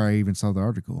before I even saw the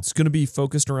article. It's going to be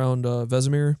focused around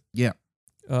Vesemir. Yeah.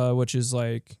 Which is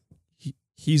like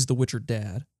he's the Witcher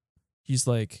dad. He's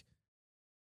like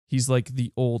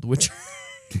the old Witcher.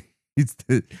 He's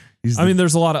I mean,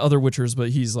 there's a lot of other Witchers, but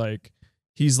he's like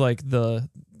the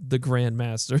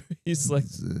grandmaster. He's like,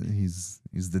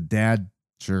 he's the dad.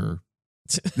 Sure.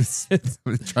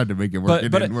 Tried to make it work. It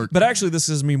didn't work. but actually, this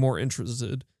is me more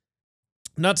interested.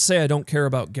 Not to say I don't care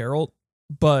about Geralt,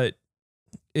 but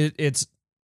it's.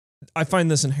 I find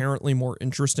this inherently more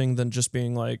interesting than just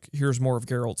being like, here's more of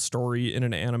Geralt's story in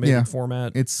an animated Yeah.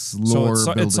 format. It's lore so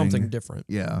building. it's something different.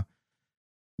 Yeah.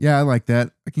 Yeah, I like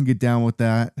that. I can get down with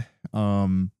that.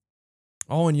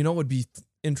 Oh, and you know what would be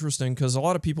interesting, because a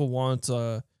lot of people want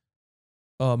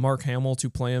Mark Hamill to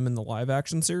play him in the live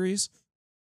action series,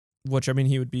 which I mean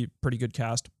he would be pretty good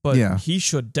cast, but Yeah. he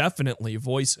should definitely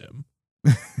voice him.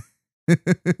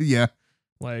 Yeah.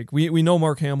 Like we know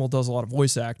Mark Hamill does a lot of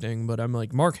voice acting, but I'm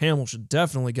like Mark Hamill should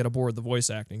definitely get aboard the voice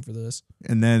acting for this.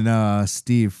 And then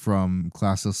Steve from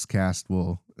Classless Cast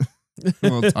will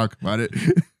talk about it.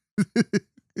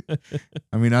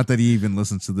 I mean, not that he even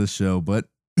listens to this show, but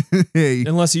hey,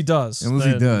 Unless he does. unless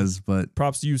he then does, but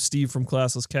Props to you, Steve from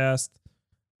Classless Cast.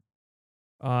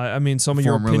 I mean, some of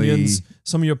Formerly-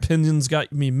 your opinions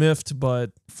got me miffed,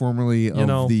 but formerly of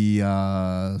know.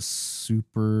 the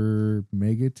Super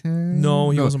Megaton. no,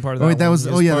 he wasn't part of that. Oh, wait, that one. was.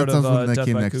 He Oh, yeah, part that was of, one that Death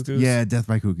came by next. Cuckoos. Yeah, Death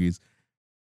by Cookies.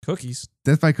 Cookies.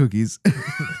 Death by Cookies.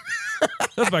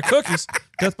 Death by Cookies.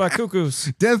 Death by Cuckoos.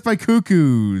 Death by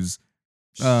Cuckoos.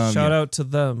 Shout yeah. out to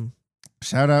them.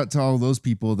 Shout out to all those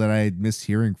people that I miss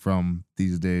hearing from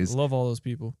these days. Love all those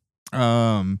people.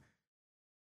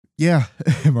 Yeah,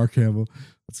 Mark Hamill.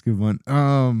 That's a good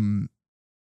one.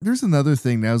 There's another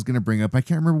thing that I was gonna bring up. I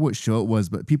can't remember what show it was,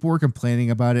 but people were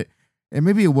complaining about it. And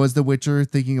maybe it was The Witcher,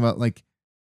 thinking about like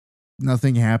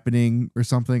nothing happening or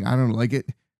something. I don't know. Like it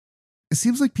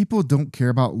seems like people don't care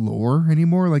about lore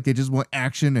anymore. Like they just want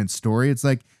action and story. It's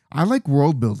like I like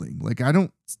world building. Like I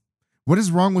don't. What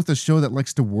is wrong with a show that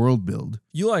likes to world build?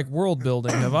 You like world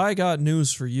building. Have I got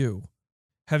news for you?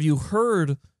 Have you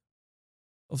heard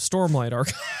of Stormlight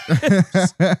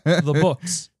Archives? The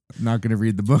books. Not gonna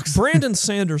read the books. Brandon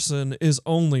Sanderson is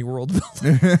only world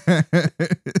building.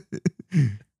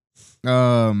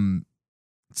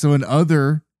 So in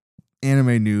other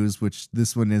anime news, which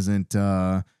this one isn't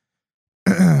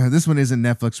this one isn't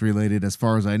Netflix related as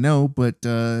far as I know, but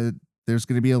there's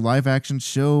going to be a live action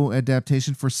show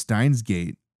adaptation for Steins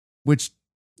Gate, which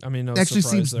I mean, no actually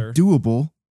surprise seems there.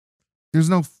 doable. There's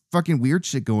no fucking weird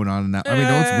shit going on in that. I mean,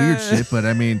 no, it's weird shit, but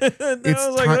I mean, it's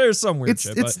ti- there's some weird it's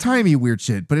shit. it's but timey weird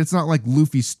shit, but it's not like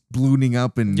Luffy ballooning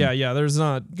up and yeah. There's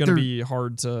not gonna There- be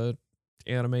hard to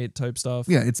animate type stuff.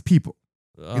 yeah, it's people.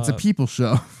 It's a Uh, people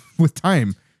show with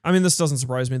time. I mean, this doesn't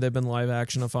surprise me. They've been live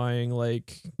actionifying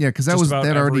like Yeah, because that just was about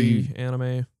that already. every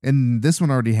anime. And this one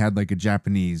already had like a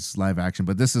Japanese live action,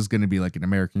 but this is going to be like an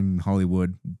American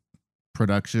Hollywood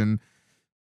production.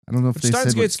 I don't know if Which they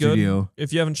Steins said what Gate's good. studio.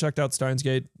 If you haven't checked out Steins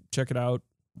Gate, check it out.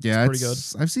 Yeah, pretty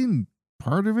it's I've seen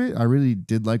part of it. I really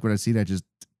did like what I seen. I just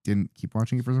didn't keep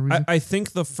watching it for some reason. I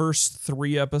think the first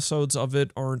 3 episodes of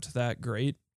it aren't that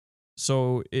great.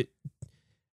 So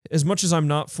as much as I'm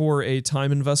not for a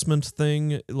time investment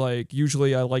thing, like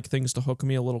usually I like things to hook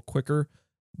me a little quicker.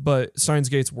 But Steins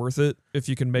Gate's worth it if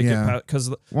you can make it,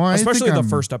 because especially the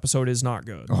first episode is not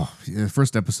good. Oh, yeah, the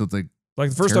first episode's like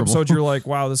the first terrible. episode, you're like,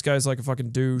 wow, this guy's like a fucking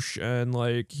douche, and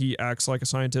like he acts like a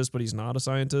scientist, but he's not a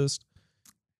scientist.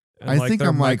 And I think they're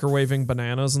I'm microwaving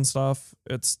bananas and stuff.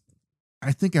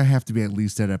 I think I have to be at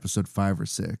least at episode 5 or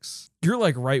 6. You're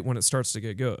like right when it starts to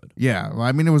get good. Yeah, well,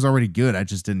 I mean, it was already good. I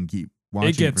just didn't keep watching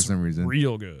it gets for some reason.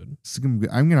 Real good. I'm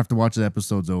gonna have to watch the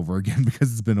episodes over again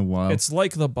because it's been a while. It's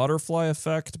like the butterfly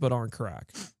effect, but on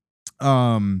crack.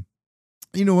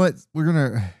 You know what? We're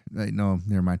gonna no,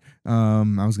 never mind.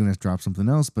 I was gonna drop something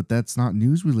else, but that's not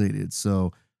news related.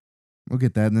 So we'll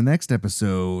get that in the next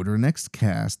episode or next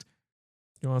cast.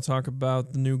 You want to talk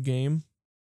about the new game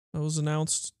that was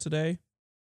announced today?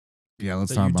 Yeah, let's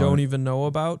that talk you about don't it. even know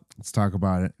about. Let's talk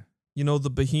about it. You know the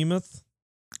Behemoth?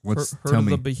 What's Heard tell of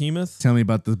me? the Behemoth? Tell me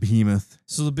about the Behemoth.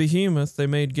 So the Behemoth, they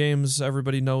made games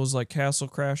everybody knows like Castle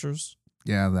Crashers.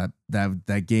 Yeah,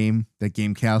 that game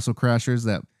Castle Crashers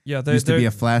that Yeah, used to be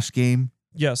a Flash game.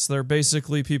 Yes, they're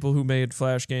basically people who made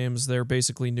Flash games. They're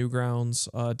basically Newgrounds.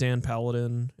 Dan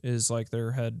Paladin is like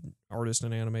their head artist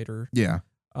and animator. Yeah.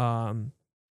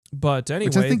 But anyway,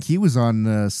 Which I think he was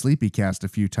on Sleepy Cast a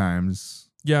few times.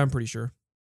 Yeah, I'm pretty sure.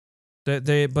 But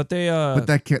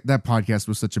that podcast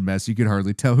was such a mess you could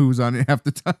hardly tell who was on it half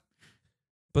the time.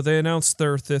 But they announced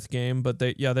their 5th game. But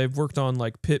they've worked on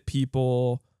like Pit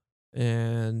People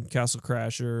and Castle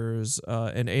Crashers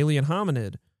and Alien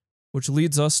Hominid, which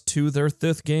leads us to their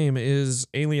 5th game is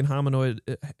Alien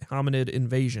Hominid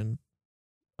Invasion.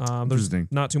 There's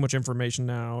not too much information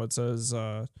now. It says,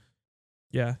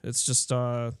 it's just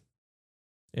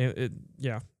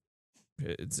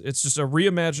It's just a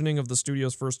reimagining of the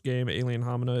studio's first game, Alien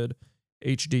Hominid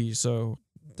HD. So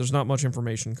there's not much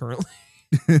information currently.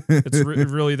 It's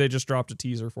really, they just dropped a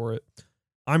teaser for it.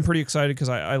 I'm pretty excited because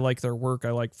I like their work.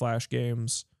 I like Flash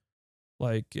games.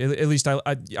 Like at least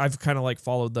I've kind of like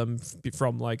followed them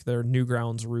from like their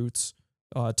Newgrounds roots,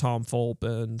 Tom Fulp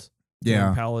and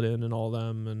Dan Paladin and all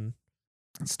them. And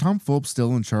is Tom Fulp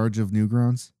still in charge of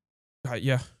Newgrounds?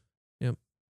 Yeah. Yep.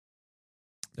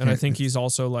 And I think he's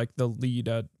also like the lead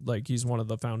at like he's one of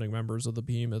the founding members of the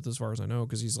Behemoth as far as I know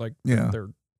because he's like he's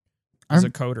a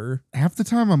coder. Half the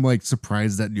time I'm like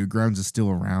surprised that Newgrounds is still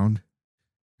around.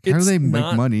 How do they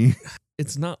make money?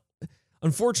 It's not.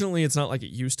 Unfortunately, it's not like it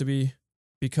used to be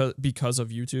because of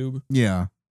YouTube. Yeah.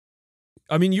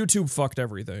 I mean, YouTube fucked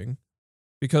everything.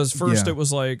 Because first it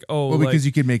was like, because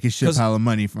you could make a shit pile of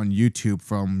money on YouTube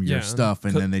from your stuff,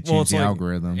 and then they change the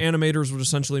algorithm. Animators would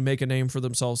essentially make a name for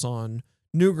themselves on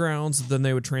Newgrounds, then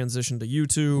they would transition to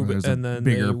YouTube, and then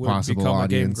they would become audience. a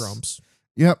Game Grumps.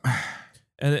 Yep.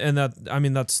 And that, I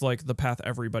mean, that's like the path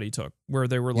everybody took, where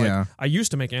they were like, I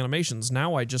used to make animations.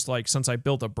 Now I just like, since I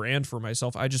built a brand for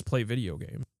myself, I just play video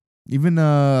games. Even Oni.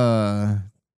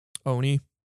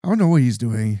 I don't know what he's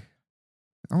doing.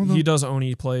 I don't know. He does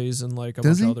Oni plays and like a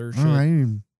bunch of other shit.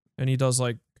 Right. And he does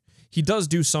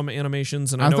do some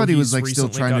animations. And I know thought he was like still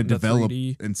trying to develop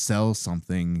 3D. And sell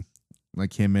something,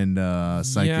 like him and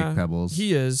Psychic Pebbles.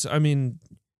 He is. I mean,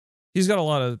 he's got a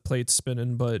lot of plates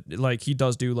spinning, but like he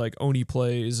does do like Oni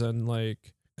plays and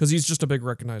like, because he's just a big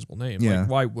recognizable name. Yeah. Like,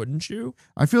 why wouldn't you?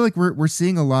 I feel like we're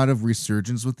seeing a lot of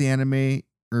resurgence with the animation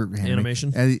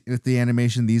with the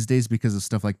animation these days because of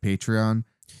stuff like Patreon,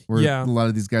 where a lot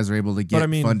of these guys are able to get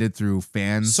funded through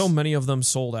fans. So many of them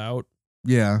sold out.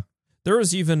 Yeah. There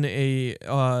was even a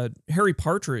Harry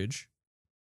Partridge.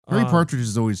 Harry Partridge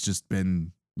has always just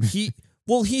been he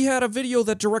had a video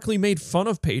that directly made fun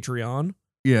of Patreon.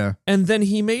 Yeah. And then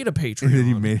he made a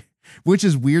Patreon. Which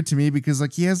is weird to me because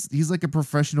like he's like a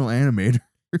professional animator.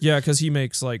 Yeah, because he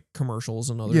makes like commercials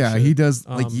and other shit. He does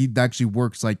like he actually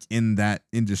works like in that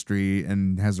industry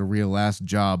and has a real ass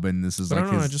job, and this is like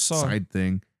his side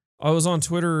thing. I was on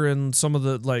Twitter and some of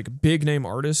the like big name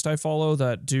artists I follow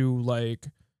that do like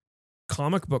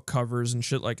comic book covers and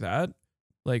shit like that,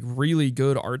 like really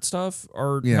good art stuff,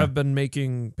 have been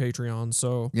making Patreon.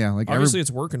 So like obviously it's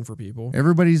working for people.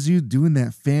 Everybody's doing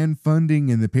that fan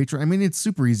funding and the Patreon. I mean, it's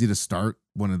super easy to start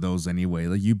one of those anyway.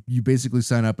 Like you basically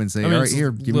sign up and say, all right,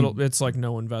 here, it's like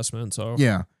no investment. So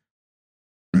yeah.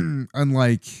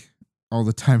 Unlike all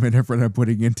the time and effort I'm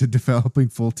putting into developing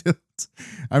Full Tilt.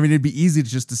 I mean, it'd be easy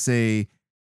just to say,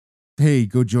 hey,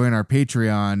 go join our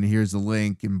Patreon. Here's the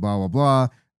link and blah, blah, blah.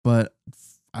 But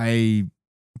I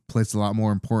place a lot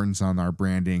more importance on our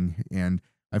branding, and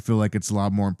I feel like it's a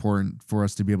lot more important for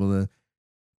us to be able to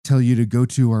tell you to go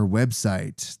to our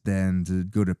website than to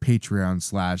go to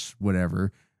Patreon /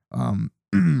 whatever. I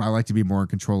like to be more in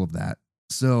control of that.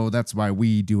 So that's why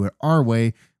we do it our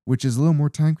way, which is a little more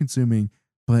time consuming,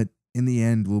 but in the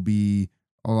end will be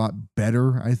a lot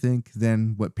better, I think,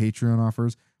 than what Patreon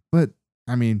offers. But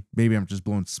I mean, maybe I'm just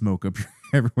blowing smoke up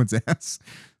everyone's ass.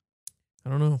 I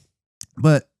don't know.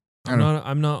 But I don't know.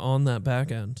 I'm not on that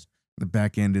back end. The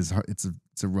back end is hard. It's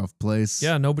a rough place.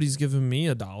 Yeah, nobody's giving me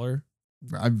 $1.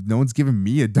 No one's giving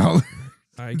me $1.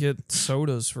 I get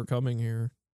sodas for coming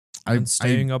here and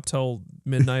staying up till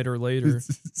midnight or later.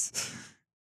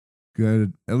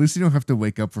 Good. At least you don't have to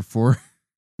wake up for 4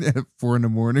 at 4 in the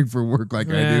morning for work like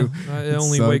I do. I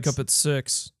only wake up at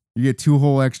 6. You get 2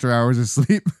 whole extra hours of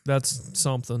sleep. That's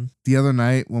something. The other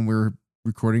night when we were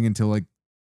recording until like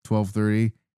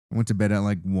 12:30, I went to bed at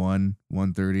like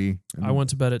 1:30. I went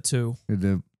to bed at 2.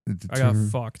 I got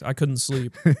fucked. I couldn't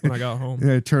sleep when I got home.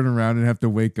 Yeah, I turn around and have to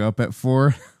wake up at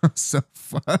 4. I'm so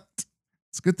fucked.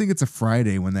 It's a good thing it's a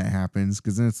Friday when that happens,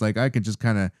 because then it's like I could just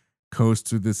kind of coast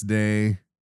through this day.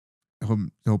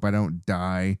 Hope I don't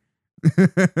die.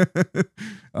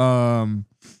 But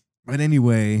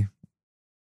anyway,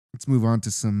 let's move on to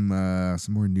some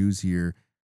more news here.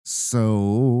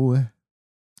 So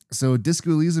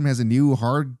Disco Elysium has a new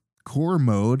hardcore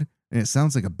mode, and it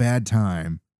sounds like a bad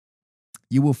time.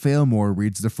 You will fail more,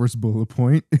 reads the first bullet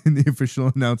point in the official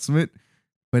announcement,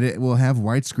 but it will have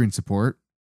widescreen support,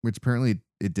 which apparently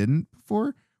it didn't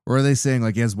before. Or are they saying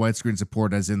like it has widescreen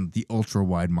support as in the ultra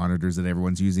wide monitors that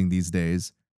everyone's using these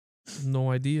days?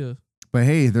 No idea. But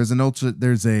hey, there's a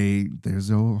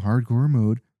hardcore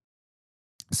mode.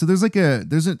 So there's I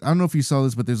don't know if you saw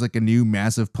this, but there's like a new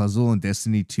massive puzzle in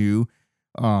Destiny 2.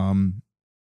 And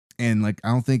like I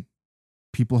don't think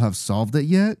people have solved it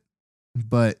yet,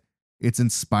 but it's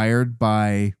inspired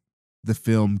by the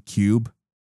film Cube.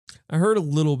 I heard a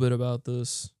little bit about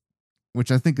this,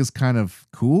 which I think is kind of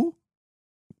cool.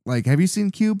 Like, have you seen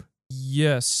Cube?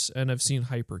 Yes, and I've seen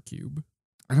Hypercube.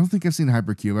 I don't think I've seen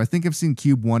Hypercube. I think I've seen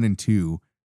Cube 1 and 2.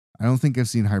 I don't think I've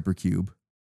seen Hypercube.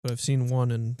 But I've seen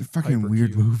 1 and they're fucking Hypercube.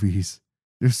 Weird movies.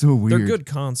 They're so weird. They're good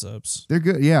concepts. They're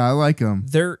good. Yeah, I like them.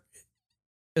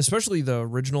 Especially the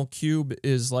original Cube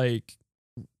is like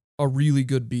a really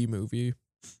good B movie.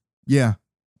 Yeah,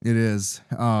 it is.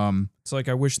 It's like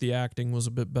I wish the acting was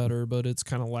a bit better, but it's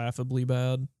kind of laughably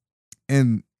bad.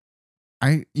 And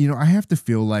I have to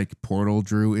feel like Portal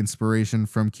drew inspiration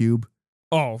from Cube.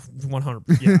 Oh,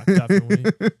 100%. Yeah,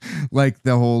 definitely. Like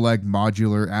the whole like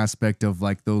modular aspect of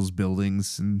like those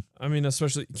buildings. And I mean,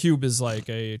 especially Cube is like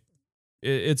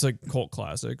it's a cult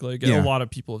classic. Like a lot of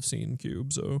people have seen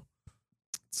Cube, so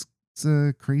it's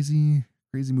a crazy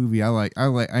movie. I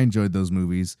enjoyed those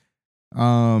movies.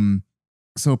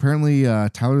 So apparently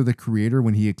Tyler the Creator,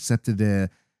 when he accepted an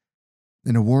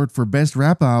award for Best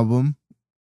Rap Album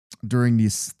during the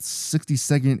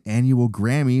 62nd annual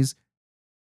Grammys,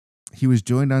 he was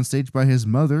joined on stage by his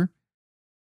mother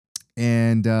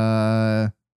and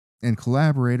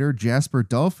collaborator Jasper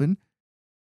Dolphin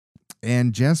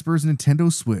and Jasper's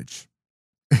Nintendo Switch.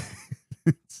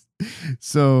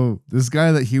 So this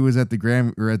guy that he was at the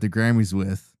Grammys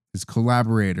with, his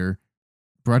collaborator,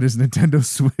 brought his Nintendo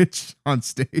Switch on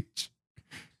stage.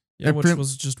 Yeah, which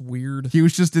was just weird. He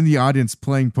was just in the audience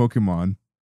playing Pokemon.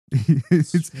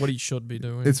 It's what he should be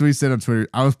doing. It's what he said on Twitter.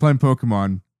 I was playing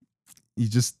Pokemon.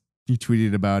 He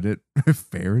tweeted about it.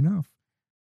 Fair enough.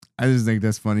 I just think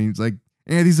that's funny. It's like,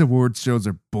 these awards shows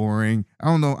are boring. I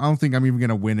don't know. I don't think I'm even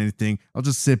gonna win anything. I'll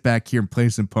just sit back here and play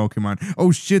some Pokemon.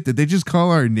 Oh shit! Did they just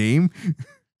call our name?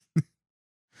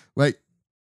 Like,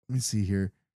 let me see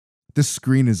here. The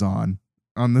screen is on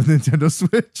the Nintendo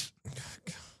Switch.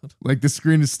 God. Like the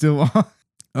screen is still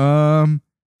on.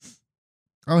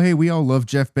 Oh, hey, we all love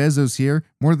Jeff Bezos here.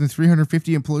 More than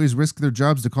 350 employees risk their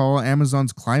jobs to call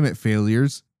Amazon's climate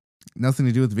failures. Nothing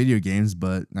to do with video games,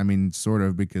 but I mean, sort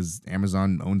of, because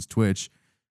Amazon owns Twitch.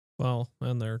 Well,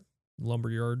 and their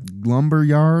Lumberyard. The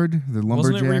Lumberjacks.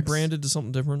 Wasn't it rebranded to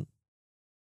something different?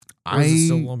 Or is it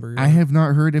still Lumberyard? I have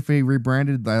not heard if they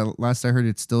rebranded. Last I heard,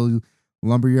 it's still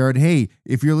Lumberyard. Hey,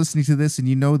 if you're listening to this and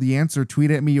you know the answer,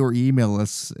 tweet at me or email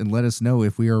us and let us know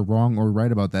if we are wrong or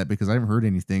right about that, because I haven't heard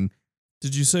anything.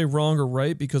 Did you say wrong or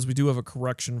right? Because we do have a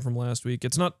correction from last week.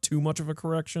 It's not too much of a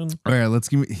correction. All right,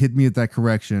 hit me with that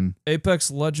correction.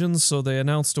 Apex Legends, so they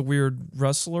announced a weird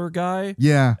wrestler guy.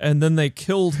 Yeah. And then they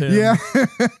killed him. Yeah.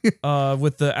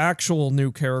 With the actual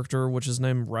new character, which is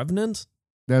named Revenant.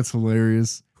 That's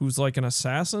hilarious. Who's like an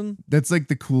assassin. That's like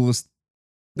the coolest.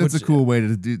 That's a cool way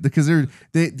to do, because they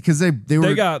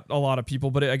got a lot of people,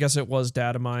 but I guess it was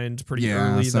data mined pretty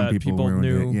early that people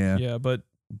knew. Yeah, but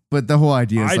the whole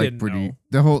idea is like pretty.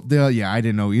 Know. I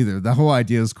didn't know either. The whole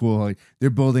idea is cool. Like they're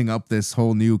building up this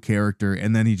whole new character,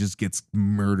 and then he just gets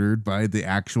murdered by the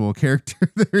actual character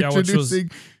they're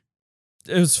introducing.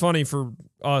 it was funny for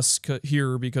us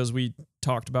here because we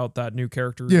talked about that new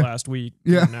character Yeah. last week.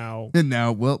 Yeah. And now, And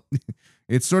now, well,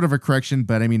 it's sort of a correction,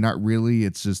 but I mean, not really.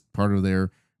 It's just part of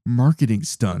their marketing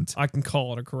stunt. I can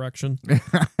call it a correction.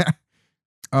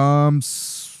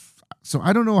 So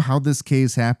I don't know how this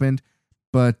case happened,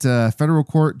 but federal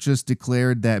court just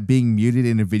declared that being muted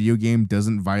in a video game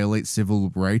doesn't violate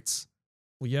civil rights.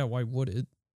 Well, yeah, why would it?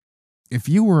 If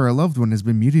you or a loved one has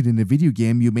been muted in a video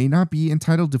game, you may not be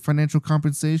entitled to financial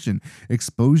compensation.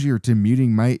 Exposure to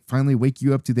muting might finally wake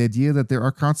you up to the idea that there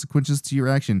are consequences to your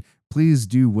action. Please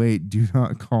do wait. Do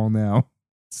not call now.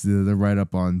 It's the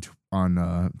write-up on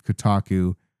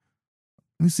Kotaku.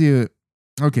 Let me see it.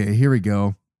 Okay, here we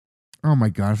go. Oh my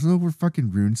gosh, it's over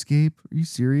fucking RuneScape. Are you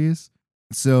serious?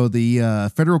 So the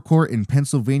federal court in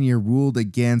Pennsylvania ruled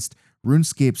against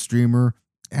RuneScape streamer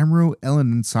Amro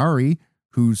El-Ansari,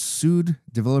 who sued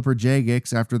developer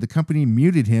Jagex after the company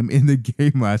muted him in the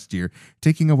game last year,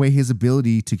 taking away his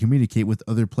ability to communicate with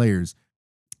other players.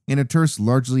 In a terse,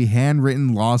 largely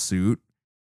handwritten lawsuit,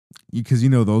 because you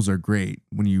know those are great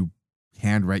when you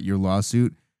handwrite your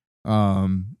lawsuit.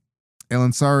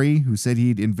 El-Ansari, who said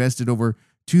he'd invested over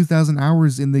 2,000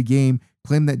 hours in the game,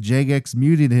 claimed that Jagex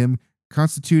muted him,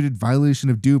 constituted violation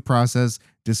of due process,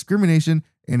 discrimination,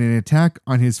 and an attack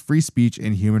on his free speech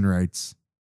and human rights.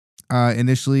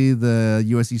 Initially, the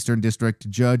U.S. Eastern District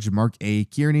Judge Mark A.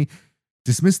 Kearney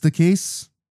dismissed the case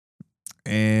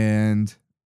and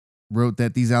wrote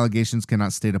that these allegations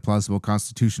cannot state a plausible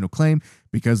constitutional claim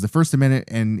because the First Amendment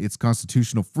and its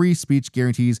constitutional free speech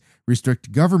guarantees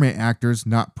restrict government actors,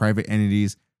 not private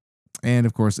entities. And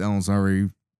of course,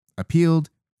 El-Ansari appealed,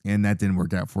 and that didn't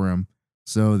work out for him.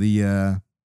 So the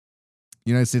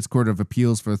United States Court of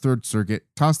Appeals for the Third Circuit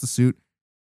tossed the suit.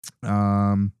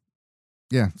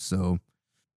 So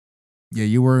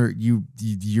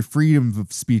your freedom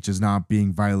of speech is not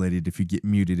being violated if you get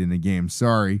muted in a game.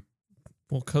 Sorry.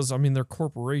 Well, because, I mean, they're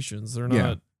corporations. They're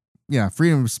not. Yeah,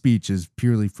 freedom of speech is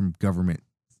purely from government,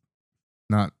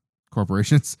 not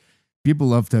corporations. People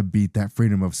love to beat that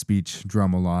freedom of speech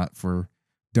drum a lot for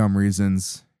dumb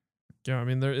reasons. Yeah, I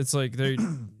mean, it's like they.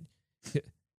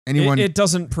 Anyone, it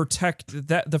doesn't protect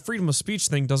that. The freedom of speech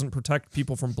thing doesn't protect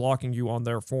people from blocking you on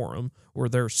their forum or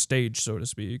their stage, so to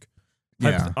speak.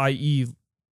 Yeah. I.e.,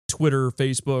 Twitter,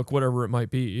 Facebook, whatever it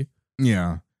might be.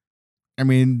 Yeah. I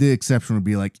mean, the exception would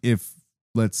be like if,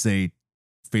 let's say,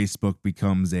 Facebook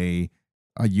becomes a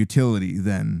utility,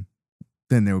 then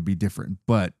there would be different.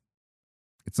 But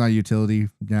it's not a utility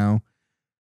now.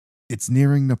 It's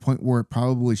nearing the point where it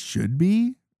probably should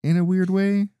be in a weird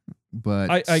way.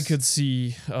 But I could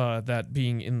see that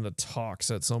being in the talks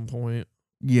at some point.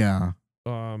 Yeah.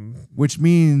 Which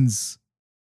means,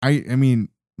 I mean,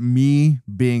 me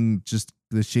being just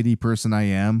the shitty person I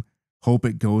am, hope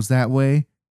it goes that way.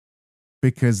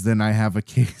 Because then I have a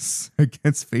case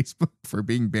against Facebook for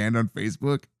being banned on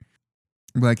Facebook.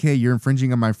 I'm like, hey, you're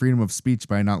infringing on my freedom of speech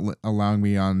by not allowing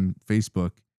me on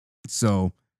Facebook.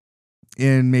 So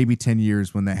in maybe 10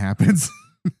 years when that happens,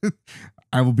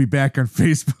 I will be back on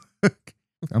Facebook.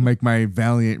 I'll make my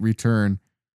valiant return.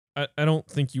 I don't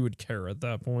think you would care at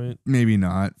that point. Maybe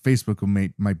not. Facebook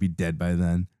might be dead by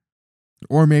then.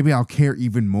 Or maybe I'll care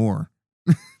even more.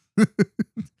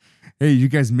 Hey, you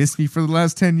guys missed me for the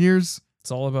last 10 years? It's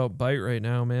all about Byte right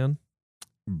now, man.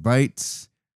 Byte.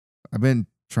 I've been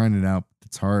trying it out.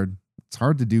 It's hard. It's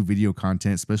hard to do video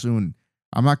content, especially when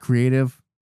I'm not creative.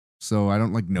 So I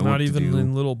don't know not what even to do.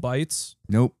 in little bites.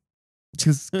 Nope.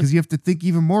 Because you have to think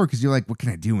even more because you're like, what can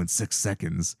I do in 6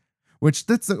 seconds? Which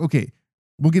that's okay.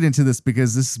 We'll get into this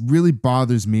because this really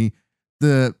bothers me.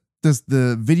 The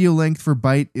video length for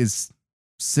Byte is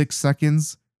 6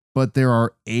 seconds, but there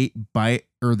are 8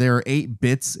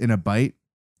 bits in a byte.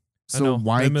 So I know.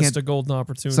 why I missed can't a golden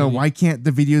opportunity. So why can't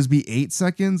the videos be 8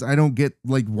 seconds? I don't get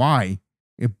why.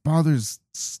 It bothers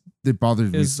me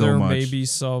Is so there much. maybe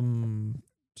some?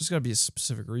 Just gotta be a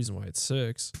specific reason why it's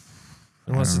 6.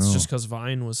 Unless it's just because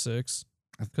Vine was 6.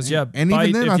 Because and Byte,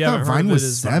 even then, if I you thought haven't heard Vine of it, was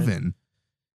is 7.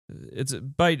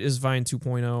 Byte is Vine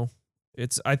 2.0.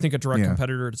 It's I think a direct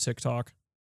competitor to TikTok.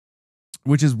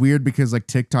 Which is weird because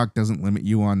TikTok doesn't limit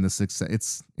you on the 6.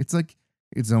 It's like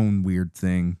its own weird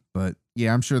thing. But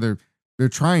yeah, I'm sure they're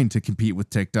trying to compete with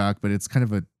TikTok, but it's kind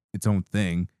of its own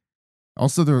thing.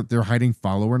 Also, they're hiding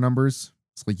follower numbers.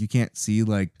 It's you can't see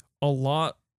a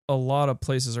lot of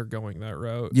places are going that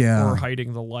route. Yeah. Or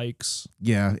hiding the likes.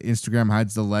 Yeah, Instagram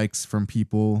hides the likes from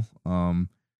people. Or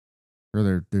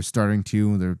they're starting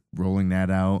to. They're rolling that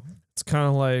out. It's kind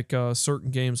of like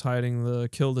certain games hiding the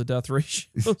kill to death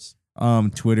ratios.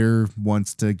 Twitter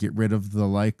wants to get rid of the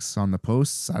likes on the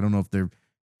posts. I don't know if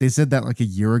they said that like a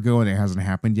year ago and it hasn't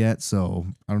happened yet. So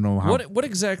I don't know how. What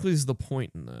exactly is the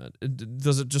point in that?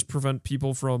 Does it just prevent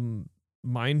people from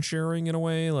mind sharing in a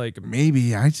way? Like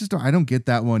Maybe I don't get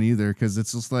that one either, because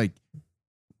it's just like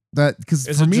that. Because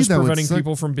is for it me, just that would preventing suck.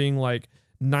 people from being like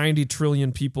 90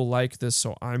 trillion people like this,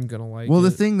 so I'm gonna like Well, it?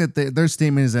 the thing that their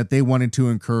statement is that they wanted to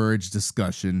encourage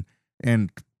discussion,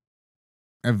 and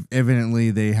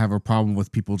evidently they have a problem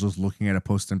with people just looking at a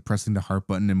post and pressing the heart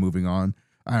button and moving on.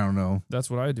 I don't know. That's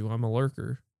what I do. I'm a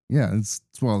lurker. Yeah, it's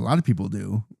what a lot of people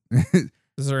do.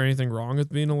 Is there anything wrong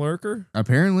with being a lurker?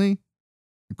 Apparently,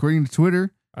 according to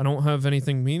Twitter. I don't have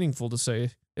anything meaningful to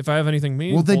say. If I have anything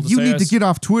meaningful, Well, then to you say, need to get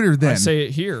off Twitter. Then I say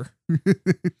it here.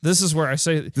 This is where I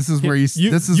say. This is where this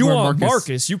is you where want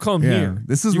Marcus. You come Yeah, here.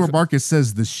 this is You where co- Marcus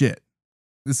says the shit.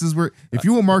 This is where if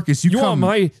you want Marcus, you You come. want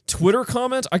my Twitter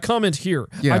comment? I comment here.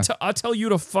 Yeah. I tell you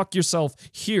to fuck yourself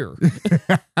here.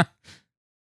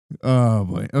 Oh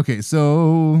boy. Okay,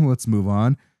 so let's move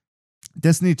on.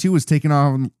 Destiny 2 was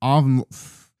taken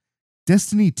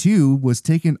Destiny 2 was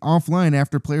taken offline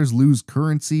after players lose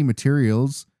currency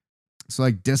materials. So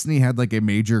like Destiny had like a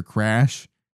major crash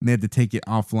and they had to take it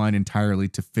offline entirely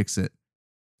to fix it.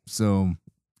 So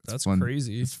That's fun.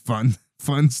 crazy. It's fun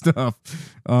stuff.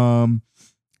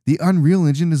 The Unreal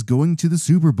Engine is going to the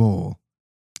Super Bowl.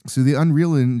 So the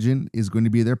Unreal Engine is going to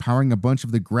be there powering a bunch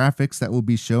of the graphics that will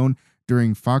be shown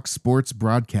during Fox Sports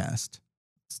broadcast.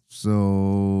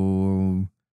 So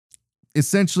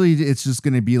essentially it's just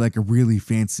going to be like a really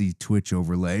fancy Twitch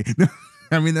overlay.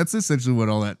 I mean, that's essentially what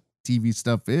all that TV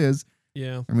stuff is.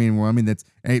 Yeah. I mean, that's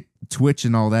Twitch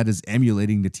and all that is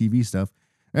emulating the TV stuff.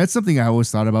 That's something I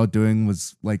always thought about doing,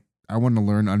 was like, I want to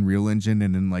learn Unreal Engine,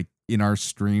 and then like in our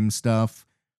stream stuff,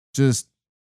 just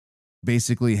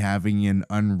basically having an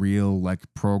Unreal like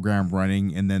program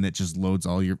running, and then it just loads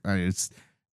all your, it's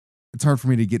hard for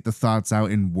me to get the thoughts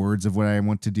out in words of what I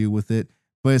want to do with it.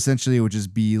 But essentially it would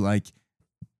just be like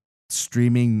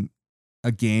streaming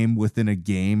a game within a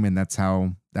game, and that's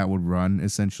how that would run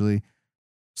essentially.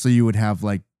 So you would have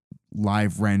like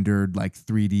live rendered like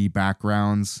 3D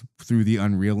backgrounds through the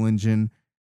Unreal Engine,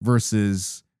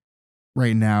 versus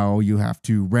right now you have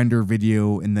to render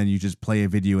video and then you just play a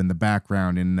video in the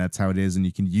background, and that's how it is. And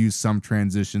you can use some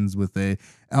transitions with a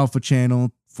alpha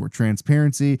channel for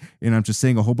transparency. And I'm just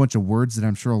saying a whole bunch of words that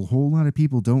I'm sure a whole lot of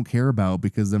people don't care about,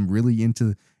 because I'm really in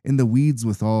the weeds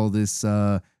with all this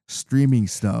streaming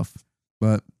stuff.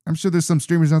 But I'm sure there's some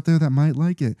streamers out there that might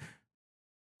like it.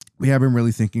 We have been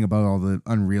really thinking about all the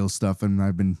Unreal stuff, and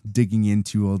I've been digging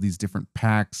into all these different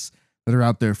packs that are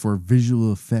out there for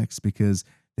visual effects, because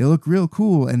they look real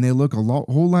cool and they look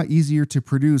whole lot easier to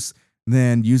produce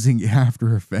than using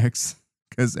After Effects,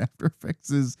 because After Effects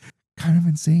is kind of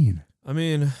insane. I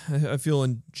mean, I feel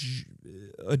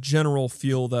a general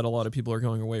feel that a lot of people are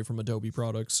going away from Adobe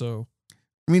products. So,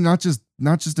 I mean, not just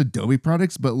Adobe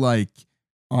products, but like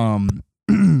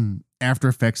After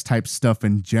Effects type stuff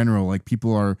in general. Like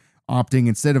people are opting,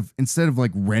 instead of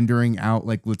like rendering out,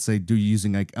 like let's say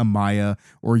using like a Maya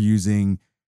or using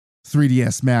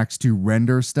 3ds Max to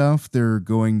render stuff, they're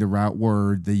going the route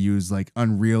where they use like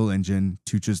Unreal Engine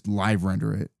to just live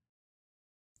render it.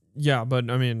 yeah, but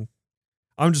I mean,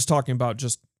 I'm just talking about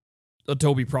just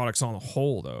Adobe products on a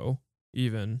whole, though,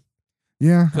 even.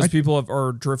 Yeah. Because people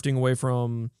are drifting away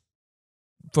from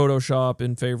Photoshop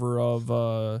in favor of,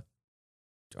 oh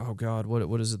God,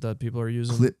 what is it that people are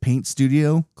using? Clip Paint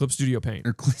Studio. Clip Studio Paint.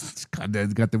 Or God, I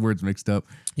got the words mixed up.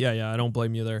 Yeah, I don't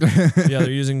blame you there. Yeah, they're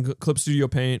using Clip Studio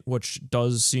Paint, which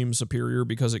does seem superior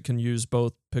because it can use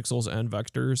both pixels and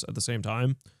vectors at the same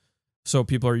time. So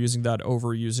people are using that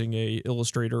over using a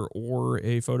Illustrator or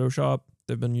a Photoshop.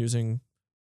 They've been using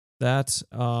that.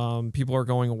 People are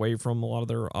going away from a lot of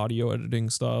their audio editing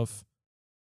stuff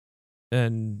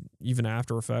and even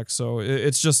After Effects. So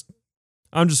it's just,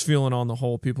 I'm just feeling on the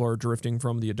whole, people are drifting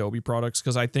from the Adobe products,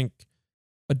 because I think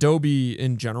Adobe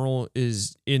in general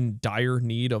is in dire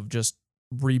need of just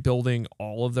rebuilding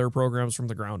all of their programs from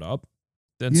the ground up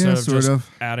instead of just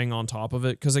adding on top of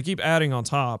it, because they keep adding on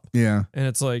top. Yeah. And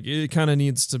it's like, it kind of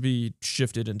needs to be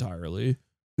shifted entirely.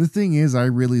 The thing is, I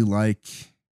really like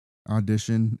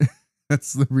Audition.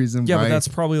 That's the reason why. Yeah, but that's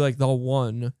probably like the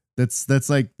one. That's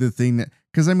like the thing that,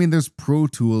 because I mean, there's Pro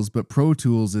Tools, but Pro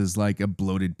Tools is like a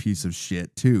bloated piece of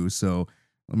shit too. So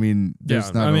I mean,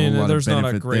 there's not a lot of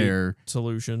benefit there.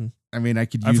 Solution. I mean, I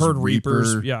could use. I've heard Reaper.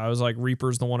 Reapers. Yeah, I was like,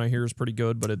 Reaper's the one I hear is pretty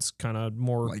good, but it's kind of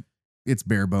more like, it's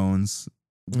bare bones.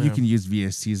 Yeah. You can use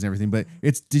VSTs and everything, but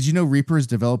did you know Reaper is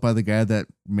developed by the guy that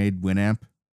made Winamp?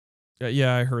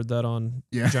 Yeah, I heard that on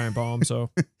Yeah. Giant Bomb.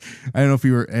 So I don't know if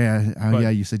you were. But- Yeah,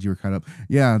 you said you were caught up.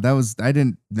 Yeah, that was. I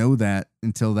didn't know that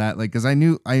until that. Like, because I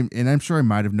knew and I'm sure I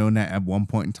might have known that at one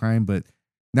point in time, but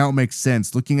now it makes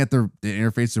sense. Looking at the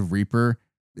interface of Reaper,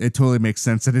 it totally makes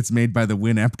sense that it's made by the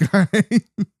Winamp guy.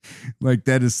 Like,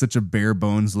 that is such a bare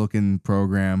bones looking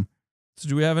program. So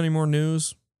do we have any more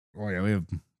news? Oh yeah,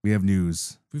 we have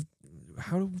news.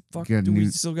 How the fuck We got do we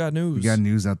news- still got news? We got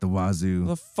news out the wazoo.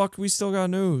 The fuck we still got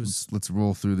news? Let's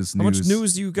roll through this How news. much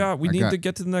news do you got? We I need got- to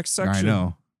get to the next section. I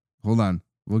know. Hold on.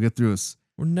 We'll get through this.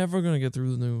 We're never gonna get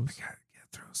through the news. Gotta get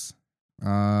through this.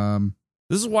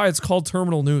 This is why it's called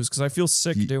Terminal News, because I feel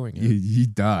sick doing it. You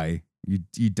die.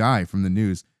 You die from the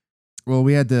news. Well,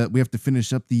 we have to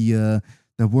finish up the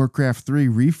Warcraft 3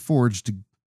 Reforged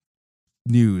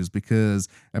news because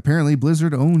apparently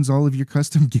Blizzard owns all of your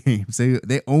custom games.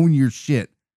 They own your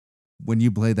shit when you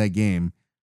play that game,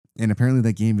 and apparently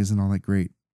that game isn't all that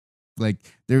great. Like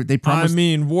they promised. I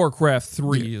mean, Warcraft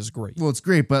 3 is great. Well, it's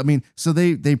great, but I mean, so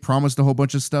they promised a whole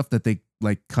bunch of stuff that they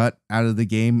like cut out of the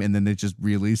game and then they just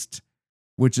released,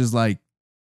 which is like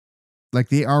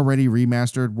they already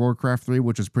remastered Warcraft 3,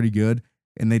 which is pretty good,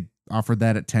 and they offered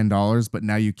that at $10, but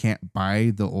now you can't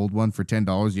buy the old one for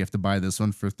 $10. You have to buy this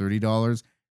one for $30,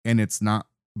 and it's not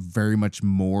very much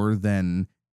more than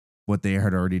what they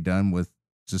had already done with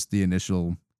just the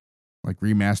initial like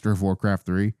remaster of Warcraft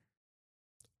 3.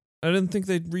 I didn't think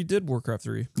they redid Warcraft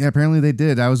 3 Yeah, apparently they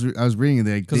did. I was reading it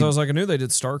because I was like, I knew they did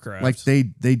StarCraft. like they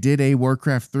did a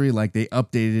Warcraft 3, like they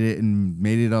updated it and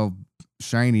made it all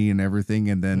shiny and everything,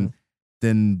 and then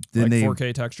like they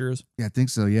 4K textures. yeah, I think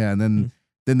so, yeah, and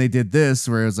then they did this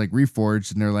where it was like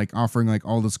Reforged, and they're like offering like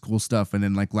all this cool stuff, and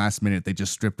then like last minute they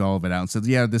just stripped all of it out and said,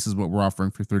 yeah, this is what we're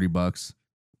offering for $30.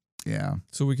 Yeah,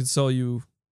 So we could sell you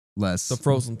less the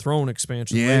Frozen Throne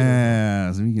expansion later.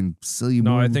 yeah, so we can sell you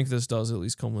No, more. I think this does at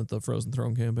least come with the Frozen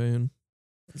Throne campaign.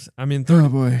 I mean, Oh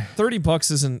boy.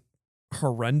 $30 isn't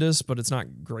horrendous, but it's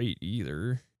not great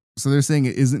either. So they're saying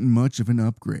it isn't much of an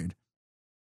upgrade,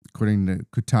 according to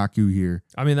Kotaku here.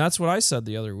 I mean, that's what I said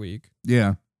the other week.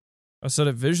 Yeah. I said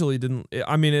it visually didn't.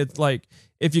 I mean, it's like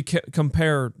if you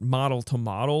compare model to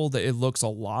model, that it looks a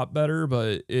lot better,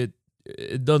 but it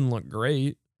doesn't look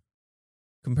great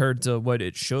compared to what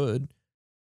it should.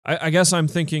 I guess I'm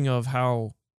thinking of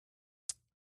how.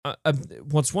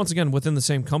 Once again within the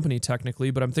same company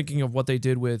technically, but I'm thinking of what they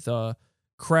did with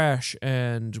Crash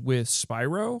and with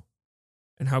Spyro,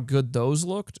 and how good those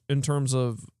looked in terms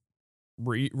of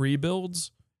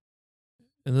rebuilds.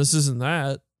 And this isn't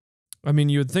that. I mean,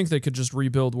 you would think they could just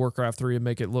rebuild Warcraft 3 and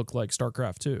make it look like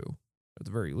StarCraft 2, at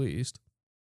the very least.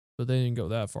 But they didn't go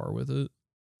that far with it.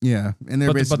 Yeah. And they're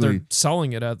But basically they're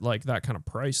selling it at like that kind of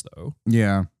price, though.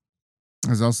 yeah.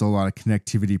 There's also a lot of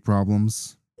connectivity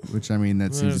problems, which I mean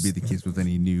that seems to be the case with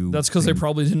any new. That's because they thing.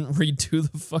 probably didn't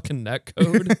redo the fucking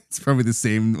netcode. It's probably the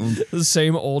same. The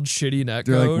same old shitty netcode.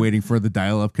 They're like waiting for the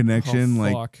dial-up connection. Oh,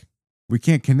 like fuck. we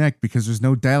can't connect because there's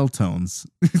no dial tones.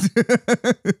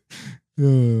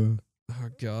 Oh,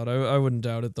 God. I wouldn't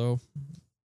doubt it, though.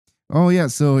 Oh yeah,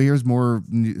 so here's more.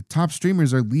 Top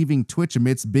streamers are leaving Twitch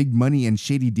amidst big money and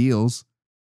shady deals.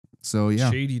 So yeah,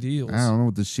 Shady deals. I don't know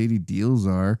what the shady deals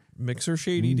are. Mixer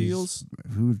shady deals?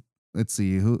 Let's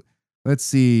see.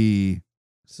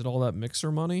 Is it all that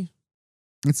Mixer money?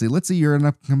 Let's say you're an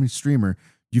upcoming streamer.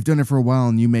 You've done it for a while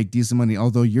and you make decent money,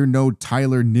 although you're no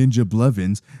Tyler Ninja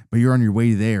Blevins, but you're on your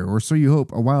way there, or so you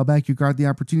hope. A while back, you got the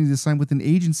opportunity to sign with an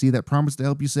agency that promised to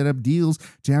help you set up deals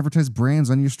to advertise brands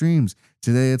on your streams.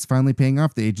 Today, it's finally paying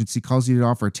off. The agency calls you to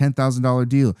offer a $10,000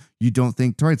 deal. You don't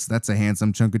think twice. That's a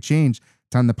handsome chunk of change.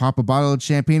 Time to pop a bottle of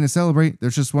champagne and celebrate.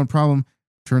 There's just one problem.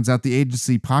 Turns out the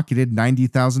agency pocketed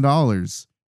 $90,000.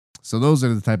 So those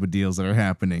are the type of deals that are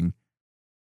happening.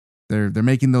 They're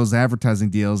making those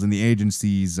advertising deals, and the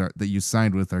agencies that you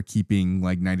signed with are keeping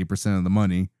like 90% of the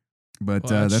money. But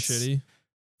Well, that's shitty.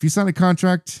 if you sign a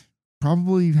contract,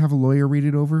 probably have a lawyer read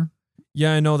it over.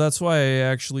 Yeah, I know. That's why I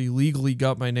actually legally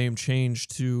got my name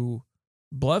changed to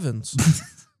Blevins.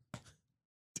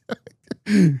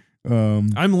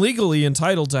 I'm legally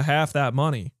entitled to half that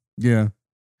money. Yeah,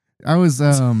 I was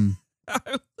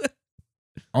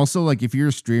also like if you're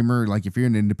a streamer, like if you're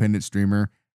an independent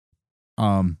streamer,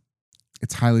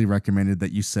 it's highly recommended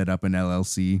that you set up an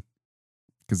LLC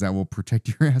because that will protect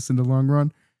your ass in the long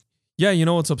run. Yeah, you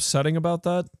know what's upsetting about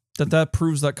that? That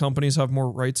proves that companies have more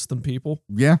rights than people.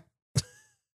 Yeah.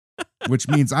 Which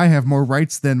means I have more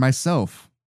rights than myself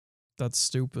That's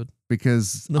stupid.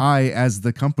 because No. I, as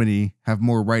the company, have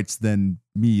more rights than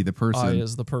me, the person. I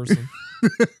as the person.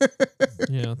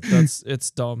 Yeah,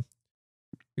 it's dumb.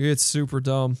 It's super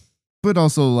dumb. but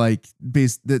also like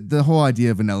the whole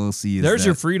idea of an LLC is There's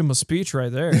your that- freedom of speech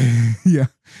right there. yeah.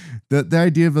 The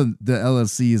idea of the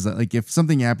LLC is that like if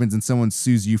something happens and someone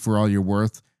sues you for all you're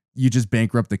worth, you just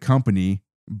bankrupt the company,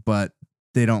 but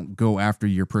they don't go after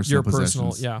your personal Your possessions.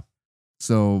 personal, yeah.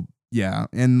 So yeah,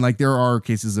 and like there are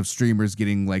cases of streamers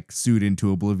getting like sued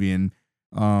into oblivion,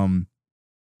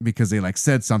 because they like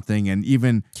said something, and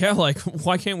even Yeah, like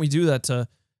why can't we do that to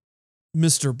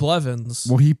Mr. Blevins?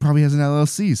 well, he probably has an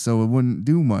LLC, so it wouldn't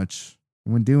do much. It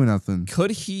wouldn't do nothing.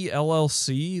 Could he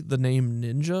LLC the name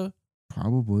Ninja?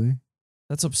 Probably.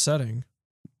 That's upsetting.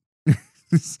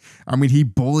 I mean, he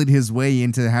bullied his way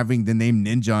into having the name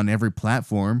Ninja on every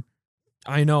platform.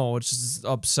 I know, it's just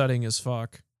upsetting as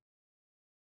fuck.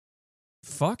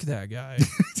 Fuck that guy.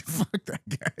 Fuck that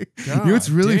guy. God You know, it's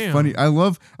really damn. funny. I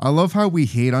love how we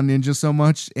hate on Ninja so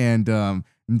much, and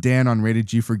Dan on Rated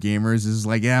G for Gamers is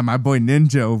like, yeah, my boy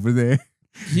Ninja over there.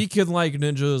 He can like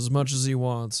Ninja as much as he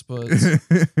wants, but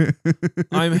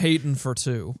I'm hating for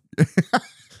 2.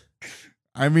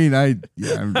 I mean,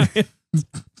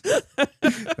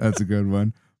 that's a good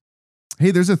one.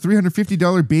 Hey, there's a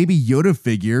 $350 Baby Yoda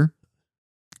figure,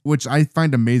 which I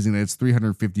find amazing that it's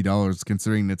 $350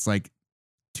 considering it's like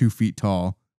 2 feet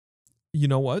tall. You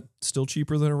know what? Still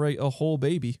cheaper than a whole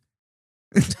baby.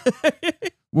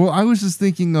 Well, I was just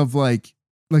thinking of like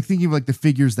the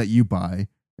figures that you buy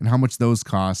and how much those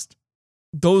cost.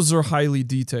 Those are highly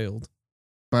detailed.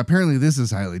 But apparently this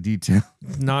is highly detailed.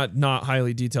 Not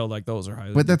highly detailed like those are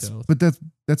highly But detailed.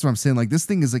 that's what I'm saying. Like this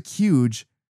thing is like huge,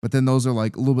 but then those are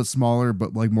like a little bit smaller,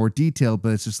 but like more detailed.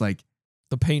 But it's just like,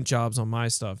 The paint jobs on my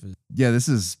stuff is yeah, this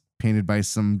is painted by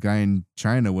some guy in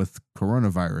China with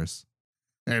coronavirus.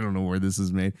 I don't know where this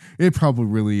is made. It probably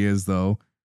really is though.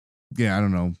 Yeah, I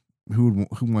don't know who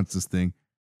wants this thing.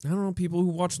 I don't know, people who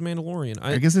watch The Mandalorian.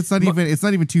 I guess it's not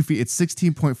even 2 feet. It's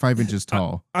 16.5 inches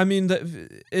tall. I mean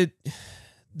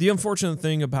the unfortunate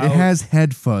thing about It has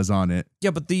head fuzz on it.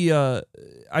 yeah, but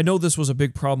I know this was a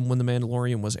big problem when The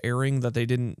Mandalorian was airing that they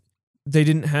didn't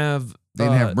have They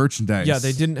didn't have merchandise. Yeah,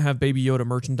 they didn't have Baby Yoda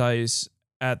merchandise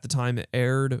at the time it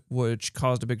aired, which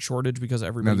caused a big shortage because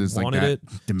everybody there's like wanted that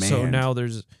it. demand. So now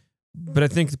but I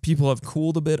think the people have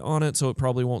cooled a bit on it, so it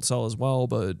probably won't sell as well,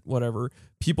 but whatever.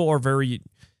 People are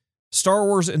Star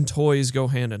Wars and toys go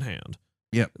hand in hand.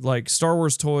 Yep. Like Star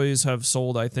Wars toys have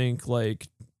sold, I think, like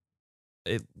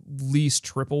at least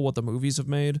triple what the movies have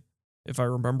made, if I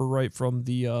remember right from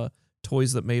the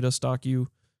Toys That Made Us docu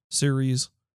series.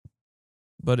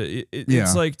 But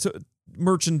it's like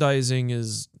merchandising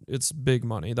it's big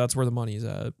money. That's where the money's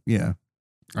at. Yeah.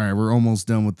 All right, we're almost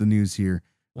done with the news here.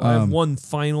 Well, I have one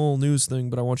final news thing,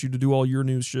 but I want you to do all your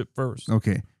news shit first.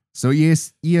 Okay. So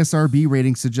ESRB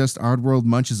rating suggests Oddworld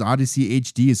Munch's Odyssey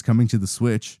HD is coming to the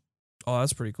Switch. Oh,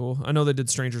 that's pretty cool. I know they did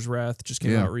Stranger's Wrath, just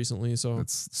came Yeah. out recently, so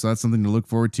That's something to look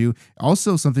forward to.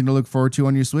 Also, something to look forward to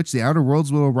on your Switch. The Outer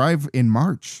Worlds will arrive in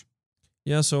March.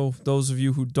 yeah. So those of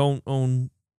you who don't own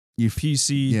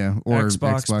PC, Yeah, or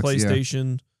Xbox, yeah.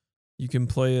 PlayStation, you can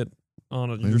play it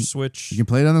on your Switch. You can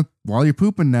play it while you're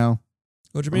pooping now.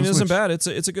 Which I on mean the isn't Switch. bad. It's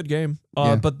a good game.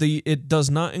 Yeah. But it does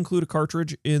not include a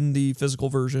cartridge in the physical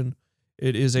version.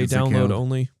 It is a It's a download code.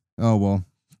 only. Oh well,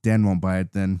 Dan won't buy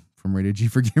it then. From Rated G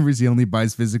for Gamers, he only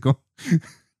buys physical.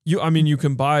 You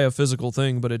can buy a physical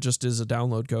thing, but it just is a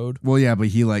download code. Well, yeah, but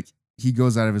he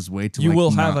goes out of his way to. You like,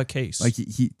 will have not- a case. like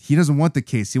he doesn't want the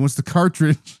case. He wants the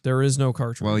cartridge. There is no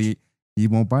cartridge. Well, he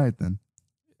won't buy it then.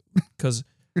 Because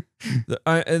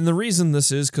and the reason this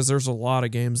is because there's a lot of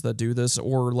games that do this,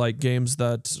 or like games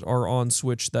that are on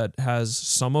Switch that has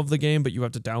some of the game, but you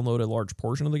have to download a large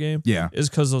portion of the game. Yeah. Is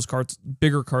because those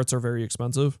bigger carts are very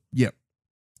expensive. Yep.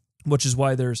 Which is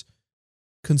why there's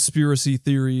conspiracy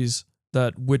theories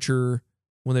that Witcher,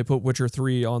 when they put Witcher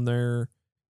 3 on there,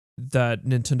 that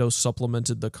Nintendo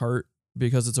supplemented the cart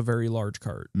because it's a very large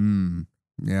cart.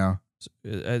 Yeah.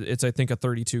 It's I think a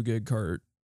 32 gig cart,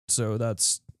 so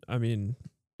that's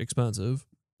expensive.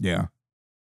 Yeah.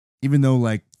 Even though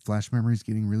like flash memory is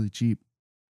getting really cheap.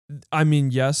 I mean,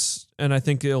 yes, and I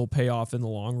think it'll pay off in the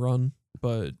long run,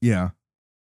 but Yeah.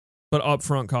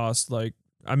 upfront cost,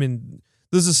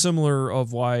 this is similar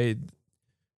of why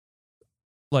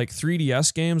like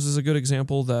 3DS games is a good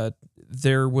example that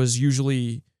there was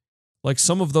usually like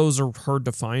some of those are hard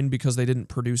to find because they didn't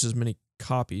produce as many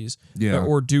copies Yeah.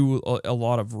 or do a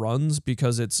lot of runs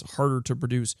because it's harder to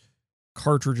produce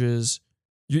cartridges.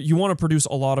 You want to produce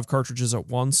a lot of cartridges at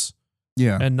once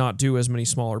Yeah. and not do as many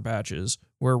smaller batches,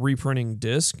 where reprinting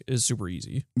disc is super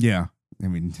easy. Yeah. I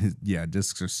mean, yeah,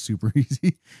 discs are super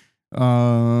easy.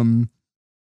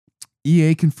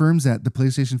 EA confirms that the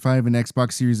PlayStation 5 and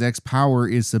Xbox Series X power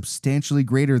is substantially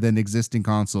greater than existing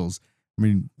consoles. I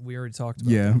mean, We already talked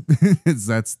about yeah,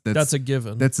 that. That's a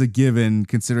given. That's a given,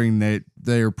 considering that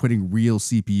they're putting real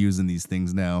CPUs in these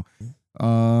things now.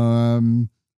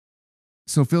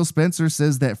 So Phil Spencer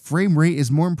says that frame rate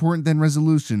is more important than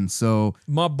resolution. So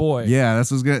my boy. yeah, that's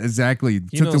what's good. Exactly.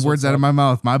 Took knows the words what's out of up. my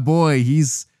mouth. My boy, he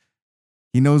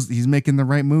knows he's making the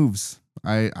right moves.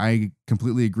 I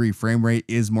completely agree. Frame rate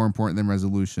is more important than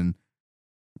resolution.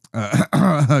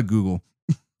 Google,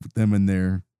 put them in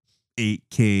there.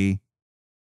 8K.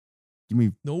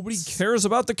 Nobody cares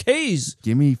about the Ks.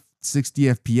 Give me 60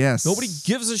 FPS. Nobody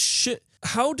gives a shit.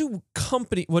 How do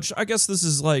which I guess this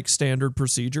is like standard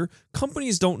procedure.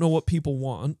 Companies don't know what people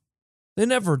want. They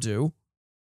never do.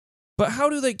 But how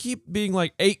do they keep being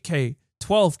like 8K,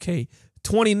 12K,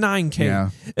 29K? Yeah.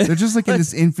 They're just like in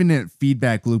this infinite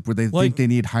feedback loop where they Like, think they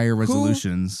need higher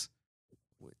resolutions.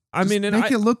 I mean, and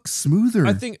make it look smoother.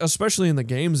 I think especially in the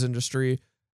games industry,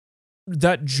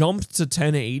 that jump to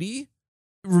 1080.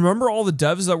 Remember all the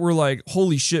devs that were like,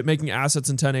 holy shit, making assets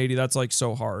in 1080, that's like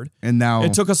so hard. And now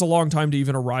It took us a long time to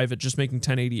even arrive at just making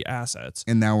 1080 assets.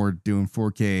 And now we're doing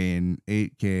 4K and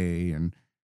 8K and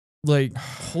Like,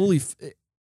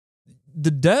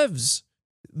 the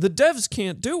devs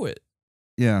can't do it.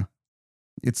 yeah.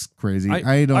 It's crazy.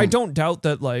 I don't doubt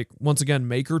that, like, once again,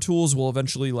 maker tools will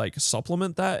eventually like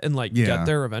supplement that and like Yeah. get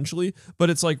there eventually. But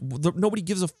it's like nobody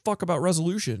gives a fuck about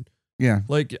resolution. Yeah.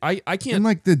 Like I can't. And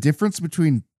like the difference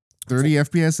between 30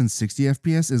 FPS and 60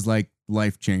 FPS is like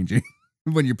life changing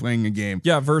when you're playing a game.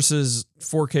 Yeah, versus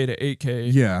 4K to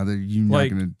 8K. Yeah, you're not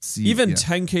Like, gonna see Even yeah.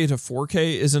 10K to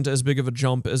 4K isn't as big of a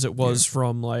jump as it was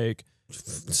from like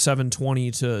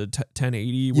 720 to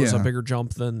 1080 was a Yeah. bigger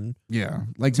jump than Yeah,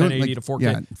 like 1080 to 4K.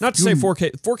 Yeah, Not to say doing-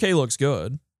 4K. 4K looks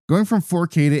good. going from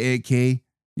 4K to 8K.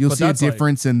 You'll But see a that's like-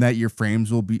 difference in that your frame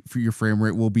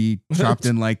rate will be chopped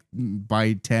in like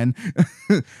by 10.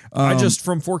 I just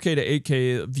from 4K to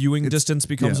 8K viewing It's- distance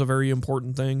becomes yeah. a very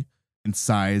important thing. and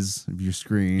size of your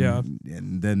screen. Yeah.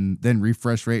 And then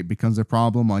refresh rate becomes a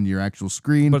problem on your actual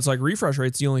screen. But it's like refresh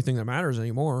rate's the only thing that matters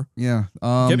anymore. yeah.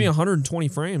 Give me 120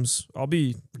 frames. I'll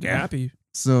be Yeah. happy.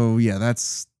 So yeah,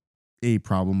 that's a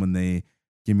problem in the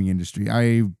gaming industry.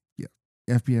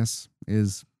 FPS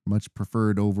is much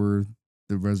preferred over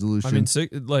the resolution. I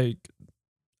mean,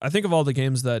 I think of all the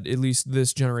games that at least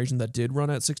this generation that did run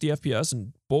at 60 FPS,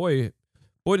 and boy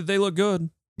did they look good.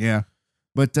 yeah.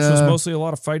 But This was mostly a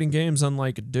lot of fighting games,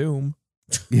 unlike Doom.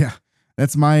 yeah,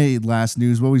 that's my last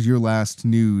news. What was your last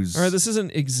news? All right, this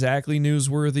isn't exactly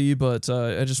newsworthy, but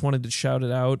I just wanted to shout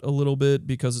it out a little bit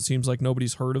because it seems like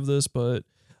nobody's heard of this, but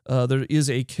there is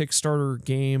a Kickstarter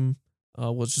game,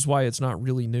 which is why it's not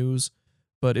really news.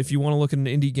 But if you want to look at an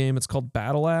indie game, it's called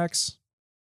Battle Axe.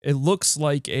 It looks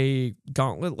like a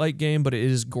Gauntlet-like game, but it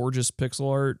is gorgeous pixel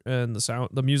art, and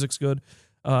the music's good.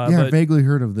 I vaguely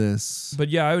heard of this. But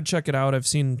yeah, I would check it out. I've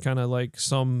seen kind of like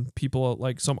some people,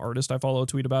 like some artist I follow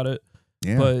tweet about it.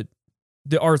 Yeah. But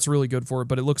the art's really good for it,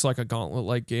 but it looks like a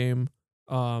Gauntlet-like game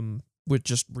with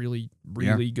just really,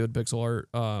 really good pixel art.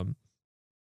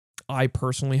 I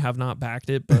personally have not backed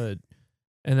it, but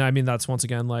and I mean, that's once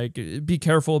again, like, be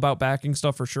careful about backing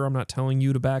stuff for sure. I'm not telling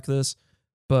you to back this,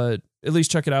 but at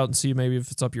least check it out and see maybe if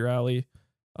it's up your alley.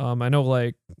 I know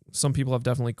like some people have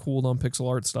definitely cooled on pixel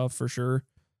art stuff for sure,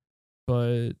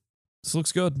 but this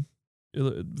looks good.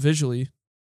 Visually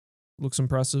looks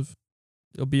impressive.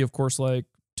 It'll be, of course, like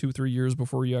 2-3 years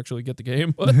before you actually get the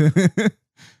game. But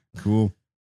Cool.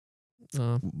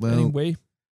 Well, anyway,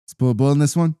 let's put a bullet in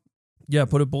this one. yeah,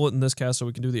 put a bullet in this cast so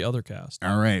we can do the other cast.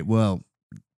 All right. Well,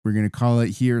 we're going to call it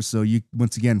here. So you,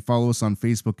 once again, follow us on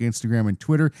Facebook, Instagram, and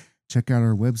Twitter. Check out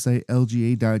our website,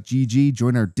 lga.gg.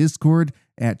 Join our Discord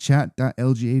at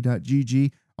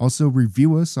chat.lga.gg. Also,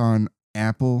 review us on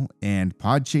Apple and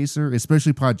Podchaser,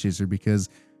 especially Podchaser, because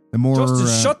the more... Justin,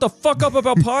 shut the fuck up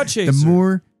about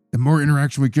Podchaser. The more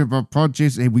interaction we get about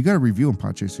Podchaser... Hey, we got a review on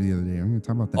Podchaser the other day. I'm going to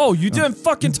talk about that. Oh, you didn't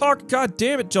fucking talk? God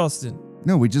damn it, Justin.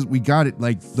 No, we got it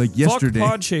like yesterday.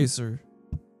 Fuck Podchaser.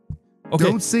 Okay,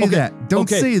 Don't say that. Don't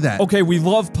say that. Okay, we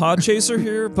love Podchaser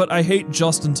here, but I hate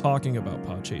Justin talking about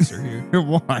Podchaser here.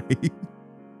 Why? What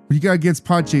you got against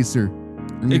Podchaser?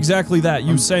 Exactly that.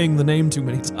 You saying the name too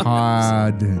many times.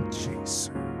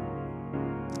 Podchaser.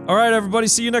 All right, everybody.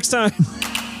 See you next time.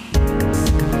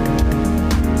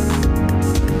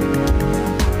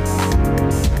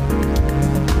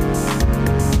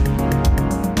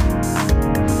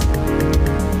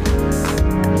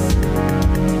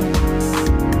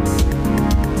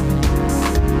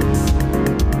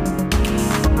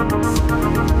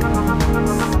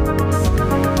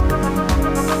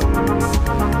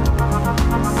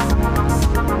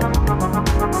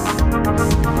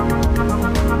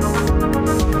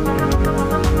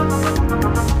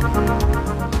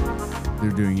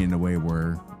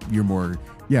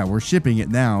 yeah, we're shipping it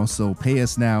now, so pay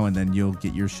us now, and then you'll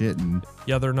get your shit. And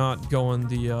Yeah, they're not going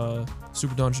the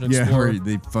Super Dungeon yeah, Explorer. or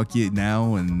they fuck you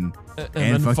now and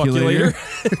then fuck you later.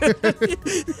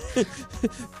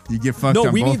 You get fucked. No,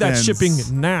 on we both need that ends.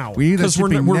 shipping now. We need that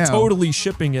shipping we're now. totally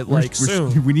shipping it like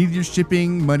soon. We need your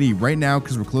shipping money right now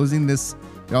because we're closing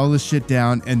all this shit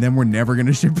down, and then we're never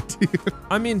gonna ship it to you.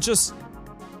 I mean, just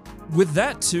with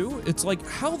that too, it's like,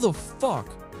 how the fuck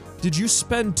did you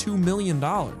spend $2 million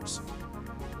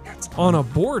on a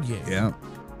board game? Yeah,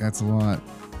 that's a lot.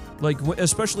 Like,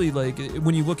 especially like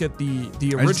when you look at the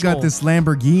original. I just got this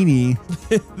Lamborghini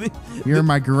here in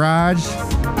my garage.